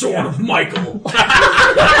Or the sword of Michael.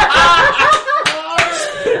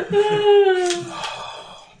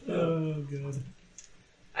 Oh, God.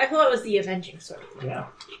 I thought it was the avenging sword. Yeah,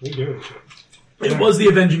 we do it. It was the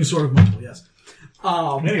avenging sword of Michael, yes.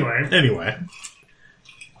 Anyway.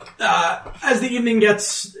 As the evening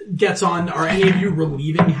gets on, are any of you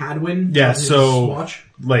relieving Hadwin? Yeah, of his so- watch?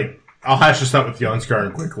 Like, I'll hash this out with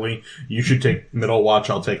Jonskar quickly. You should take middle watch,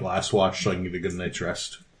 I'll take last watch so I can get a good night's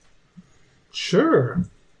rest. Sure.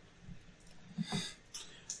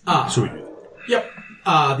 So we do. Yep.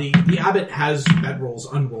 The abbot has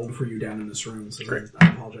bedrolls unrolled for you down in this room. So Great. I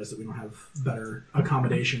apologize that we don't have better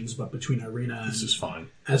accommodations, but between Irina This and is fine.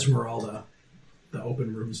 Esmeralda, the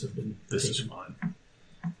open rooms have been This is taken. fine.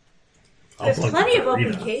 I'll There's plug plenty the of open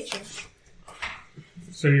arena. cages.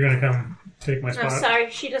 So you're going to come take my I'm spot? sorry,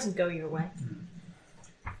 she doesn't go your way.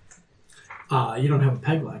 You don't have a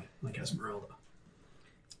peg leg like Esmeralda.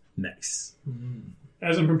 Nice.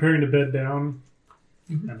 As I'm preparing to bed down,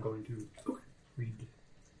 I'm going to read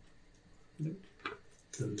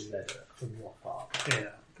the letter from your father. Yeah,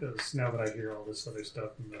 because now that I hear all this other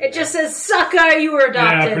stuff... It just says, "Sucker, you were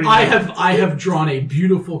adopted." pretty I have drawn a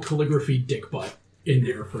beautiful calligraphy dick butt in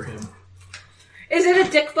there for him. Is it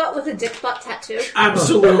a dick butt with a dick butt tattoo?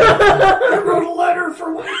 Absolutely. I wrote a letter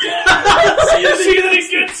for my dad. See that he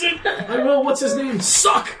gets it! I will. What's his name?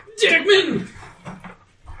 Suck Dickman.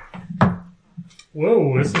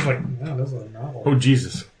 Whoa, this is like... Wow, this is a novel. Oh,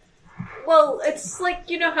 Jesus. Well, it's like,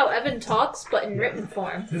 you know how Evan talks, but in written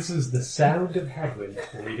form. This is the sound of Hedwig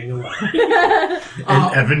reading aloud.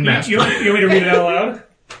 And Evan Master. You want me to read it out loud?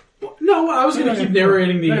 No, I was going to keep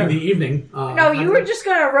narrating the evening. No, you were just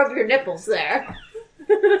gonna rub your nipples there.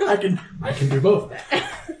 I can do both.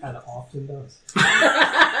 And it often does.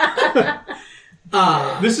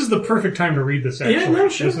 This is the perfect time to read this, actually. Yeah, no,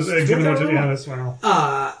 sure. This is, given what yeah, that's well.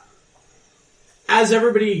 As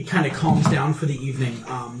everybody kind of calms down for the evening,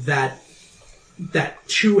 that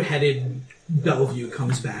two-headed Bellevue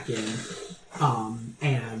comes back in,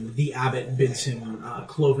 and the abbot bids him,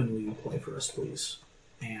 Cloven, will you play for us, please?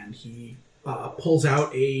 And he pulls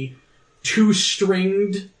out a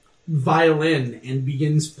 2-stringed violin and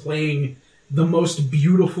begins playing the most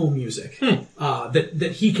beautiful music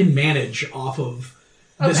that he can manage off of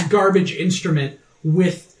this garbage instrument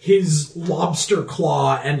with his lobster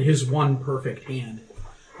claw and his one perfect hand.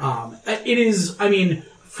 It is, I mean,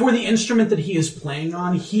 for the instrument that he is playing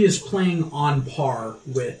on par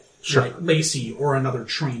with like Lacey or another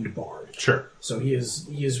trained bard. Sure. So he is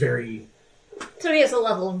very, So he has a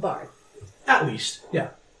level in Bard. at least, yeah.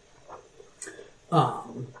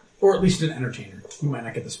 Or at least an entertainer. You might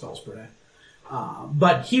not get the spells per day.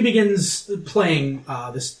 But he begins playing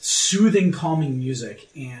this soothing, calming music,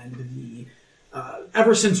 and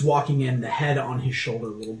ever since walking in, the head on his shoulder,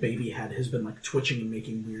 little baby head, has been like twitching and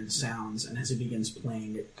making weird sounds, and as he begins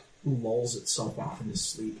playing, it lulls itself off into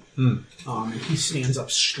sleep. And he stands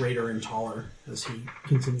up straighter and taller as he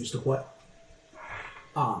continues to play.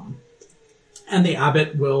 And the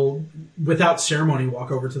abbot will, without ceremony, walk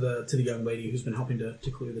over to the young lady who's been helping to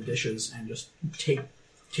clear the dishes and just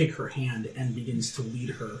take her hand and begins to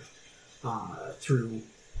lead her through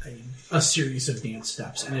a series of dance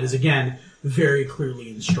steps. And it is, again, very clearly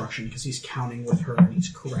instruction because he's counting with her and he's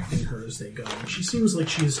correcting her as they go. And she seems like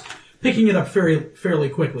she's picking it up fairly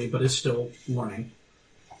quickly, but is still learning.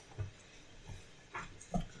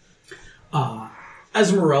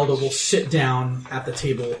 Esmeralda will sit down at the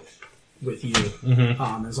table with you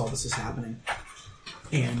as all this is happening,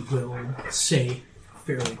 and will say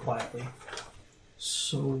fairly quietly,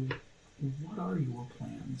 So, what are your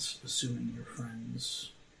plans, assuming your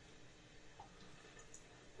friends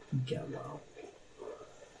get well?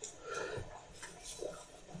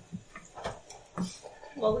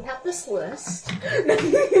 Well, we have this list.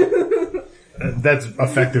 That's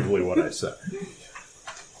effectively what I say.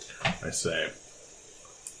 I say,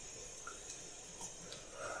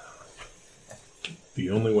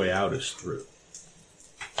 the only way out is through.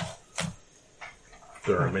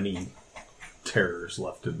 There are many terrors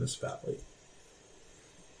left in this valley.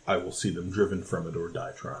 I will see them driven from it or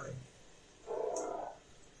die trying.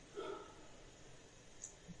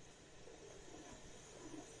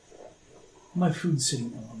 My food's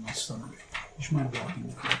sitting all on my stomach. Would you mind walking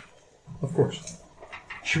with me? Of course.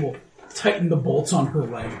 She will tighten the bolts on her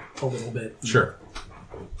leg a little bit. Sure.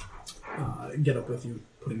 Get up with you,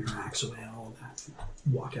 putting her axe away and all of that.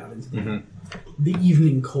 Walk out into the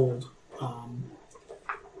evening cold.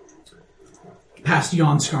 Past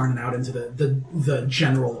Jonskarn and out into the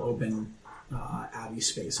general open abbey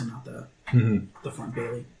space and not the front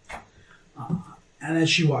bailey. And as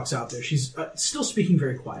she walks out there, she's still speaking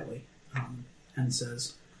very quietly and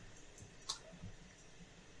says,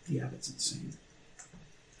 "The abbot's insane.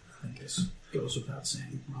 I think this goes without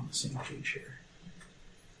saying. We're on the same page here.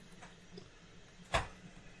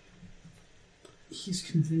 He's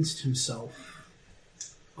convinced himself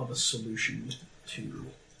of a solution to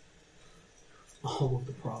all of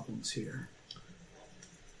the problems here.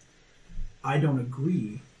 I don't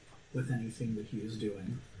agree with anything that he is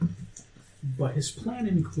doing, but his plan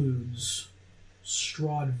includes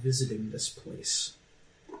Strahd visiting this place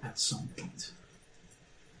at some point.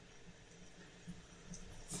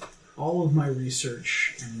 All of my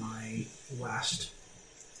research and my last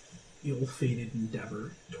ill-fated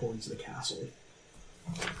endeavor towards the castle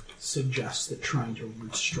suggests that trying to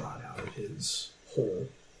root Strahd out of his hole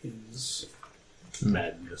is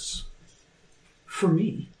madness. For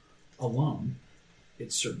me, alone,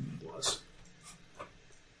 it certainly was.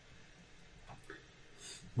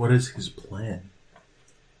 What is his plan?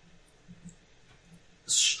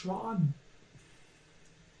 Strahd...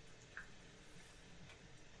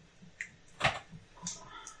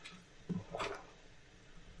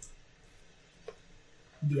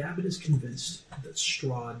 The abbot is convinced that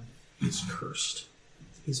Strahd is cursed.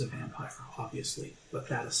 He's a vampire, obviously, but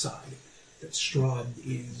that aside, that Strahd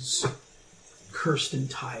is cursed and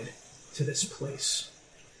tied to this place,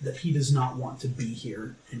 that he does not want to be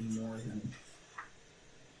here any more than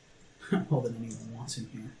anyone wants him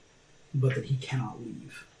here, but that he cannot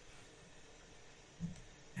leave.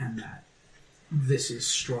 And that this is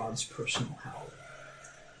Strahd's personal hell.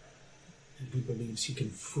 And he believes he can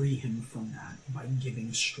free him from that by giving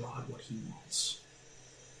Strahd what he wants.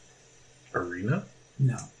 Arena?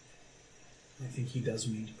 No. I think he does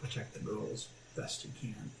mean to protect the girls best he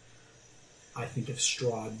can. I think if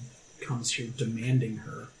Strahd comes here demanding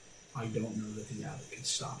her, I don't know that the abbot could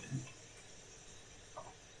stop him.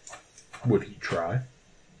 Would he try?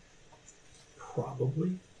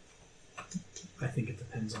 Probably. I think it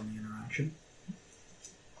depends on the interaction.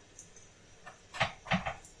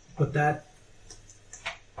 But that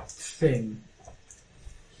thing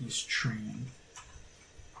he's training,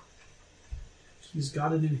 he's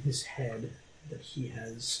got it in his head that he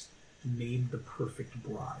has made the perfect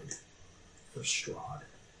bride for Strahd.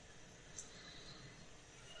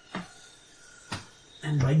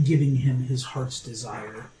 And by giving him his heart's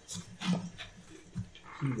desire,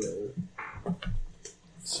 he will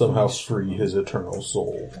somehow free his eternal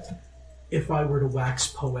soul. If I were to wax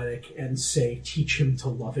poetic and say, teach him to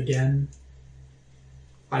love again,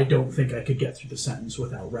 I don't think I could get through the sentence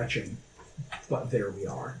without retching. But there we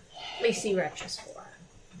are. At least he retches for her.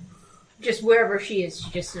 Just wherever she is, she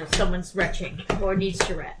just knows someone's retching or needs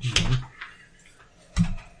to retch.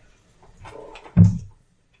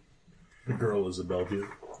 The girl is a Bellevue.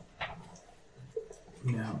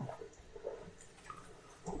 No.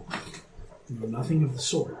 No, nothing of the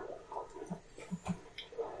sort.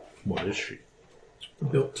 What is she?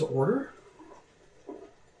 Built to order?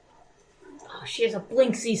 Oh, she has a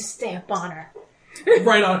Blinksy stamp on her.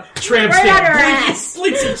 Right on. Tramp Right stamp. on her ass.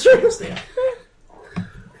 Blinksy tramp stamp.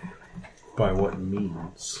 By what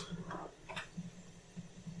means?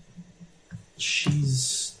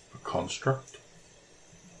 She's... A construct?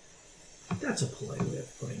 That's a polite way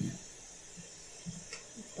of putting it.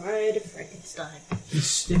 Bride of Frankenstein. He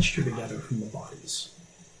stitched her together from the bodies.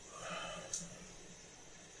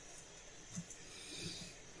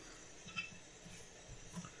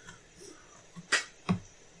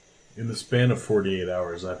 In the span of 48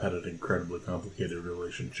 hours, I've had an incredibly complicated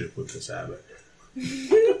relationship with this abbot.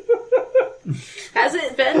 Has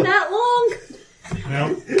it been that long?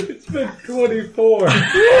 No. It's been 24.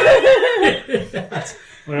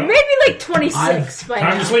 Well, Maybe like 26 by time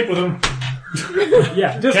now. to sleep with him.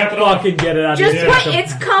 Yeah, just Cap it off. fucking get it out Just of your put system.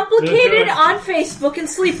 it's complicated Just do it. on Facebook and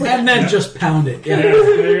sleep with And it. then just pound it. Yeah, Yeah.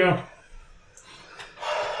 there you go.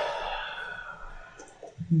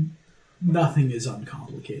 Nothing is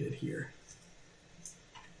uncomplicated here.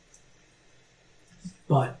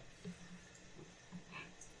 But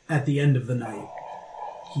at the end of the night,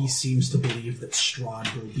 he seems to believe that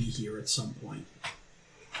Strahd will be here at some point.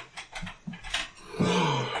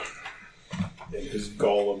 And his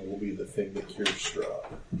golem will be the thing that cures Strahd.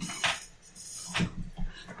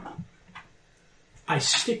 I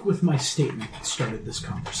stick with my statement that started this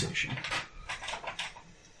conversation.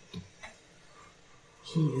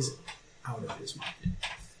 He is out of his mind.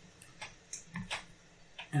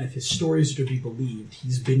 And if his stories are to be believed,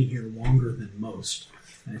 he's been here longer than most,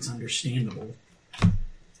 and it's understandable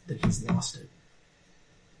that he's lost it.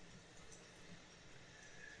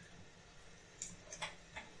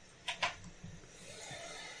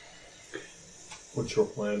 What's your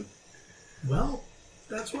plan? Well,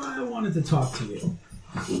 that's why I wanted to talk to you.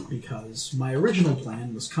 Because my original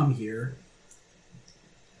plan was come here,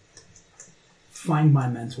 find my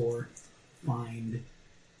mentor, find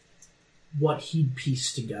what he'd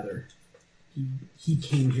pieced together. He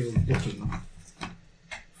came here looking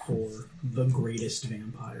for the greatest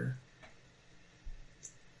vampire.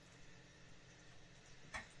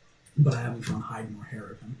 But I haven't found hide nor hair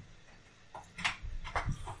of him.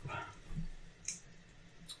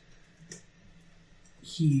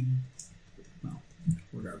 Well,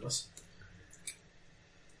 regardless.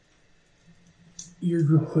 Your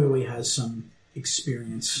group clearly has some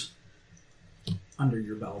experience under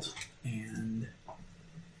your belt, and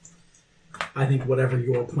I think whatever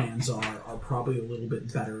your plans are probably a little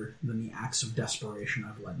bit better than the acts of desperation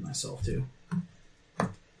I've led myself to.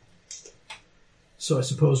 So I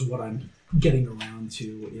suppose what I'm getting around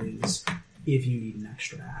to is if you need an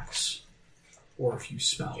extra axe or a few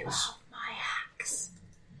spells. My axe.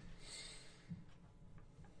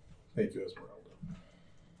 Thank you, Esmeralda.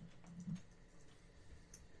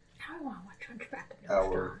 Now I want to watch Hunchback of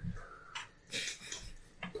Our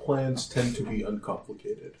plans tend to be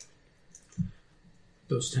uncomplicated.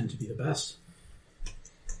 Those tend to be the best.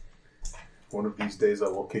 One of these days I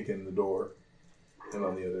will kick in the door, and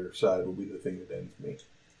on the other side will be the thing that ends me.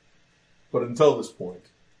 But until this point,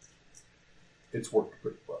 it's worked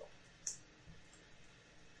pretty well.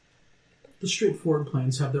 The straightforward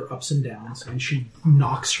plans have their ups and downs, and she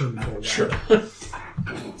knocks her metal away. Sure.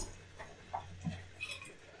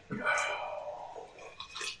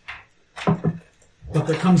 But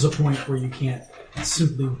there comes a point where you can't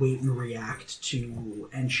simply wait and react to,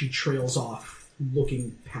 and she trails off,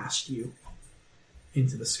 looking past you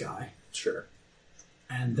into the sky, Sure.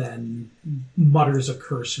 and then mutters a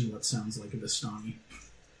curse in what sounds like a Vistani.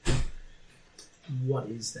 What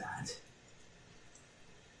is that?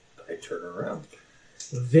 I turn around.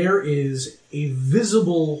 There is a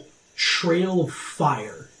visible trail of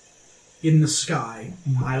fire in the sky,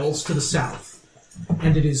 miles to the south.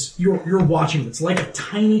 And it is, you're watching, it's like a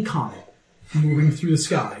tiny comet moving through the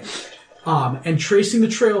sky. And tracing the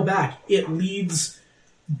trail back, it leads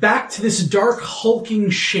back to this dark, hulking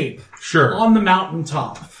shape Sure. on the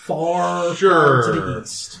mountaintop, far to Sure. the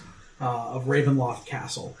east of Ravenloft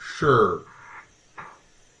Castle. Sure.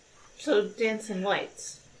 So dancing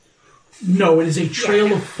lights. No, it is a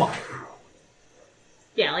trail of fire.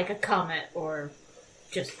 Yeah, like a comet or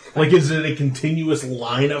just... Like, is it a continuous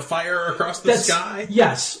line of fire across the sky?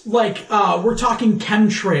 Yes, like we're talking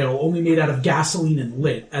chemtrail, only made out of gasoline and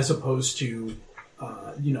lit, as opposed to,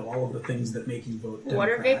 all of the things that make you vote Democrat.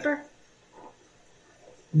 Water vapor?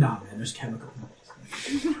 Nah, man, there's chemical.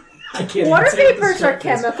 I can't. Water even say what vapors this are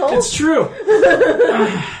term is. chemicals. It's true.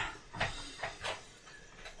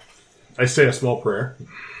 I say a small prayer.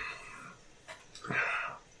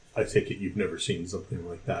 I take it you've never seen something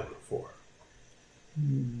like that before.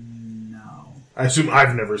 No. I assume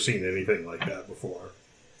I've never seen anything like that before.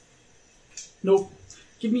 Nope.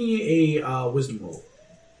 Give me a wisdom roll.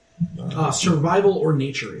 Survival or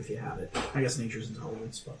nature, if you have it. I guess nature's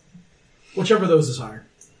intelligence, but whichever of those is higher.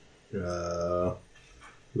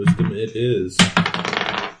 Wisdom it is.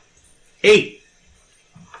 8.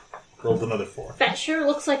 Rolled another 4. That sure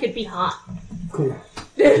looks like it'd be hot. Cool.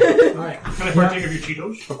 Alright. Can I partake of your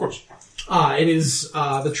Cheetos? Of course. It is,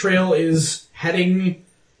 the trail is heading,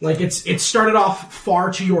 like it started off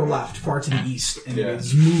far to your left, far to the east, and it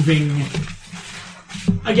is moving,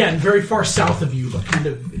 again, very far south of you, but kind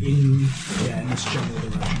of in this general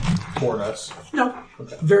direction. Toward us. No,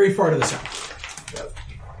 Okay. very far to the south. Yeah.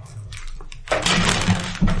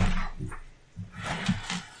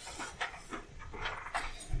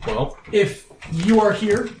 Well, if you are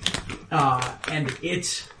here, and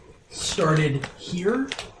it started here,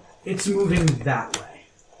 it's moving that way.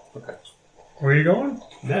 okay. Where are you going?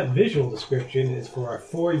 That visual description is for our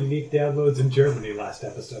 4 unique downloads in Germany last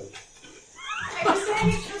episode.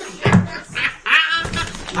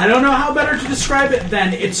 I don't know how better to describe it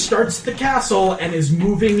than it starts at the castle and is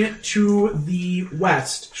moving to the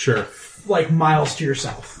west, Sure. like miles to your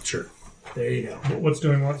south. Sure. There you go. What's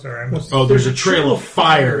doing what? Sorry, I'm just... Oh, there's a trail of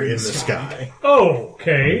fire in the sky. Oh,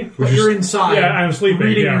 okay. But you're inside. Yeah, I'm sleeping,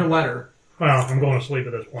 reading yeah. your letter. Well, I'm going to sleep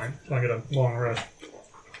at this point, so I get a long rest.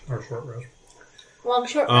 Or short rest. Long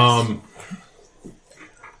short rest.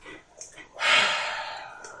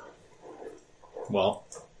 Well,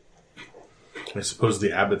 I suppose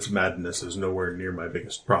the abbot's madness is nowhere near my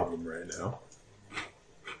biggest problem right now.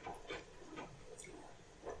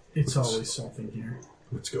 It's always something here.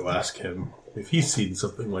 Let's go ask him if he's seen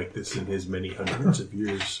something like this in his many hundreds of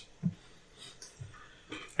years.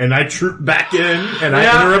 And I troop back in, and I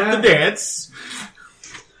interrupt the dance.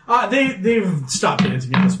 They've stopped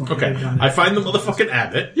dancing at this point. Okay, They've done it. I find the motherfucking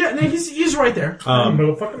abbot. Yeah, no, he's right there.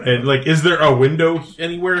 Motherfucking And, like, is there a window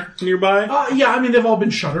anywhere nearby? Yeah, I mean, they've all been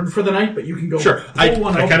shuttered for the night, but you can go Sure. pull I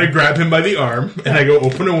one kind open. of grab him by the arm, and I go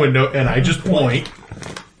open a window, and I just point.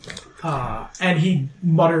 And he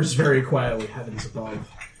mutters very quietly, heavens above.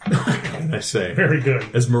 And I say, Very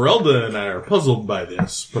good. Esmeralda and I are puzzled by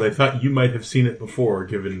this, but I thought you might have seen it before,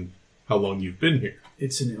 given how long you've been here.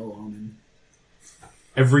 It's an ill omen.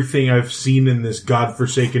 Everything I've seen in this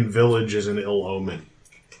godforsaken village is an ill omen.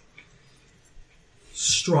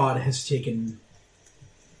 Strahd has taken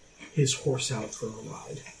his horse out for a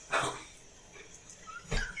ride.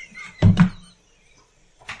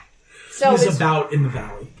 So He's it's about in the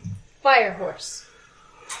valley. fire horse.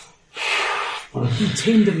 He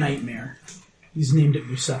tamed a nightmare. He's named it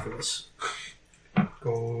Bucephalus.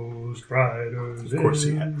 Ghost Riders. Of course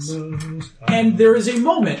he has. And there is a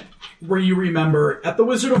moment where you remember at the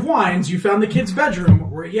Wizard of Wines, you found the kid's bedroom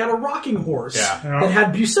where he had a rocking horse that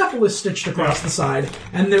had Bucephalus stitched across the side,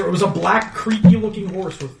 and there was a black, creaky-looking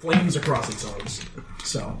horse with flames across its hooves.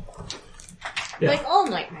 So, yeah. Like all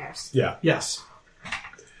nightmares. Yeah. Yes.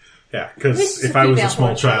 Yeah, because This is if a I was a female small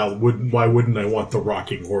horse. child, why wouldn't I want the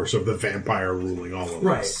rocking horse of the vampire ruling all of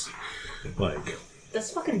us? Like, That's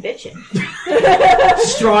fucking bitchin'.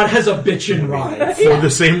 Strahd has a bitchin' ride. for the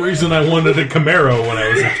same reason I wanted a Camaro when I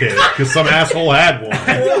was a kid, because some asshole had one.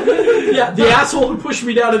 Yeah, the asshole who pushed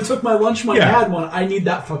me down and took my lunch money Yeah. had one. I need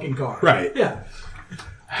that fucking car. Right. Yeah.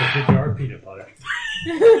 Take a jar of peanut butter.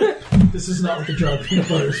 This is not what the jar of peanut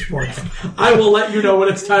butter is for. I will let you know when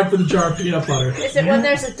it's time for the jar of peanut butter. Is it when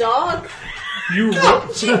there's a dog? You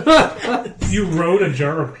wrote a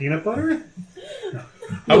jar of peanut butter?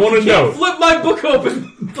 I want to know. Flip my book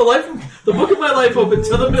open, the book of my life open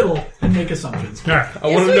to the middle, and make assumptions. Yeah. I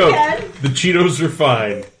want to we know. can. The Cheetos are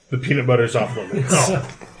fine. The peanut butter's off limits. Oh,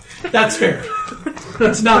 That's fair.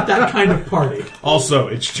 That's not that kind of party. Also,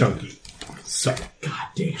 it's chunky. So, God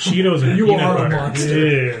damn. Cheetos and You peanut are a butter. monster.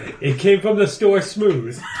 Yeah. It came from the store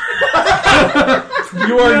smooth. You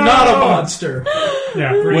are not a monster.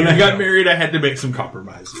 Yeah. when I got married, I had to make some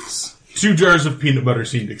compromises. 2 jars of peanut butter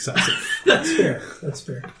seemed excessive. That's fair. That's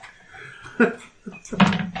fair.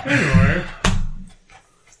 Anyway.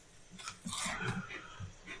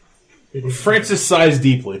 Francis sighs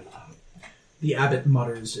deeply. The abbot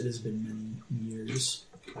mutters, it has been many years.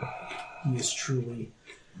 He is truly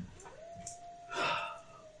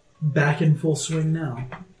back in full swing now.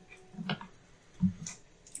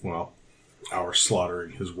 Well, our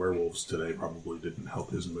slaughtering his werewolves today probably didn't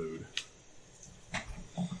help his mood.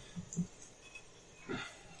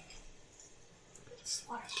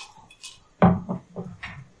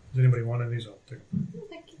 Does anybody want any of these? I'll take them.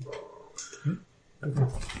 Thank you.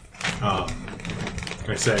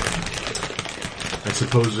 I say, I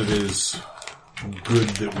suppose it is good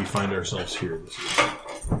that we find ourselves here this evening.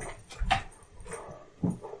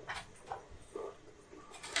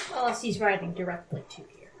 Unless he's riding directly to here.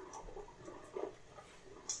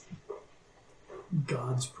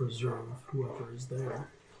 Gods preserve whoever is there.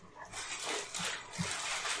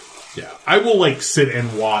 Yeah, I will, like, sit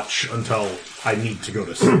and watch until I need to go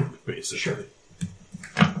to sleep, basically. Sure.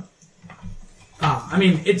 I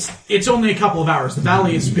mean, it's only a couple of hours. The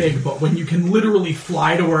valley is big, but when you can literally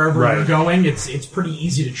fly to wherever Right. you're going, it's pretty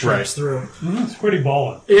easy to traipse Right. through. It's pretty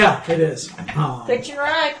ballin'. Yeah, it is. Bitch and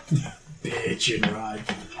ride. Bitch and ride.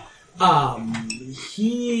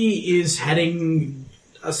 He is heading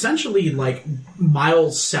essentially like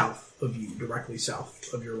miles south of you, directly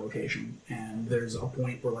south of your location, and there's a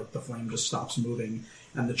point where like the flame just stops moving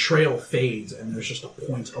and the trail fades and there's just a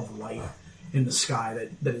point of light in the sky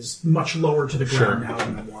that is much lower to the ground now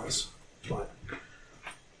than it was. But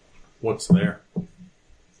What's there?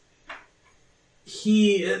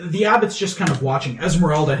 the abbot's just kind of watching.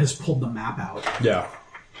 Esmeralda has pulled the map out. Yeah.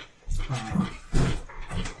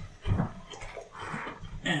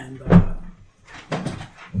 And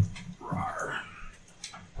Rar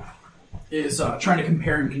is trying to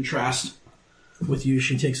compare and contrast with you.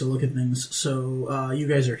 She takes a look at things. So you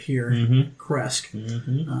guys are here.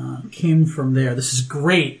 Kresk came from there. This is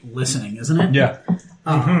great listening, isn't it? Yeah.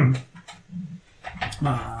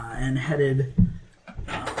 And headed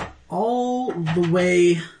all the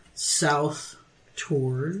way south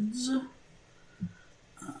towards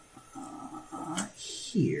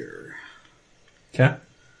here. Okay.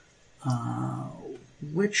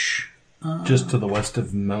 Which... Just to the west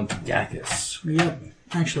of Mount Gacchus. Yep.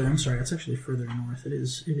 Actually, I'm sorry. It's actually further north. It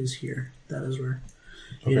is here. That is where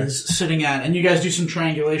it is sitting at. And you guys do some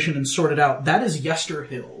triangulation and sort it out. That is Yester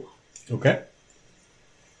Hill. Okay.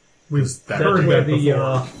 We've That's heard where that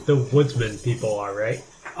before. the woodsman people are, right?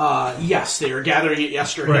 Yes, they are gathering at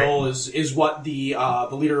Yester Hill is what the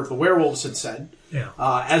leader of the werewolves had said. Yeah.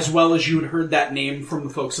 As well as you had heard that name from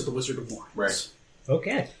the folks at the Wizard of Wines. Right.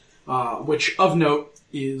 Okay. Which, of note,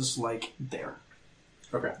 is like there.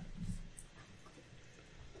 Okay.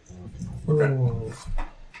 Oh.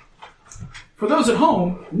 For those at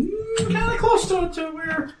home, kind of close to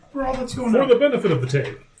where all that's going For on. the benefit of the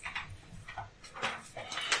tape.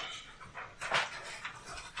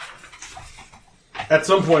 At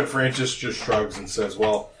some point, Francis just shrugs and says,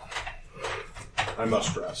 well, I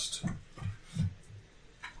must rest.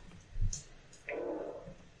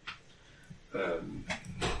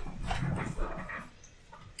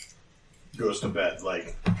 Goes to bed,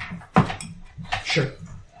 like... Sure.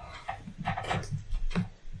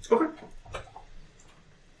 Okay.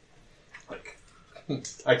 Like,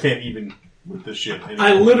 I can't even with this shit anymore.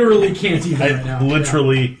 I literally can't even right now. I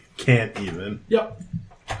literally can't even. Yep.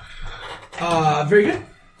 Very good.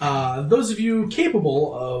 Those of you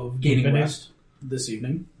capable of gaining Evening. rest this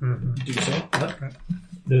evening, do so. What?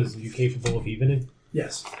 Those of you capable of evening?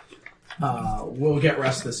 Yes. We'll get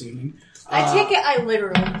rest this evening. I take it I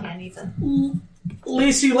literally can't even.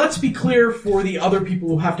 Lacey, let's be clear for the other people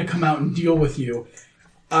who have to come out and deal with you.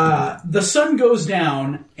 The sun goes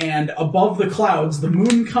down, and above the clouds, the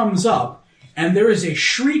moon comes up, and there is a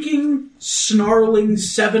shrieking, snarling,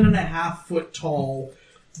 7.5 foot tall,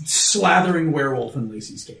 slathering werewolf in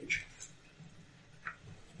Lacey's cage.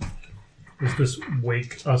 Does this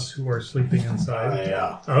wake us who are sleeping inside?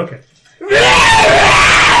 Yeah. Oh, okay.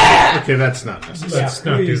 Okay, that's not necessary. Let's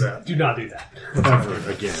not do Please that. Do not do that.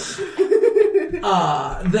 Ever again.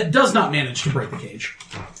 That does not manage to break the cage.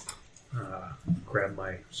 Grab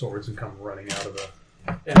my swords and come running out of the...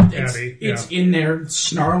 It's in there,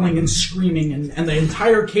 snarling and screaming, and the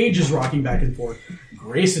entire cage is rocking back and forth.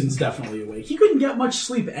 Grayson's definitely awake. He couldn't get much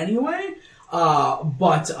sleep anyway,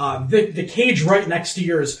 but the cage right next to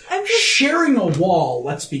yours, sharing a wall,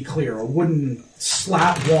 let's be clear, a wooden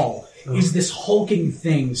slat wall, is this hulking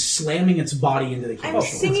thing slamming its body into the cage. I'm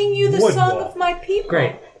singing you the wood song wall. of my people.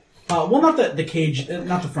 Great. Well, not the cage,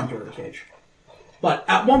 not the front door of the cage. But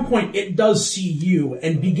at one point, it does see you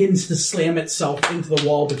and begins to slam itself into the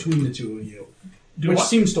wall between the two of you, which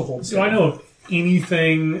seems to hold Do steady. I know of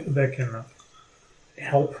anything that can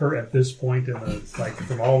help her at this point in the, like,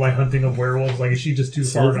 from all my hunting of werewolves? Like, is she just too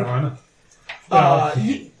hard on?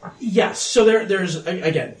 Yes. So there's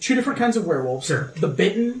again 2 different kinds of werewolves: Sure. the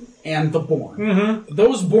bitten and the born.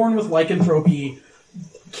 Those born with lycanthropy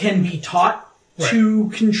can be taught to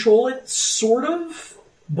control it, sort of.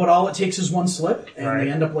 But all it takes is one slip, and they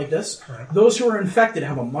end up like this. Right. Those who are infected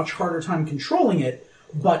have a much harder time controlling it,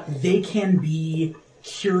 but they can be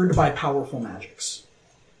cured by powerful magics.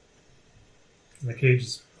 And the cage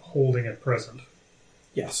is holding at present.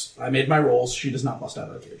 Yes, I made my rolls. She does not bust out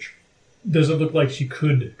of the cage. Does it look like she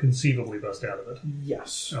could conceivably bust out of it?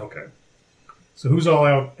 Yes. Okay. So who's all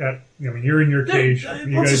out at... I mean, you're in your cage. You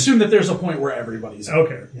Let's guys... assume that there's a point where everybody's out.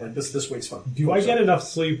 Okay. Like this week's fun. Do I get enough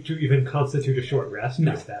sleep to even constitute a short rest?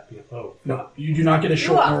 No. Is that No, fuck. you do not get a You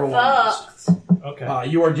short nor a are long rest. fucked. Okay.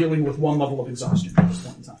 You are dealing with one level of exhaustion at this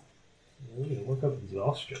point in time. We're gonna work up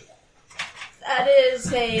exhaustion. That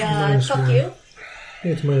is a fuck you. Yeah,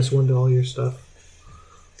 it's -1 to all your stuff.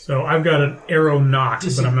 So I've got an arrow knock,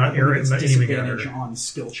 but I'm not It's aiming at disadvantage her. on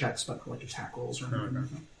skill checks, but like attack rolls or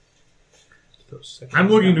anything. I'm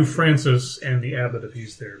looking to Francis and the abbot if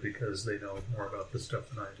he's there, because they know more about this stuff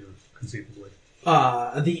than I do, conceivably.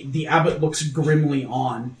 The abbot looks grimly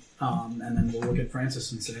on, and then we'll look at Francis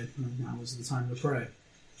and say, "Now is the time to pray."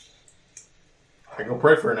 I can go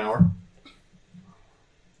pray for an hour.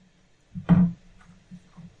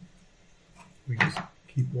 We just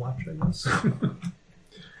keep watch, I guess.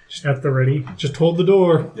 Just at the ready. Just hold the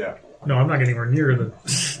door. Yeah. No, I'm not getting anywhere near the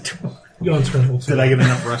door. Yawn scramble. Did I get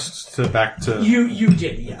enough rest to back to... You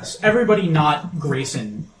did, yes. Everybody not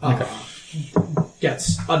Grayson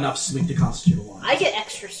gets enough sleep to constitute a line. I get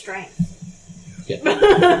extra strength.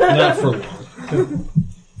 Not for long.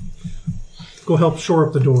 Go help shore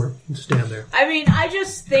up the door and stand there. I mean, I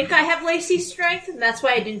just think I have lacy strength, and that's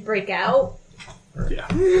why I didn't break out. Yeah.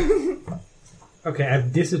 Okay, I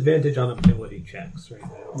have disadvantage on ability checks right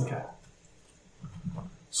now. Okay.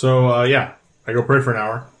 So, I go pray for an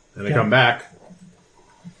hour, and I come back.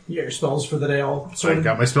 You got your spells for the day all I sorted?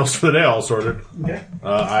 got my spells for the day all sorted. Okay.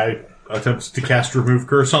 I attempt to cast Remove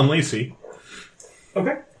Curse on Lacey.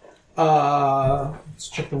 Okay. Let's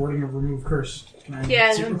check the wording of Remove Curse. Can I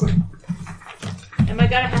Yeah, see it real quick? Am I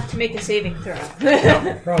gonna have to make a saving throw?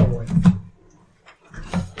 Probably.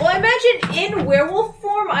 Well, I imagine in werewolf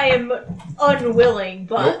form I am unwilling,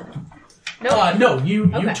 but... Nope. No, you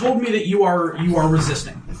Okay. told me that you are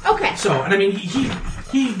resisting. Okay. So, and I mean,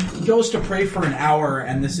 he goes to pray for an hour,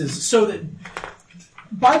 and this is so that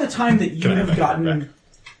by the time that you Can I have have that gotten, back?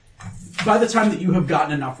 by the time that you have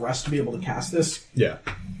gotten enough rest to be able to cast this, Yeah.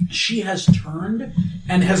 she has turned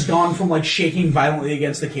and has gone from like shaking violently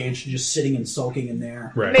against the cage to just sitting and sulking in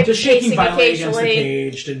there. Right. Maybe To shaking pacing violently against the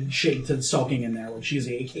occasionally. cage to sulking in there, like she's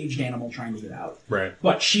a caged animal trying to get out. Right.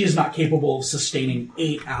 But she is not capable of sustaining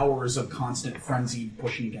 8 hours of constant frenzy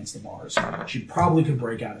pushing against the bars. She probably could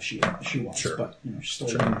break out if she wants, Sure. but she's still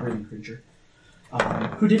a living, breathing creature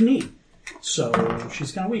who didn't eat, so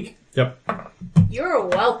she's kind of weak. Yep. You're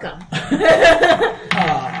welcome.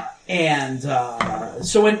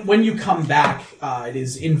 So when you come back, it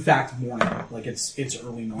is in fact morning. Like it's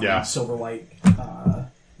early morning, Yeah. silver light,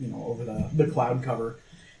 over the cloud cover.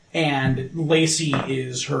 And Lacey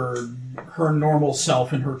is her normal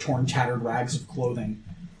self in her torn, tattered rags of clothing.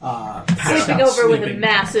 Passed Sleeping out, over with a sleeping.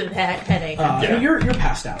 massive headache. Yeah. You're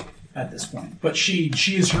passed out at this point, but she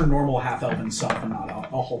is her normal half elven self and not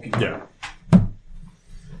a hulking. Yeah.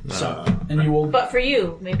 So, and you will But for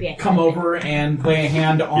you, maybe I come can. over and lay a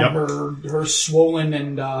hand on Yep. her swollen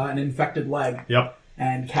and an infected leg, Yep.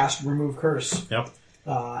 and cast Remove Curse. Yep.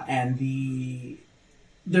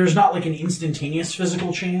 There's not like an instantaneous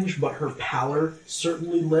physical change, but her pallor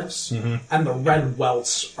certainly lifts, and the red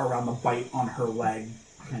welts around the bite on her leg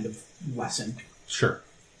kind of lessen. Sure.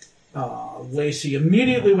 Lacey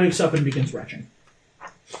immediately wakes up and begins retching.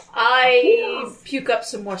 I puke up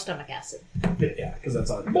some more stomach acid. Yeah, because that's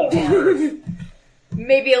all.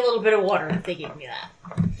 Maybe a little bit of water if they gave me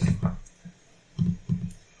that.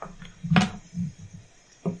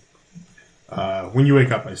 When you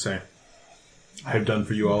wake up, I say, I have done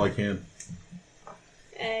for you all I can.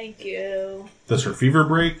 Thank you. Does her fever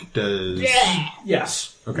break? Does... Yeah.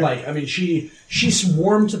 Yes. Okay. Like, I mean, she's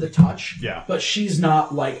warm to the touch. Yeah. But she's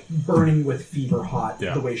not like burning with fever hot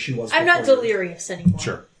Yeah. the way she was. I'm not before. delirious anymore.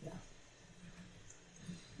 Sure.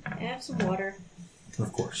 I have some water.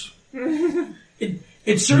 Of course.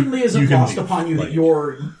 It certainly isn't you can lost leave, upon you that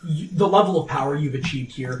the level of power you've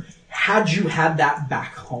achieved here. Had you had that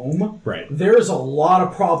back home, Right. there's a lot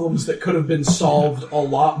of problems that could have been solved a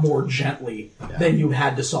lot more gently than you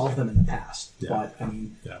had to solve them in the past. Yeah. But I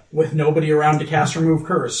mean, Yeah. with nobody around to cast Remove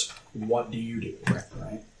Curse, what do you do?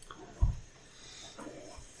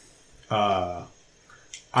 Right.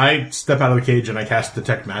 I step out of the cage and I cast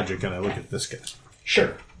Detect Magic and I look at this guy.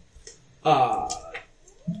 Sure. Go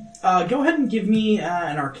ahead and give me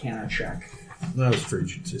an Arcana check. I was afraid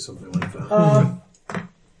you'd say something like that.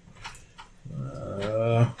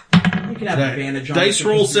 You can have advantage on Dice it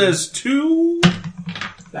roll because you- says 2,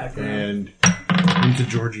 background. and into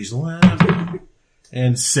Georgie's lab,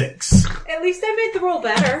 and 6. At least I made the roll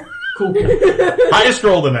better. Cool. Highest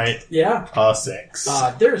roll tonight, Yeah. 6.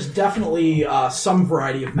 There's definitely some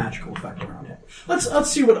variety of magical effect around it.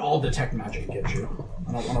 Let's see what all Detect Magic gives you.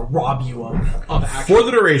 I don't want to rob you of action. For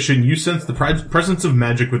the duration, you sense the presence of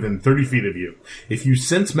magic within 30 feet of you. If you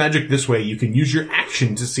sense magic this way, you can use your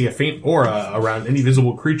action to see a faint aura around any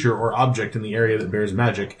visible creature or object in the area that bears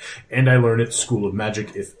magic, and I learn it School of Magic,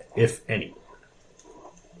 if any.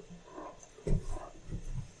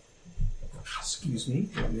 Excuse me.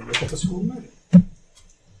 Let me look at the School of Magic.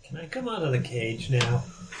 Can I come out of the cage now?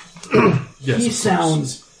 Yes, He of course.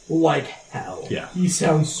 sounds like hell. Yeah. He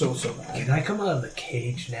sounds so bad. Can I come out of the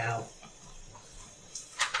cage now?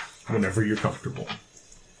 Whenever you're comfortable.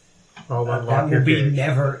 I'll That unlock will your be cage.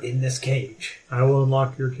 never in this cage. I will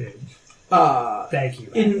unlock your cage. Thank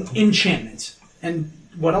you. Enchantment. And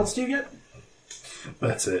what else do you get?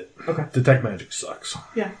 That's it. Okay. Detect Magic sucks.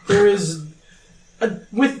 Yeah. There is...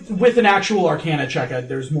 With an actual Arcana check,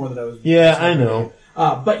 there's more that I was. Yeah, I know.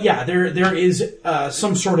 But yeah, there is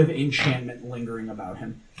some sort of enchantment lingering about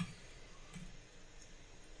him.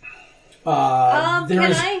 There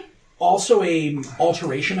is also a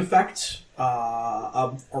alteration effect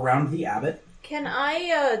around the abbot. Can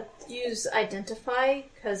I use Identify?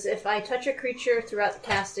 Because if I touch a creature throughout the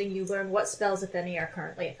casting, you learn what spells, if any, are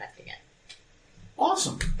currently affecting it.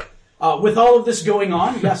 Awesome. With all of this going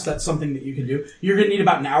on, yes, that's something that you can do. You're going to need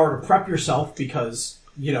about an hour to prep yourself because,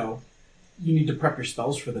 you need to prep your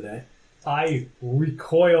spells for the day. I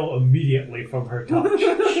recoil immediately from her touch.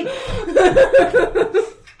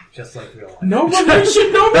 Just like real life. No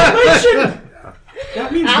relation, no relation!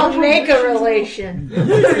 That means I'll make a relation.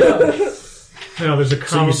 No, there's a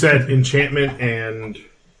So you said enchantment and...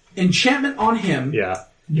 Enchantment on him. Yeah.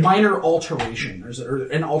 Minor alteration. Or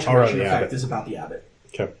an alteration effect abbot. is about the abbot.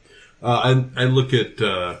 Okay. I look at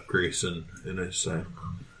Grayson and I say,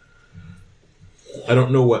 I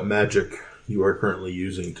don't know what magic you are currently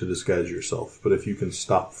using to disguise yourself, but if you can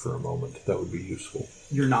stop for a moment, that would be useful.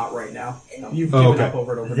 You're not right now. You've given up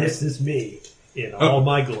over and over. This is me in all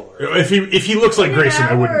my glory. If he looks like Grayson,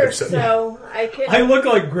 I wouldn't have said that. So I can. I look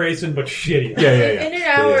like Grayson, but shitty. Yeah. In an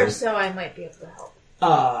hour or so, I might be able to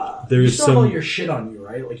help. You still have all your shit on you,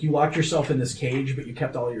 right? Like, you locked yourself in this cage, but you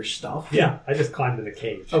kept all your stuff? Yeah, I just climbed in a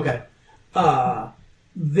cage. Okay.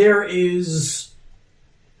 There is...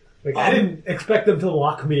 Like, I didn't expect them to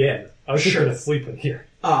lock me in. I was just Sure. going to sleep in here.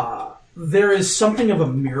 There is something of a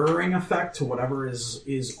mirroring effect to whatever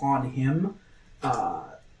is on him,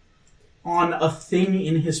 on a thing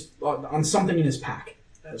in his... on something in his pack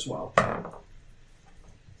as well.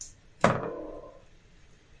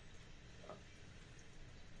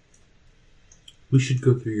 We should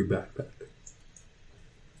go through your backpack.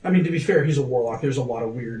 I mean, to be fair, he's a warlock. There's a lot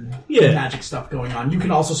of weird Yeah. magic stuff going on. You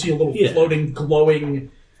can also see a little floating,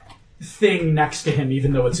 glowing thing next to him,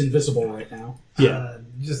 even though it's invisible right now.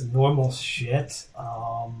 Just normal shit.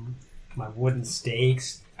 My wooden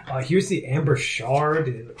stakes. Here's the amber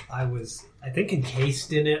shard. I was, I think,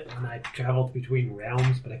 encased in it when I traveled between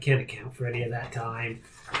realms, but I can't account for any of that time.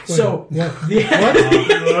 So, the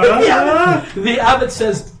abbot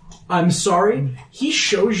says, I'm sorry. He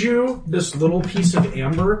shows you this little piece of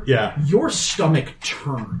amber. Yeah. Your stomach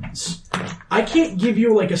turns. I can't give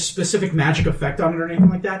you like a specific magic effect on it or anything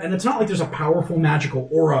like that, and it's not like there's a powerful magical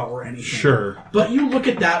aura or anything. Sure. But you look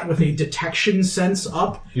at that with a detection sense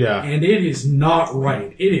up, and it is not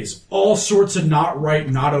right. It is all sorts of not right,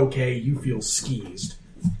 not okay. You feel skeezed.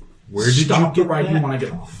 Where did Stop you the get ride that? you want to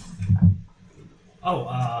get off.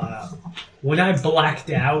 When I blacked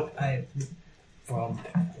out from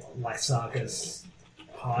Lysaga's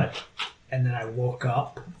hut, and then I woke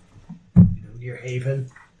up, near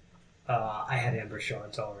Haven, I had amber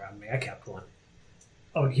shards all around me. I kept one.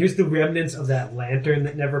 Oh, here's the remnants of that lantern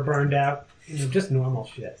that never burned out. Just normal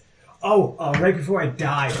shit. Right before I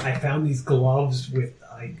died, I found these gloves with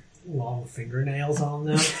long fingernails on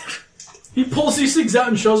them. He pulls these things out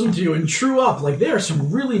and shows them to you, and true up, like they are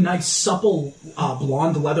some really nice, supple,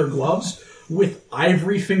 blonde leather gloves with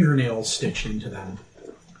ivory fingernails stitched into them.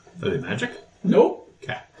 Are they magic? Nope.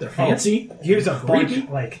 Okay. They're fancy. Here's a Creepy.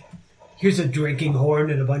 bunch, here's a drinking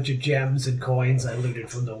horn and a bunch of gems and coins I looted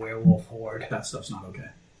from the werewolf horde. That stuff's not okay.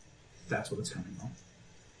 That's what it's coming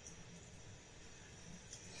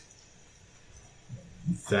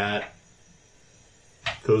from.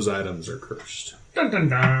 Those items are cursed. Dun, dun,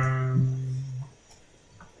 dun.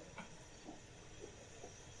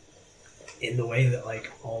 In the way that,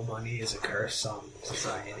 all money is a curse on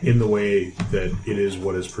society. In the way that it is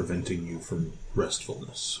what is preventing you from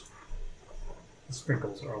restfulness. The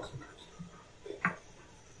sprinkles are also cursed.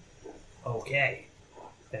 Okay.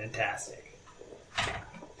 Fantastic.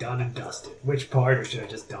 Done and dusted. Which part, or should I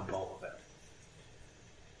just dump all of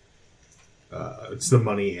it? It's the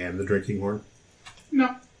money and the drinking horn.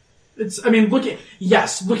 No. Looking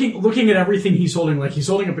at everything he's holding, like he's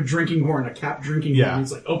holding up a drinking horn, a capped drinking horn.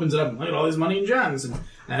 He's opens it up and look at all his money and gems, and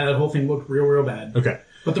that whole thing looked real, real bad. Okay.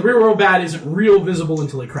 But the real, real bad isn't real visible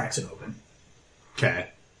until he cracks it open.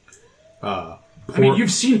 Okay.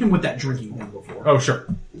 You've seen him with that drinking horn before. Oh, sure.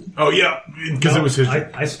 Oh, yeah, because it was his...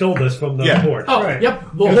 I stole this from the horde. Oh, right.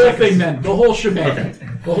 Yep. The whole thing, then. The whole shebang. Okay.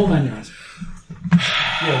 The whole 9 yards.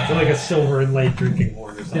 Yeah, it's like a silver inlaid drinking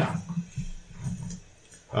horn or something. Yeah.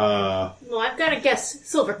 Well, I've got to guess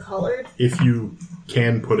silver colored. If you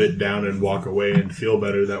can put it down and walk away and feel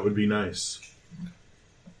better, that would be nice.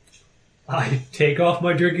 I take off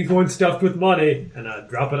my drinking horn stuffed with money, and I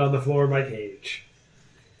drop it on the floor of my cage.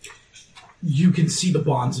 You can see the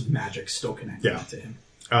bonds of magic still connected to him.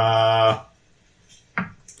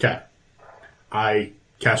 Okay. I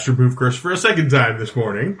cast Remove Curse for a second time this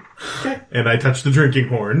morning. Okay. And I touch the drinking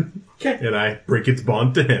horn. Okay. And I break its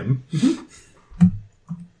bond to him.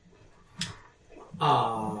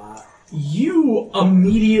 You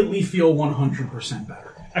immediately feel 100%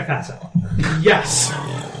 better. I pass out. Yes.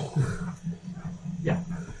 Yeah.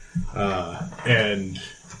 And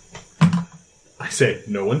I say,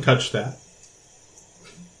 no one touched that.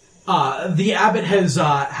 The abbot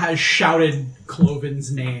has shouted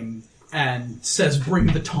Cloven's name and says, "Bring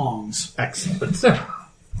the tongs." Excellent.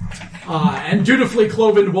 And dutifully,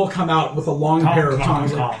 Cloven will come out with a long pair of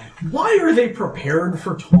tongs. Like, why are they prepared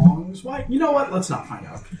for tongs? Why? You know what? Let's not find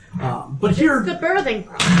out. But here, The birthing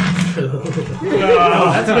process.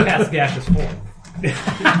 That's what cast gaseous form.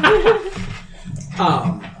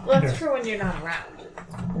 Well, that's for when you're not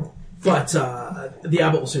around. but the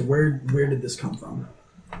abbot will say, "Where did this come from?"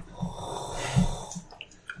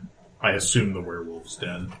 I assume the werewolf's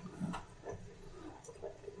den.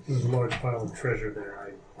 There's a large pile of treasure there.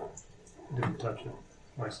 I didn't touch it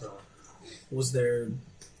myself. Was there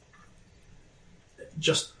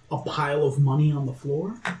just a pile of money on the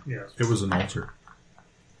floor? Yes. It was an altar.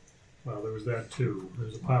 Well, there was that too.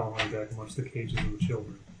 There's a pile of money back amongst the cages of the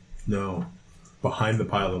children. No. Behind the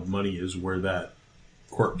pile of money is where that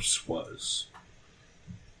corpse was.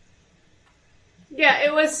 Yeah,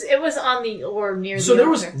 it was on the or near So the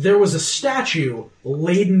there altar. was a statue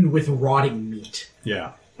laden with rotting meat.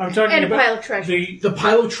 Yeah. I'm talking And a about pile of treasure. The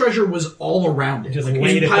pile of treasure was all around it. Just Like, it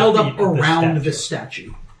laid was at the piled feet up of the around statue. the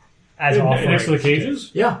statue. As offerings. next to the cages.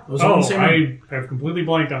 Yeah, it was all in Oh, the same room. I have completely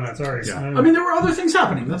blanked on that. Sorry. Yeah. I mean, there were other things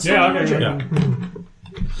happening. That's yeah, not okay. Yeah.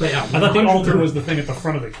 But yeah, I thought the 100 altar was the thing at the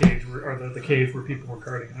front of the cage, or the cave where people were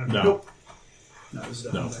carting. No. Nope. No, it was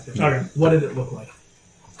definitely No. back there. Okay. What did it look like?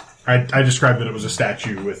 I described that it was a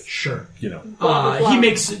statue with, Sure. you know. He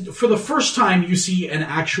makes, for the first time, you see an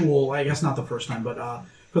actual, I guess not the first time, but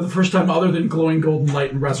for the first time, other than glowing golden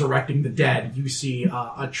light and resurrecting the dead, you see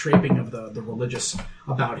a draping of the religious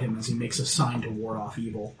about him as he makes a sign to ward off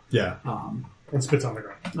evil. Yeah. And spits on the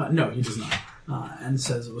ground. No, he does not. And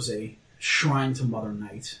says it was a shrine to Mother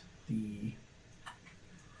Night.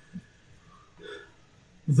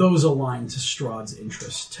 Those aligned to Strahd's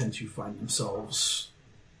interests tend to find themselves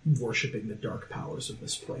worshipping the dark powers of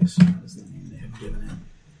this place. That is the name they have given it.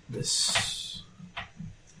 This.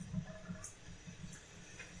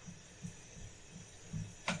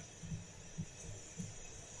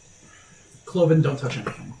 Cloven, don't touch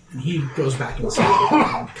anything. And he goes back inside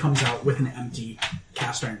and comes out with an empty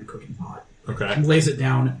cast iron cooking pot. Okay. And lays it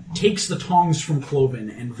down, takes the tongs from Cloven,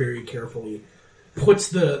 and very carefully puts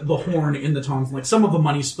the horn in the tongs. Like, some of the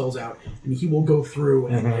money spills out, and he will go through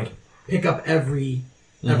and like pick up every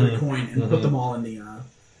coin and put them all in the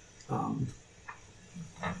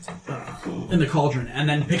cauldron, and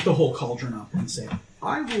then pick the whole cauldron up and say,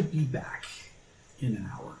 "I will be back in an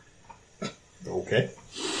hour." Okay.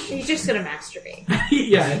 He's just gonna masturbate.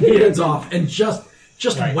 Yeah, and he heads off and just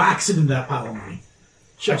Right. whacks it into that pile of money.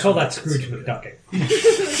 I call that Scrooge McDucking.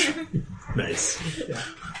 Nice.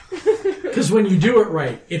 Because when you do it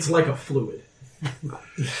right, it's like a fluid. You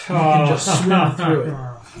can just swim through it.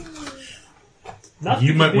 Not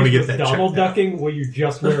You might wanna get that Donald checked out. ducking where you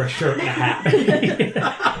just wear a shirt and a hat.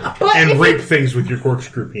 But And if rape things with your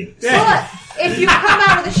corkscrew penis. But if you come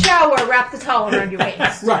out of the shower, wrap the towel around your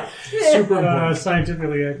waist. Right. Super important.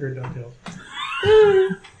 Scientifically accurate dovetails.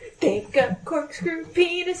 They've got corkscrew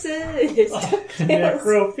penises.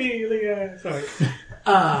 Necrophilia. Sorry.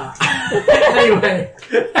 Anyway.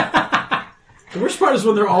 The worst part is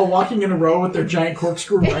when they're all walking in a row with their giant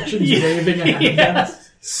corkscrew erections waving ahead of them.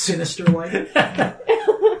 Sinister like. Is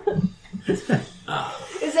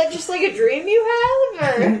that just like a dream you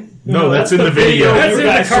have? Or? No, that's in the video. That's in the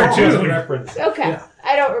That's cartoon. a reference. Okay. Yeah.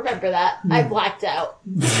 I don't remember that. I blacked out.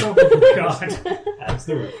 God. That's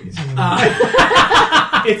the rookies.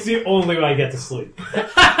 It's the only way I get to sleep.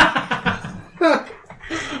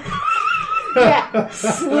 Yeah.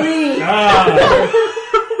 Sleep.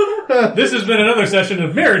 This has been another session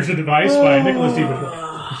of Marriage Advice by Nicholas T. Before.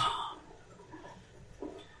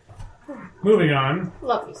 Moving on.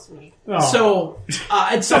 Love you, sweetie. Oh. So,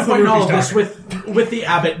 at some That's point in the all of movie this, star. with the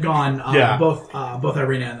abbot gone, Yeah. both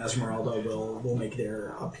Irina and Esmeralda will make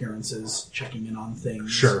their appearances, checking in on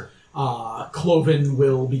things. Sure. Cloven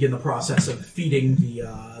will begin the process of feeding the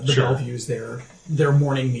Sure. Belleviews their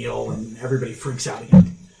morning meal, and everybody freaks out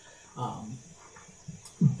again.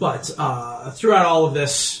 But throughout all of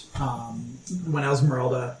this, when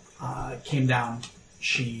Esmeralda came down,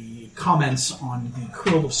 she comments on the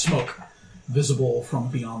curl of smoke visible from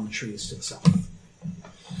beyond the trees to the south.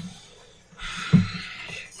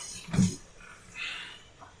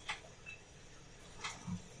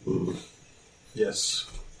 Yes.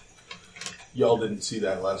 Y'all didn't see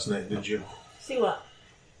that last night, did you? See what?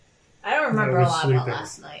 I don't remember I a was lot about sleeping.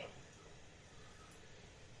 last night.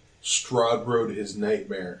 Strahd rode his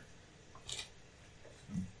nightmare.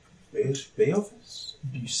 Beophus?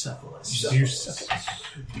 Bucephalus.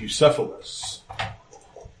 Bucephalus.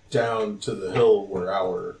 Down to the hill where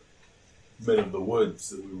our men of the woods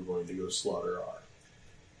that we were going to go slaughter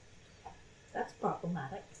are. That's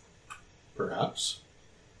problematic. Perhaps.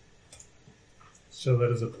 So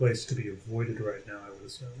that is a place to be avoided right now, I would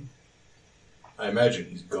assume. I imagine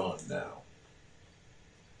he's gone now.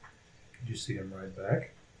 Did you see him ride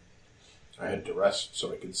back? I had to rest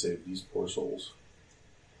so I could save these poor souls.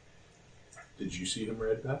 Did you see him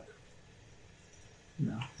ride back?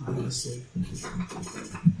 No, honestly.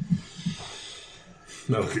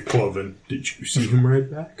 Now look at Cloven. Did you see him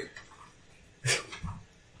ride back?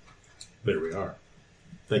 There we are.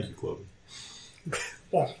 Thank you, Cloven.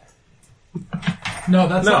 No,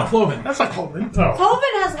 that's not Cloven. That's not Cloven. Oh. Cloven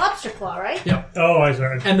has lobster claw, right? Yep. Oh, I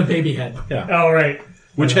sorry. And the baby head. Yeah. Oh, right.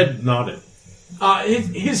 Which head nodded?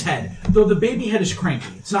 His head. Though the baby head is cranky.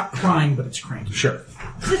 It's not crying, but it's cranky. Sure.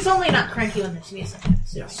 It's only not cranky when there's music.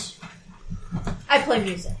 Yes. I play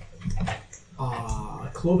music.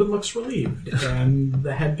 Cloven looks relieved, and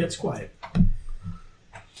the head gets quiet.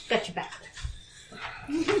 Got your back.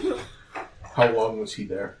 How long was he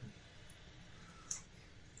there?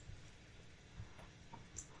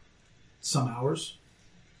 Some hours.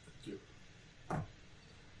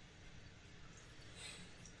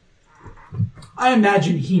 I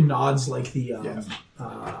imagine he nods like the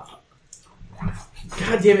God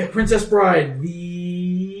damn it, Princess Bride,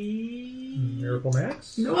 the Miracle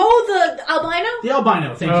Max? No. Oh, the albino? The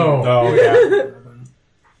albino, thank Oh. you. Oh, yeah.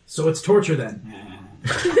 So it's torture then.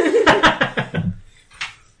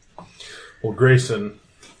 Well, Grayson,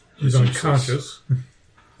 He's unconscious.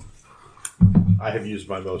 I have used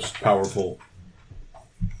my most powerful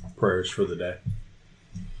prayers for the day.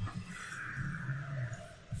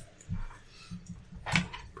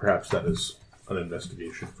 Perhaps that is an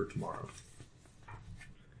investigation for tomorrow.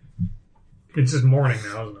 It's just morning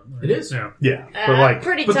now, isn't it? It is. Yeah. Yeah, but like,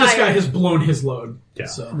 Pretty But tired. this guy has blown his load. yeah,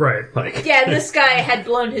 So. Right. like, Yeah, this guy had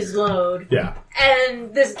blown his load. yeah.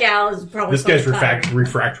 And this gal is probably This guy's tired.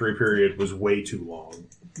 refractory period was way too long.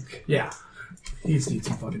 Yeah. He needs to eat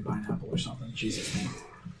some fucking pineapple or something. Jesus,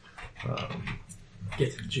 man.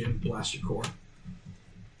 Get to the gym, blast your core.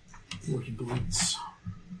 Working glutes.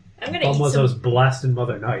 I'm gonna eat Almost I some. was blasting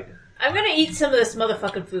Mother Night. I'm gonna eat some of this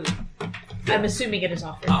motherfucking food. I'm assuming it is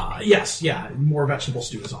offered. Yes, yeah. More vegetable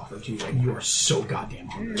stew is offered to you. Like, you are so goddamn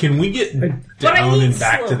hungry. Can we get But I down eat and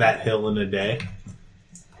back slow. to that hill in a day?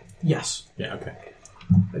 Yes. Yeah, okay.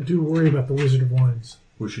 I do worry about the Wizard of Wines.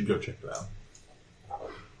 We should go check it out.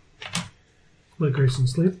 Let Grayson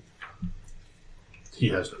sleep. He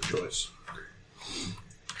has no choice.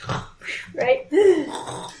 Right?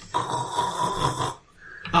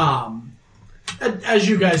 As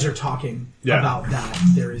you guys are talking Yeah. about that,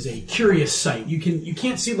 there is a curious sight. You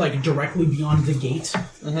can't see like directly beyond the gate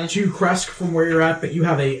to Kresk from where you're at, but you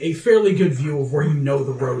have a fairly good view of where you know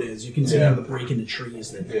the road is. You can see the break in the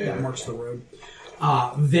trees that marks the road.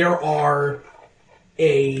 There are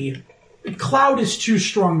a cloud is too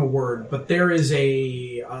strong a word, but there is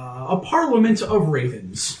a parliament of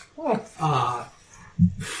ravens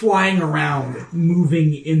flying around,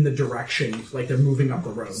 moving in the direction, like they're moving up the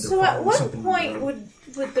road. They're So at following what something on the point road.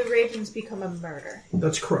 would the ravens become a murder?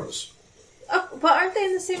 That's crows. Oh, but aren't they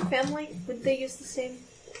in the same family? Would they use the same?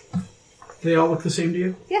 They all look the same to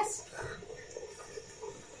you? Yes.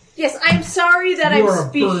 Yes, I'm sorry that You I'm are a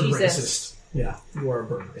bird speciesist. racist. Yeah, you are a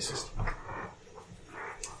bird racist.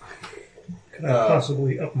 Could I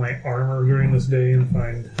possibly up my armor during this day and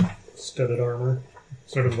find studded armor?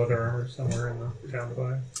 Sort of leather armor somewhere in the town to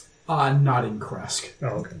buy? Not in Kresk. Oh,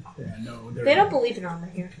 okay. Yeah, no, They don't believe in armor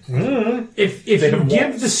here. If They you have give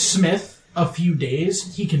walls. the smith a few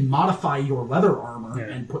days, he can modify your leather armor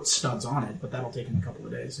Yeah. and put studs on it, but that'll take him a couple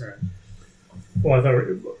of days. Right. Well, I thought,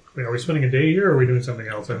 are we spending a day here or are we doing something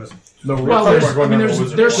else? I missed. No, we're Well, talking there's, about going down the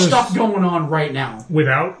Wizard there's of Wines. stuff going on right now.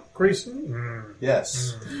 Without Grayson?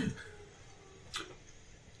 Yes.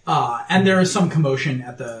 And there is some commotion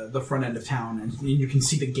at the front end of town, and you can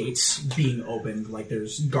see the gates being opened, like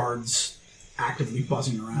there's guards actively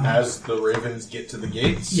buzzing around. As the ravens get to the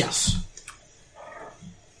gates, Yes.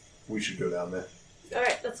 we should go down there.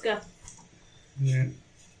 Alright, let's go. Yeah.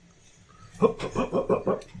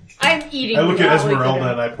 I'm eating. I look at without Esmeralda waking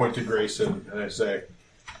up. and I point to Grayson and I say,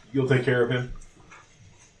 "You'll take care of him."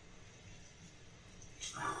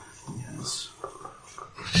 Yes.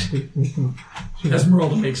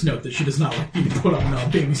 Esmeralda makes note that she does not like being put on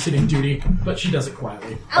babysitting duty, but she does it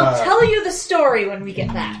quietly. I'll tell you the story when we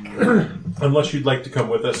get back. Unless you'd like to come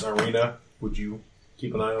with us, Irina, would you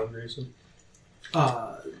keep an eye on Grayson?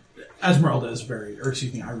 Irina is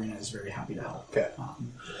very happy to help. Okay.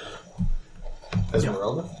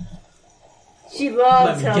 Esmeralda? She loves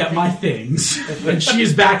Let me helping. get my things. And she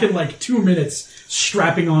is back in like 2 minutes,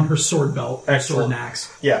 strapping on her sword belt, sword and axe.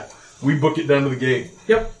 Yeah. We book it down to the gate.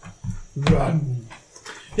 Yep. Run.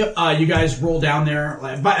 Yep. You guys roll down there.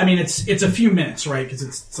 But I mean, it's a few minutes, right? Because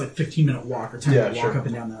it's like 15-minute walk or 10-minute walk up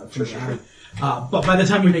and down the alley. But by the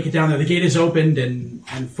time you make it down there, the gate is opened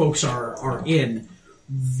and folks are in.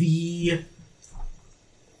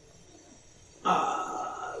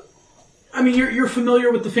 I mean, you're familiar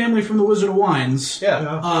with the family from the Wizard of Wines.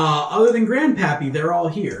 Yeah. Other than Grandpappy, they're all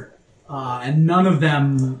here. And none of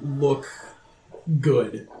them look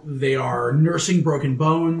good. They are nursing broken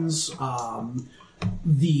bones. One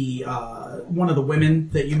of the women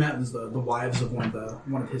that you met was the wives of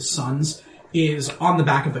one of his sons is on the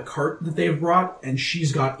back of the cart that they've brought, and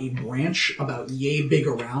she's got a branch about yay big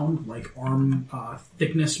around, like arm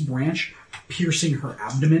thickness branch, piercing her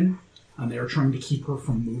abdomen. And they are trying to keep her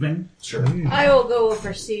from moving. Sure. I will go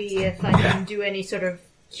over see if I can do any sort of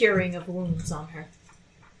curing of wounds on her.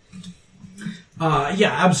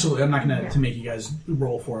 Yeah, absolutely. I'm not going to make you guys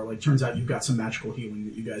roll for it. Like, turns out you've got some magical healing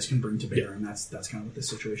that you guys can bring to bear, and that's kind of what this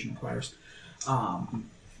situation requires.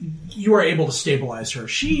 You are able to stabilize her.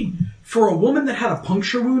 She, for a woman that had a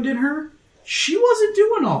puncture wound in her, she wasn't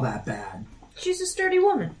doing all that bad. She's a sturdy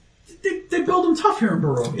woman. They build them tough here in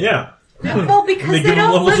Barovia. Yeah. Well, because They they give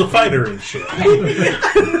them don't levels live of fighter and shit.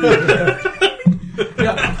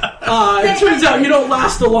 It turns out you don't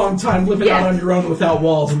last a long time living out on your own without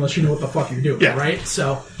walls unless you know what the fuck you're doing, right?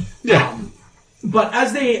 So, but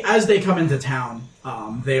as they come into town,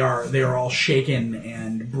 they are all shaken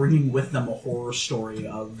and bringing with them a horror story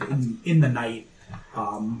of in the night.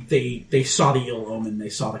 They saw the ill omen, they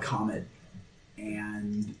saw the comet,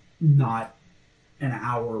 and not an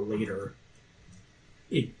hour later,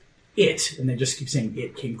 and they just keep saying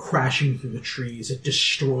it, came crashing through the trees. It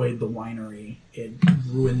destroyed the winery. It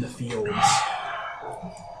ruined the fields.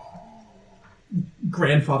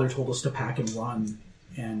 Grandfather told us to pack and run,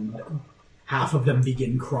 and half of them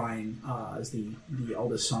begin crying as the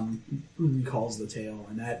eldest son recalls the tale,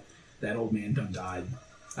 and that old man done died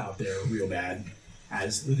out there real bad.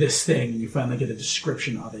 As this thing, you finally get a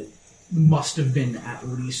description of it, must have been at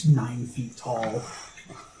least 9 feet tall,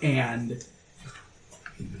 and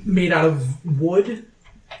made out of wood,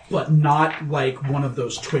 but not like one of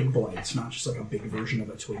those twig blights, not just like a big version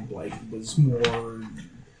of a twig blight. It was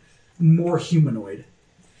more humanoid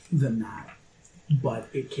than that. But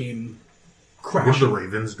it came crashing. What are the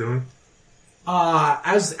ravens doing?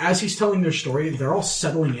 As he's telling their story, they're all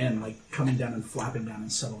settling in, like coming down and flapping down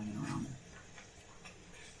and settling in around him.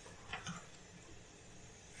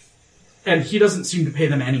 And he doesn't seem to pay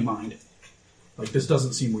them any mind. Like, this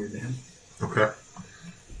doesn't seem weird to him. Okay.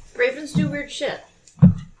 Ravens do weird shit.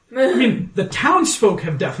 I mean, the townsfolk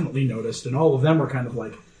have definitely noticed, and all of them are kind of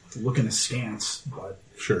like looking askance, but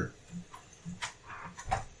Sure.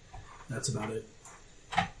 that's about it.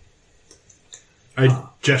 I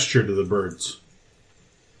gesture to the birds.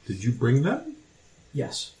 Did you bring them?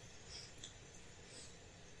 Yes.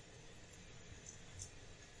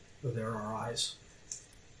 But there are our eyes.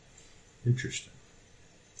 Interesting.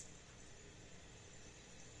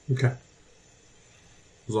 Okay.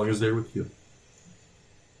 As long as they're with you.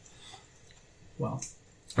 Well,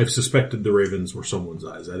 I've suspected the ravens were someone's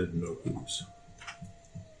eyes. I didn't know whose.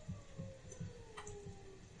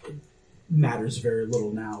 matters very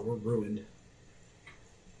little now. We're ruined.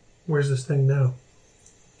 Where's this thing now?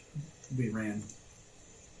 We ran.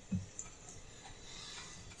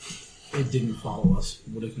 It didn't follow us.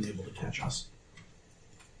 It would have been able to catch us.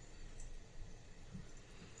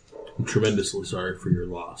 I'm tremendously sorry for your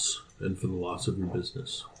loss and for the loss of your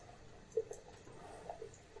business.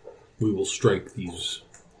 We will strike these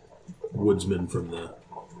woodsmen from the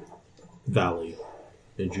valley,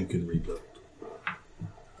 and you can rebuild.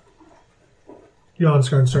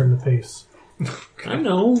 Jonskarn's starting to pace. I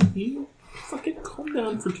know. You fucking calm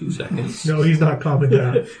down for 2 seconds. No, he's not calming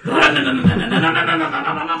down.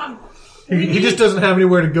 He just doesn't have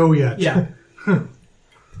anywhere to go yet. Yeah.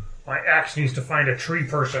 My axe needs to find a tree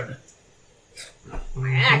person.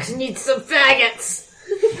 My axe needs some faggots.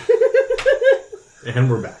 And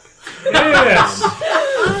we're back. Yes!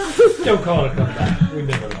 Don't call it a comeback. We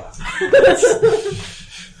never lost.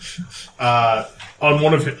 On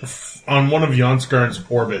one of Jonskarn's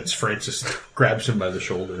orbits, Francis grabs him by the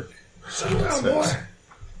shoulder.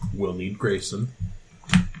 We'll need Grayson.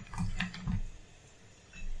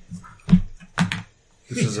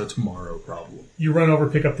 This is a tomorrow problem. You run over,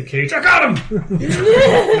 pick up the cage. I got him!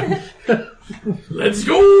 Let's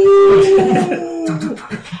go!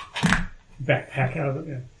 Backpack out of it,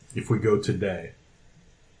 yeah. If we go today,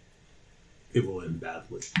 it will end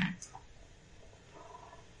badly.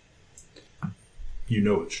 You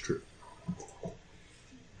know it's true.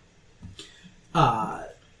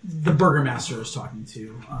 The burgomaster is talking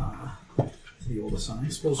to the oldest son. I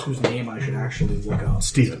suppose whose name I should actually look up.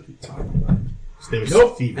 Steven. His name is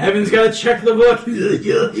Nope. Steven. Evan's got to check the book.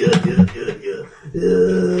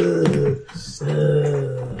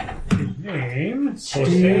 Name?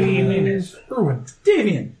 Irwin.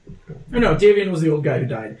 Davian. Or no, Davian was the old guy who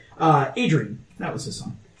died. Adrian. That was his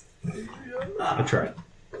son. I tried.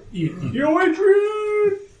 Yo,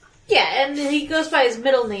 Adrian! Yeah, and he goes by his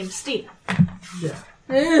middle name, Steve. Yeah.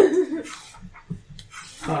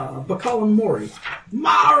 But call him Maury.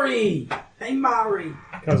 Maury! Hey, Maury!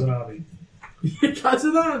 Cousin Avi.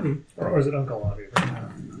 Cousin Avi. Or is it Uncle Avi? I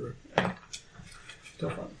don't remember.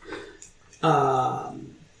 Still fun.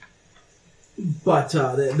 But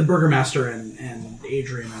the burgomaster and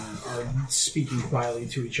Adrian are speaking quietly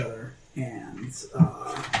to each other, and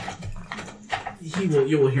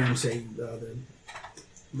you will hear him say,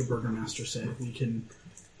 the burgomaster said, "We can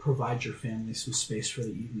provide your family some space for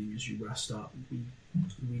the evening as you rest up.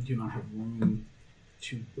 We do not have room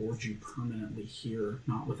to board you permanently here,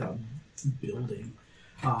 not without building."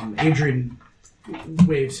 Adrian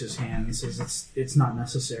waves his hand and says, "It's not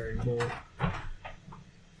necessary.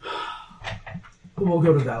 We'll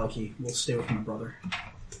go to Valaki. We'll stay with my brother.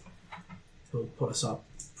 He'll put us up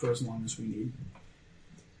for as long as we need."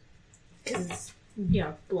 Because,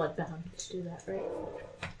 bloodbound to do that, right?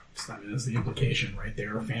 I mean, that's the implication, right?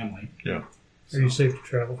 They're a family. Yeah. Are you safe to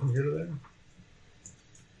travel from here to there?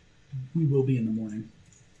 We will be in the morning.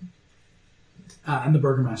 And the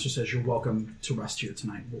burgomaster says, "You're welcome to rest here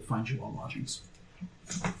tonight. We'll find you all lodgings."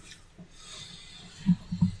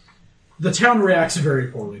 The town reacts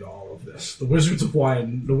very poorly to all of this. The Wizards of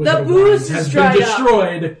Wine, the Wizard of booze Wines has is been dried up.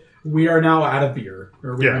 destroyed. We are now out of beer.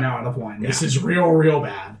 Or we Yeah. are now out of wine. Yeah. This is real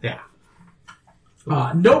bad. Yeah.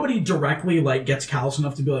 Nobody directly gets callous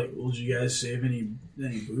enough to be like, "Well, did you guys save any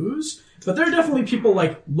booze?" But there are definitely people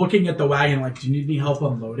looking at the wagon like, "Do you need any help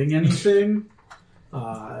unloading anything?"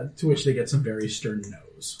 To which they get some very stern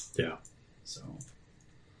no's. Yeah. So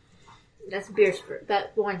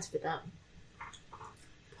That wine's for them.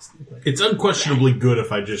 It's unquestionably good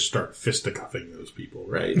if I just start fisticuffing those people,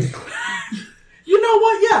 right? you know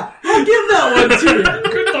what? Yeah, I'll give that one to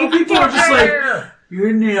you. People are just like,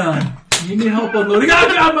 "You're neon. You need help unloading." "Oh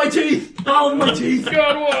God, my teeth! Oh, my teeth!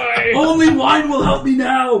 God, why? Only wine will help me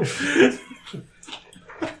now."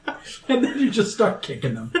 And then you just start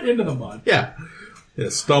kicking them into the mud. Yeah. Yeah,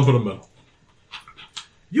 stomp in the middle.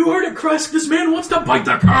 "You heard it, Kresk. This man wants to bite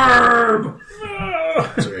the curb."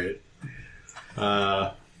 That's right.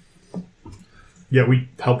 Yeah, we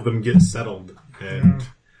help them get settled and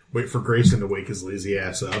wait for Grayson to wake his lazy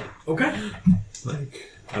ass up. Okay.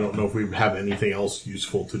 I don't know if we have anything else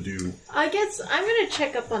useful to do. I guess I'm going to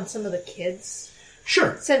check up on some of the kids.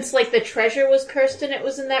 Sure. Since, the treasure was cursed and it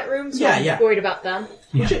was in that room, so I'm worried about them.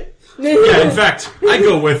 Legit. Yeah, in fact, I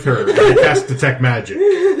go with her and cast Detect Magic.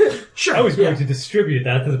 Sure. I was going to distribute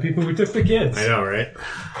that to the people who took the kids. I know, right?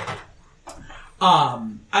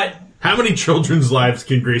 How many children's lives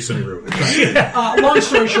can Grayson ruin? Long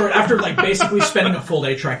story short, after basically spending a full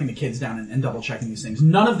day tracking the kids down and double checking these things,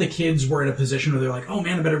 none of the kids were in a position where they're like, "Oh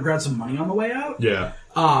man, I better grab some money on the way out." Yeah.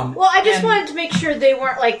 Well, I just wanted to make sure they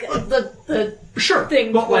weren't the Sure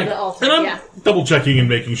thing but before the altar. And I'm Yeah. double checking and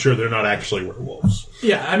making sure they're not actually werewolves.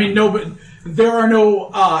 Yeah, I mean, no, but there are no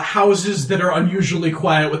houses that are unusually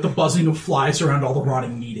quiet with the buzzing of flies around all the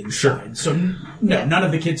rotting meat inside. So none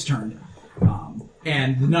of the kids turned.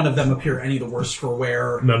 And none of them appear any the worse for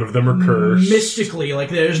wear. None of them are cursed. Mystically,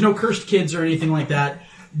 there's no cursed kids or anything like that.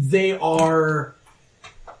 They are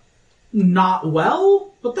not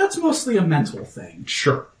well, but that's mostly a mental thing.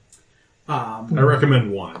 Sure. I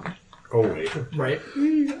recommend one. Oh, wait. Right?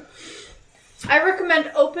 I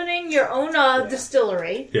recommend opening your own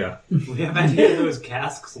distillery. Yeah. We have any of those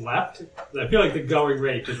casks left? I feel like the going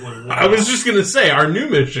rate just went I was just going to say, our new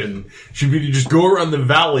mission should be to just go around the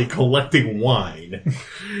valley collecting wine.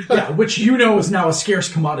 Yeah, which is now a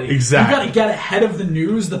scarce commodity. Exactly. You gotta get ahead of the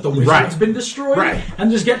news that the wizard's been destroyed. Right.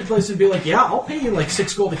 And just get to the place and be like, "Yeah, I'll pay you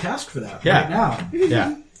 6 gold a cask for that right now."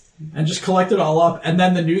 Yeah. And just collect it all up. And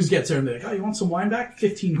then the news gets there and they're like, "Oh, you want some wine back?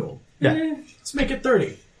 15 gold. Yeah. Let's make it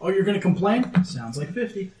 30. Oh, you're going to complain? Sounds like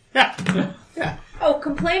 50. Yeah. Oh,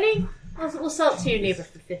 complaining? We'll sell it to your neighbor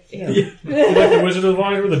for 50. You like the Wizard of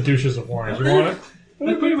Wines or the Douches of Wines? You want it?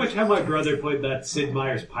 That's pretty much how my brother played that Sid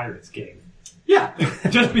Meier's Pirates game. Yeah.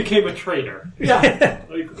 Just became a trader. Yeah.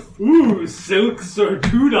 Like, ooh, silks are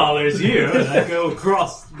 $2 here, and I go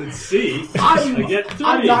across the sea. I get 3.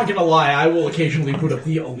 I'm not gonna lie, I will occasionally put up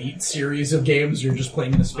the Elite series of games where you're just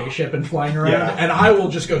playing in a spaceship and flying around, Yeah. and I will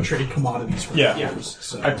just go trade commodities for Yeah. years.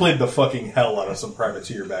 So. I played the fucking hell out of some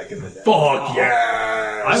privateer back in the day. Fuck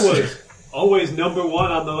yes! I was always number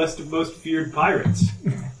 1 on the list of most feared pirates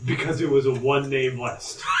because it was a one-name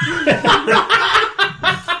list.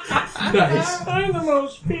 Nice. I'm the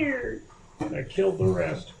most feared. I killed the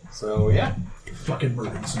rest. So, yeah. Fucking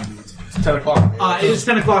murdered some dudes. It's 10 o'clock. It is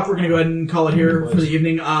 10 o'clock. We're going to go ahead and call it here for the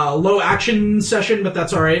evening. Low action session, but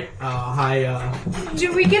that's alright. High,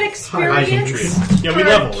 Do we get experience Yeah, we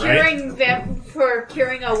level, right? for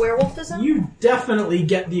curing a werewolfism? You definitely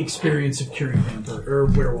get the experience of curing vampire, or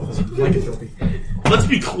werewolfism, like it will be. Let's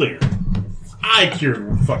be clear. I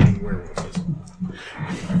cure fucking werewolves.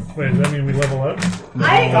 Wait, does that mean we level up?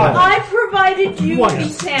 I provided you Once. the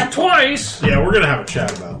sample. Twice! Yeah, we're gonna have a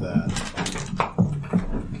chat about that.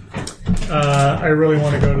 I really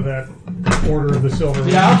want to go to that Order of the Silver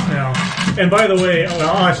Rings Yeah? now. And by the way,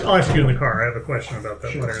 I'll ask you in the car. I have a question about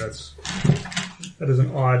that letter. That is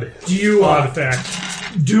an odd fact.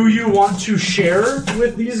 Do you want to share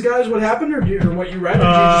with these guys what happened, or what you read? Or do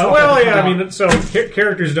you just want Well, them to yeah, I come mean, so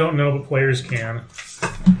characters don't know, but players can,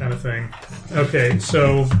 kind of thing. Okay,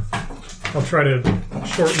 so I'll try to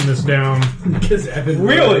shorten this down. Because Evan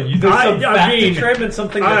Really? There's some I fact mean, trim and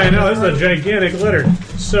something I know, this is a gigantic letter.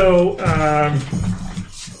 So,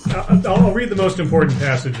 I'll read the most important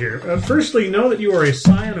passage here. Firstly, know that you are a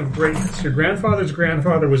scion of greatness. Your grandfather's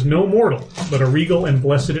grandfather was no mortal, but a regal and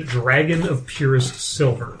blessed dragon of purest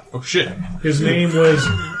silver. Oh shit. His name was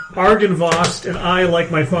Argynvost, and I,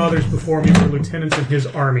 like my fathers before me, were lieutenants in his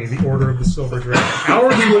army, the Order of the Silver Dragon.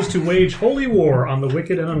 Ours was to wage holy war on the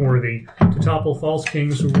wicked and unworthy, to topple false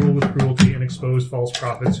kings who rule with cruelty and expose false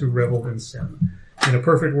prophets who reveled in sin. In a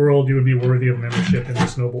perfect world, you would be worthy of membership in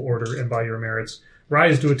this noble order, and by your merits,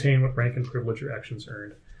 rise to attain what rank and privilege your actions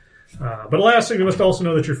earned. But lastly, you must also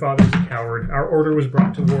know that your father is a coward. Our order was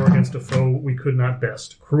brought to war against a foe we could not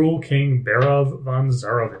best, cruel King Berov von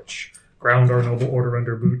Zarovich. Ground our noble order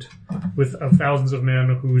under boot, with thousands of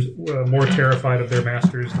men who's more terrified of their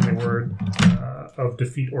masters than they were of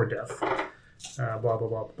defeat or death. Blah,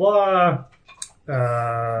 blah, blah,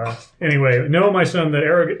 blah. Anyway, know, my son, that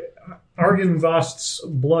Argynvost's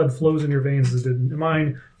blood flows in your veins as it did in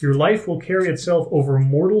mine. Your life will carry itself over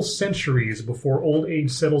mortal centuries before old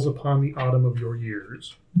age settles upon the autumn of your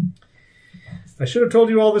years. I should have told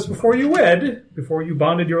you all this before you wed. Before you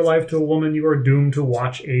bonded your life to a woman, you are doomed to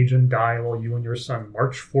watch, age, and die while you and your son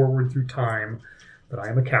march forward through time. But I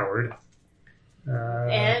am a coward.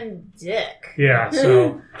 And dick.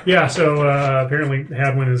 So apparently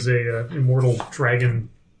Hadwin is a immortal dragon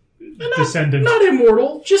descendant. Not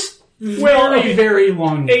immortal, just a very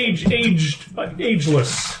long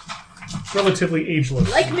ageless. Relatively ageless.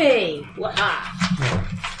 Like me. Waha.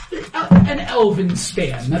 an elven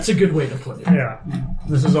span. That's a good way to put it. Yeah.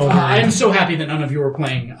 This is all I'm so happy that none of you are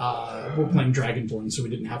playing Dragonborn, so we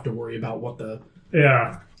didn't have to worry about what the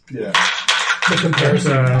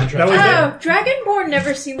comparison. Dragonborn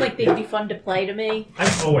never seemed like they'd be fun to play to me.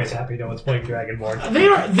 I'm always happy no one's playing Dragonborn.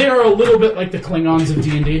 They are a little bit like the Klingons of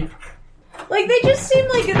D&D. Like, they just seem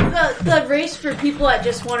like the race for people that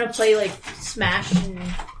just want to play, like, Smash and,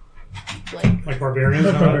 like barbarians?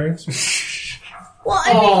 Well,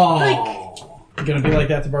 I mean, like... You're gonna be like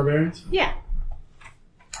that to barbarians? Yeah.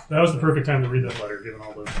 That was the perfect time to read that letter, given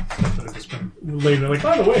all the stuff that had just been laid there. Like,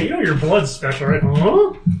 by the way, you know your blood's special, right?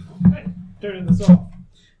 Huh? Hey, turning this off.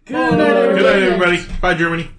 Good night, Good night, everybody. Bye, Germany.